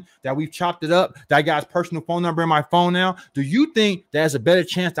person, that we've chopped it up, that I got his personal phone number in my phone now? Do you think there's a better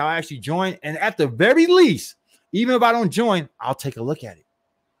chance that I'll actually join? And at the very least, even if I don't join, I'll take a look at it.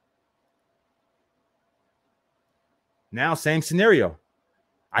 Now, same scenario.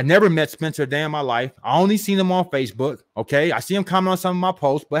 I never met Spencer a day in my life. I only seen him on Facebook. Okay. I see him comment on some of my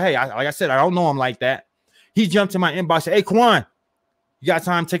posts, but hey, like I said, I don't know him like that. He jumped in my inbox and said, hey, Kwan, you got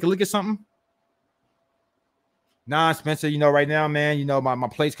time to take a look at something? Nah, Spencer, right now, man, my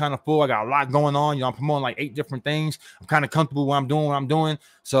plate's kind of full. I got a lot going on. I'm promoting like 8 different things. I'm kind of comfortable what I'm doing.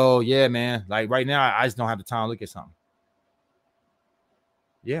 So yeah, man, like right now, I just don't have the time to look at something.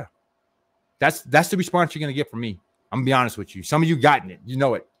 Yeah. That's the response you're going to get from me. I'm going to be honest with you. Some of you gotten it. You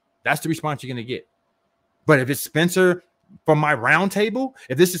know it. That's the response you're going to get. But if it's Spencer from my round table,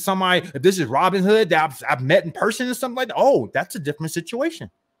 if this is Robin Hood that I've met in person or something like that, oh, that's a different situation.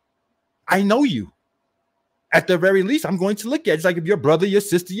 I know you. At the very least, I'm going to look at it. It's like if your brother, your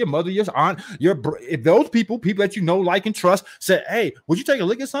sister, your mother, your aunt, if those people that you know, like, and trust say, hey, would you take a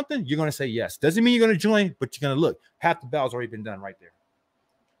look at something? You're going to say yes. Doesn't mean you're going to join, but you're going to look. Half the battle's already been done right there.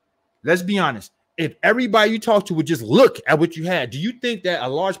 Let's be honest. If everybody you talk to would just look at what you had, do you think that a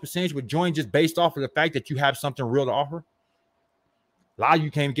large percentage would join just based off of the fact that you have something real to offer? A lot of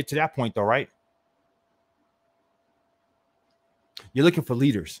you can't even get to that point though, right? You're looking for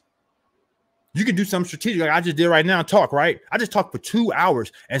leaders. You can do something strategic like I just did right now and talk, right? I just talked for 2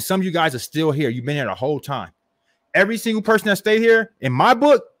 hours and some of you guys are still here. You've been here the whole time. Every single person that stayed here in my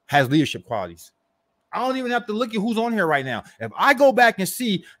book has leadership qualities. I don't even have to look at who's on here right now. If I go back and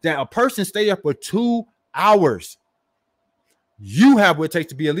see that a person stayed up for 2 hours, you have what it takes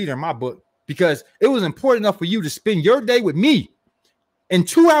to be a leader in my book, because it was important enough for you to spend your day with me. In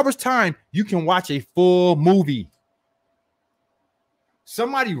 2 hours time, you can watch a full movie.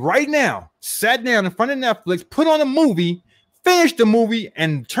 Somebody right now sat down in front of Netflix, put on a movie, finished the movie,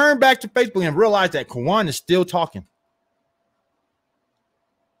 and turned back to Facebook and realized that Kwan is still talking.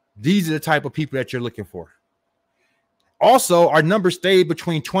 These are the type of people that you're looking for. Also, our number stayed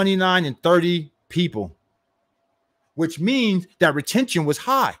between 29 and 30 people, which means that retention was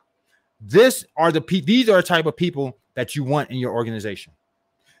high. These are the type of people that you want in your organization.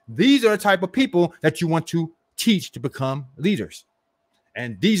 These are the type of people that you want to teach to become leaders.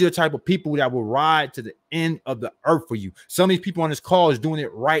 And these are the type of people that will ride to the end of the earth for you. Some of these people on this call is doing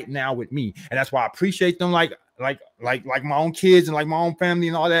it right now with me. And that's why I appreciate them like my own kids and like my own family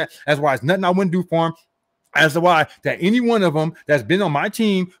and all that. That's why it's nothing I wouldn't do for them. That's why that any one of them that's been on my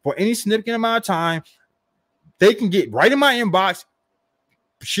team for any significant amount of time, they can get right in my inbox,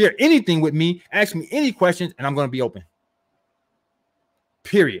 share anything with me, ask me any questions, and I'm going to be open.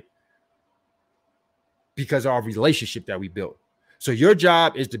 Period. Because of our relationship that we built. So your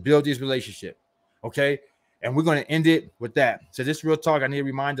job is to build this relationship. Okay. And we're going to end it with that. So this real talk, I need a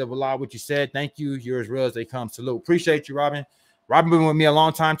reminder of a lot of what you said. Thank you. You're as real as they come. Salute. Appreciate you, Robin. Robin been with me a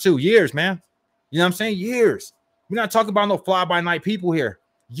long time too. Years, man. You know what I'm saying? Years. We're not talking about no fly-by-night people here.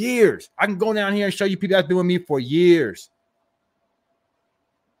 Years. I can go down here and show you people that's been with me for years.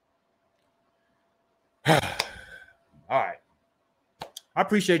 All right. I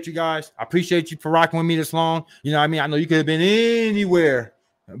appreciate you guys. I appreciate you for rocking with me this long. You know what I mean? I know you could have been anywhere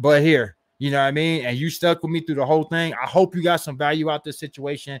but here. You know what I mean? And you stuck with me through the whole thing. I hope you got some value out this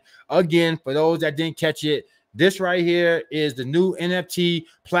situation. Again, for those that didn't catch it, this right here is the new NFT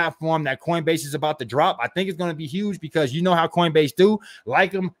platform that Coinbase is about to drop. I think it's going to be huge because you know how Coinbase do.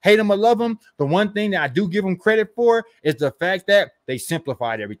 Like them, hate them, or love them. The one thing that I do give them credit for is the fact that they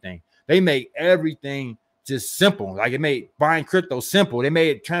simplified everything. They made everything just simple. Like it made buying crypto simple. They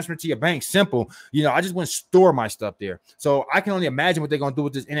made transfer to your bank simple. You know, I just want to store my stuff there. So I can only imagine what they're going to do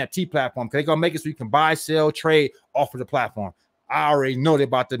with this NFT platform. They're going to make it so you can buy, sell, trade off of the platform. I already know they're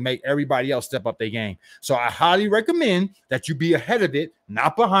about to make everybody else step up their game. So I highly recommend that you be ahead of it,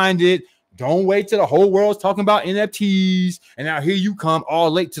 not behind it. Don't wait till the whole world's talking about NFTs. And now here you come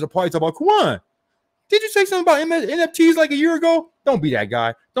all late to the party talking about, come on. Did you say something about NFTs like a year ago? Don't be that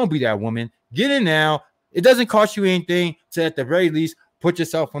guy. Don't be that woman. Get in now. It doesn't cost you anything to, at the very least, put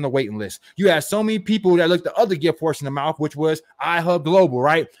yourself on the waiting list. You had so many people that looked the other gift horse in the mouth, which was iHub Global,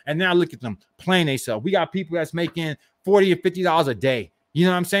 right? And now look at them playing themselves. We got people that's making $40 and $50 a day. You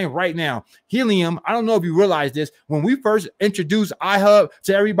know what I'm saying? Right now, Helium, I don't know if you realize this. When we first introduced iHub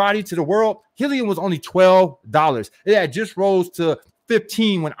to everybody, to the world, Helium was only $12. It had just rose to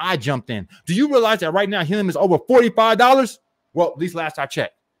 $15 when I jumped in. Do you realize that right now Helium is over $45? Well, at least last I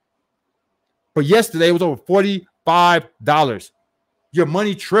checked. But yesterday it was over $45. Your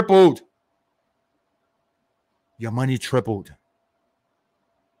money tripled. Your money tripled.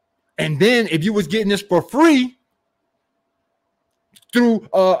 And then if you was getting this for free through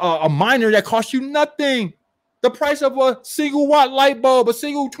a miner that cost you nothing, the price of a single watt light bulb, a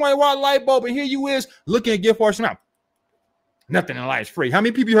single 20-watt light bulb, and here you is looking at gift horse now. Nothing in life is free. How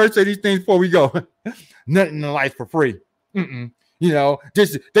many people you heard say these things before we go? Nothing in life for free. You know,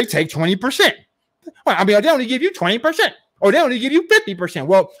 just they take 20%. Well, I mean, they only give you 20%, or they only give you 50%.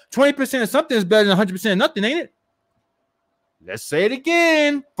 Well, 20% of something is better than 100% of nothing, ain't it? Let's say it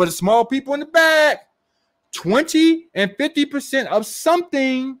again for the small people in the back. 20 and 50% of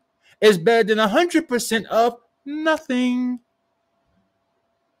something is better than 100% of nothing.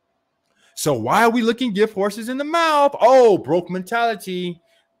 So why are we looking gift horses in the mouth? Oh, broke mentality,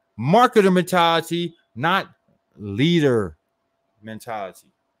 marketer mentality, not leader mentality.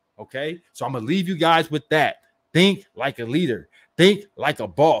 Okay, so I'm gonna leave you guys with that. Think like a leader. Think like a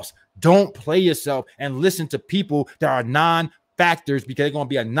boss. Don't play yourself and listen to people that are non-factors, because they're gonna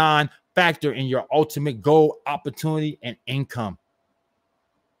be a non-factor in your ultimate goal, opportunity, and income.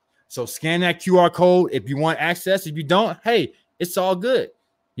 So scan that QR code if you want access. If you don't, hey, it's all good.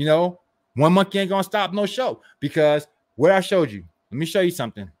 You know, 1 month ain't gonna stop no show, because what I showed you. Let me show you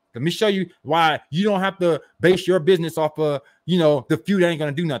something. Let me show you why you don't have to base your business off of, you know, the few that ain't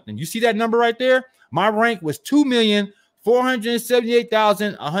going to do nothing. You see that number right there? My rank was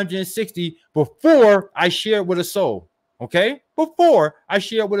 2,478,160 before I shared with a soul. Okay? Before I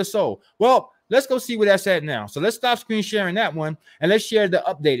shared with a soul. Well, let's go see where that's at now. So let's stop screen sharing that one, and let's share the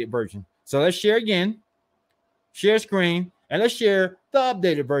updated version. So let's share again, share screen, and let's share the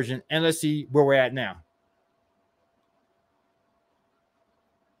updated version, and let's see where we're at now.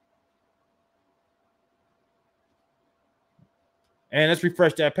 And let's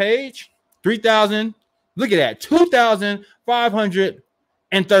refresh that page. 3,000. Look at that.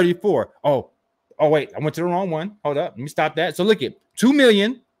 2,534. Oh, wait. I went to the wrong one. Hold up. Let me stop that. So look at 2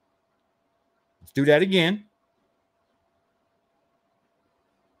 million. Let's do that again.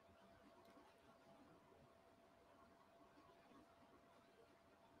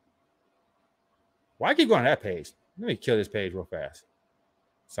 Why keep going to that page? Let me kill this page real fast,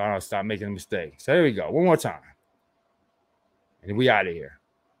 so I don't stop making a mistake. So here we go. One more time. And we out of here.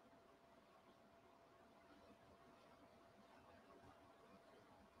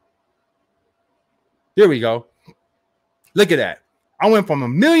 Here we go. Look at that. I went from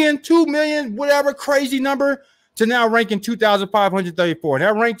 1 million, 2 million, whatever crazy number, to now ranking 2,534.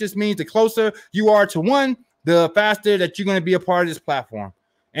 That rank just means the closer you are to 1, the faster that you're going to be a part of this platform.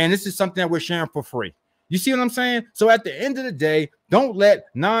 And this is something that we're sharing for free. You see what I'm saying? So at the end of the day, don't let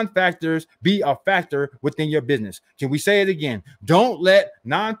non-factors be a factor within your business. Can we say it again? Don't let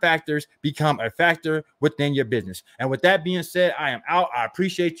non-factors become a factor within your business. And with that being said, I am out. I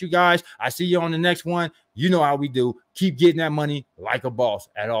appreciate you guys. I see you on the next one. You know how we do. Keep getting that money like a boss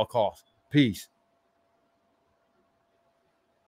at all costs. Peace.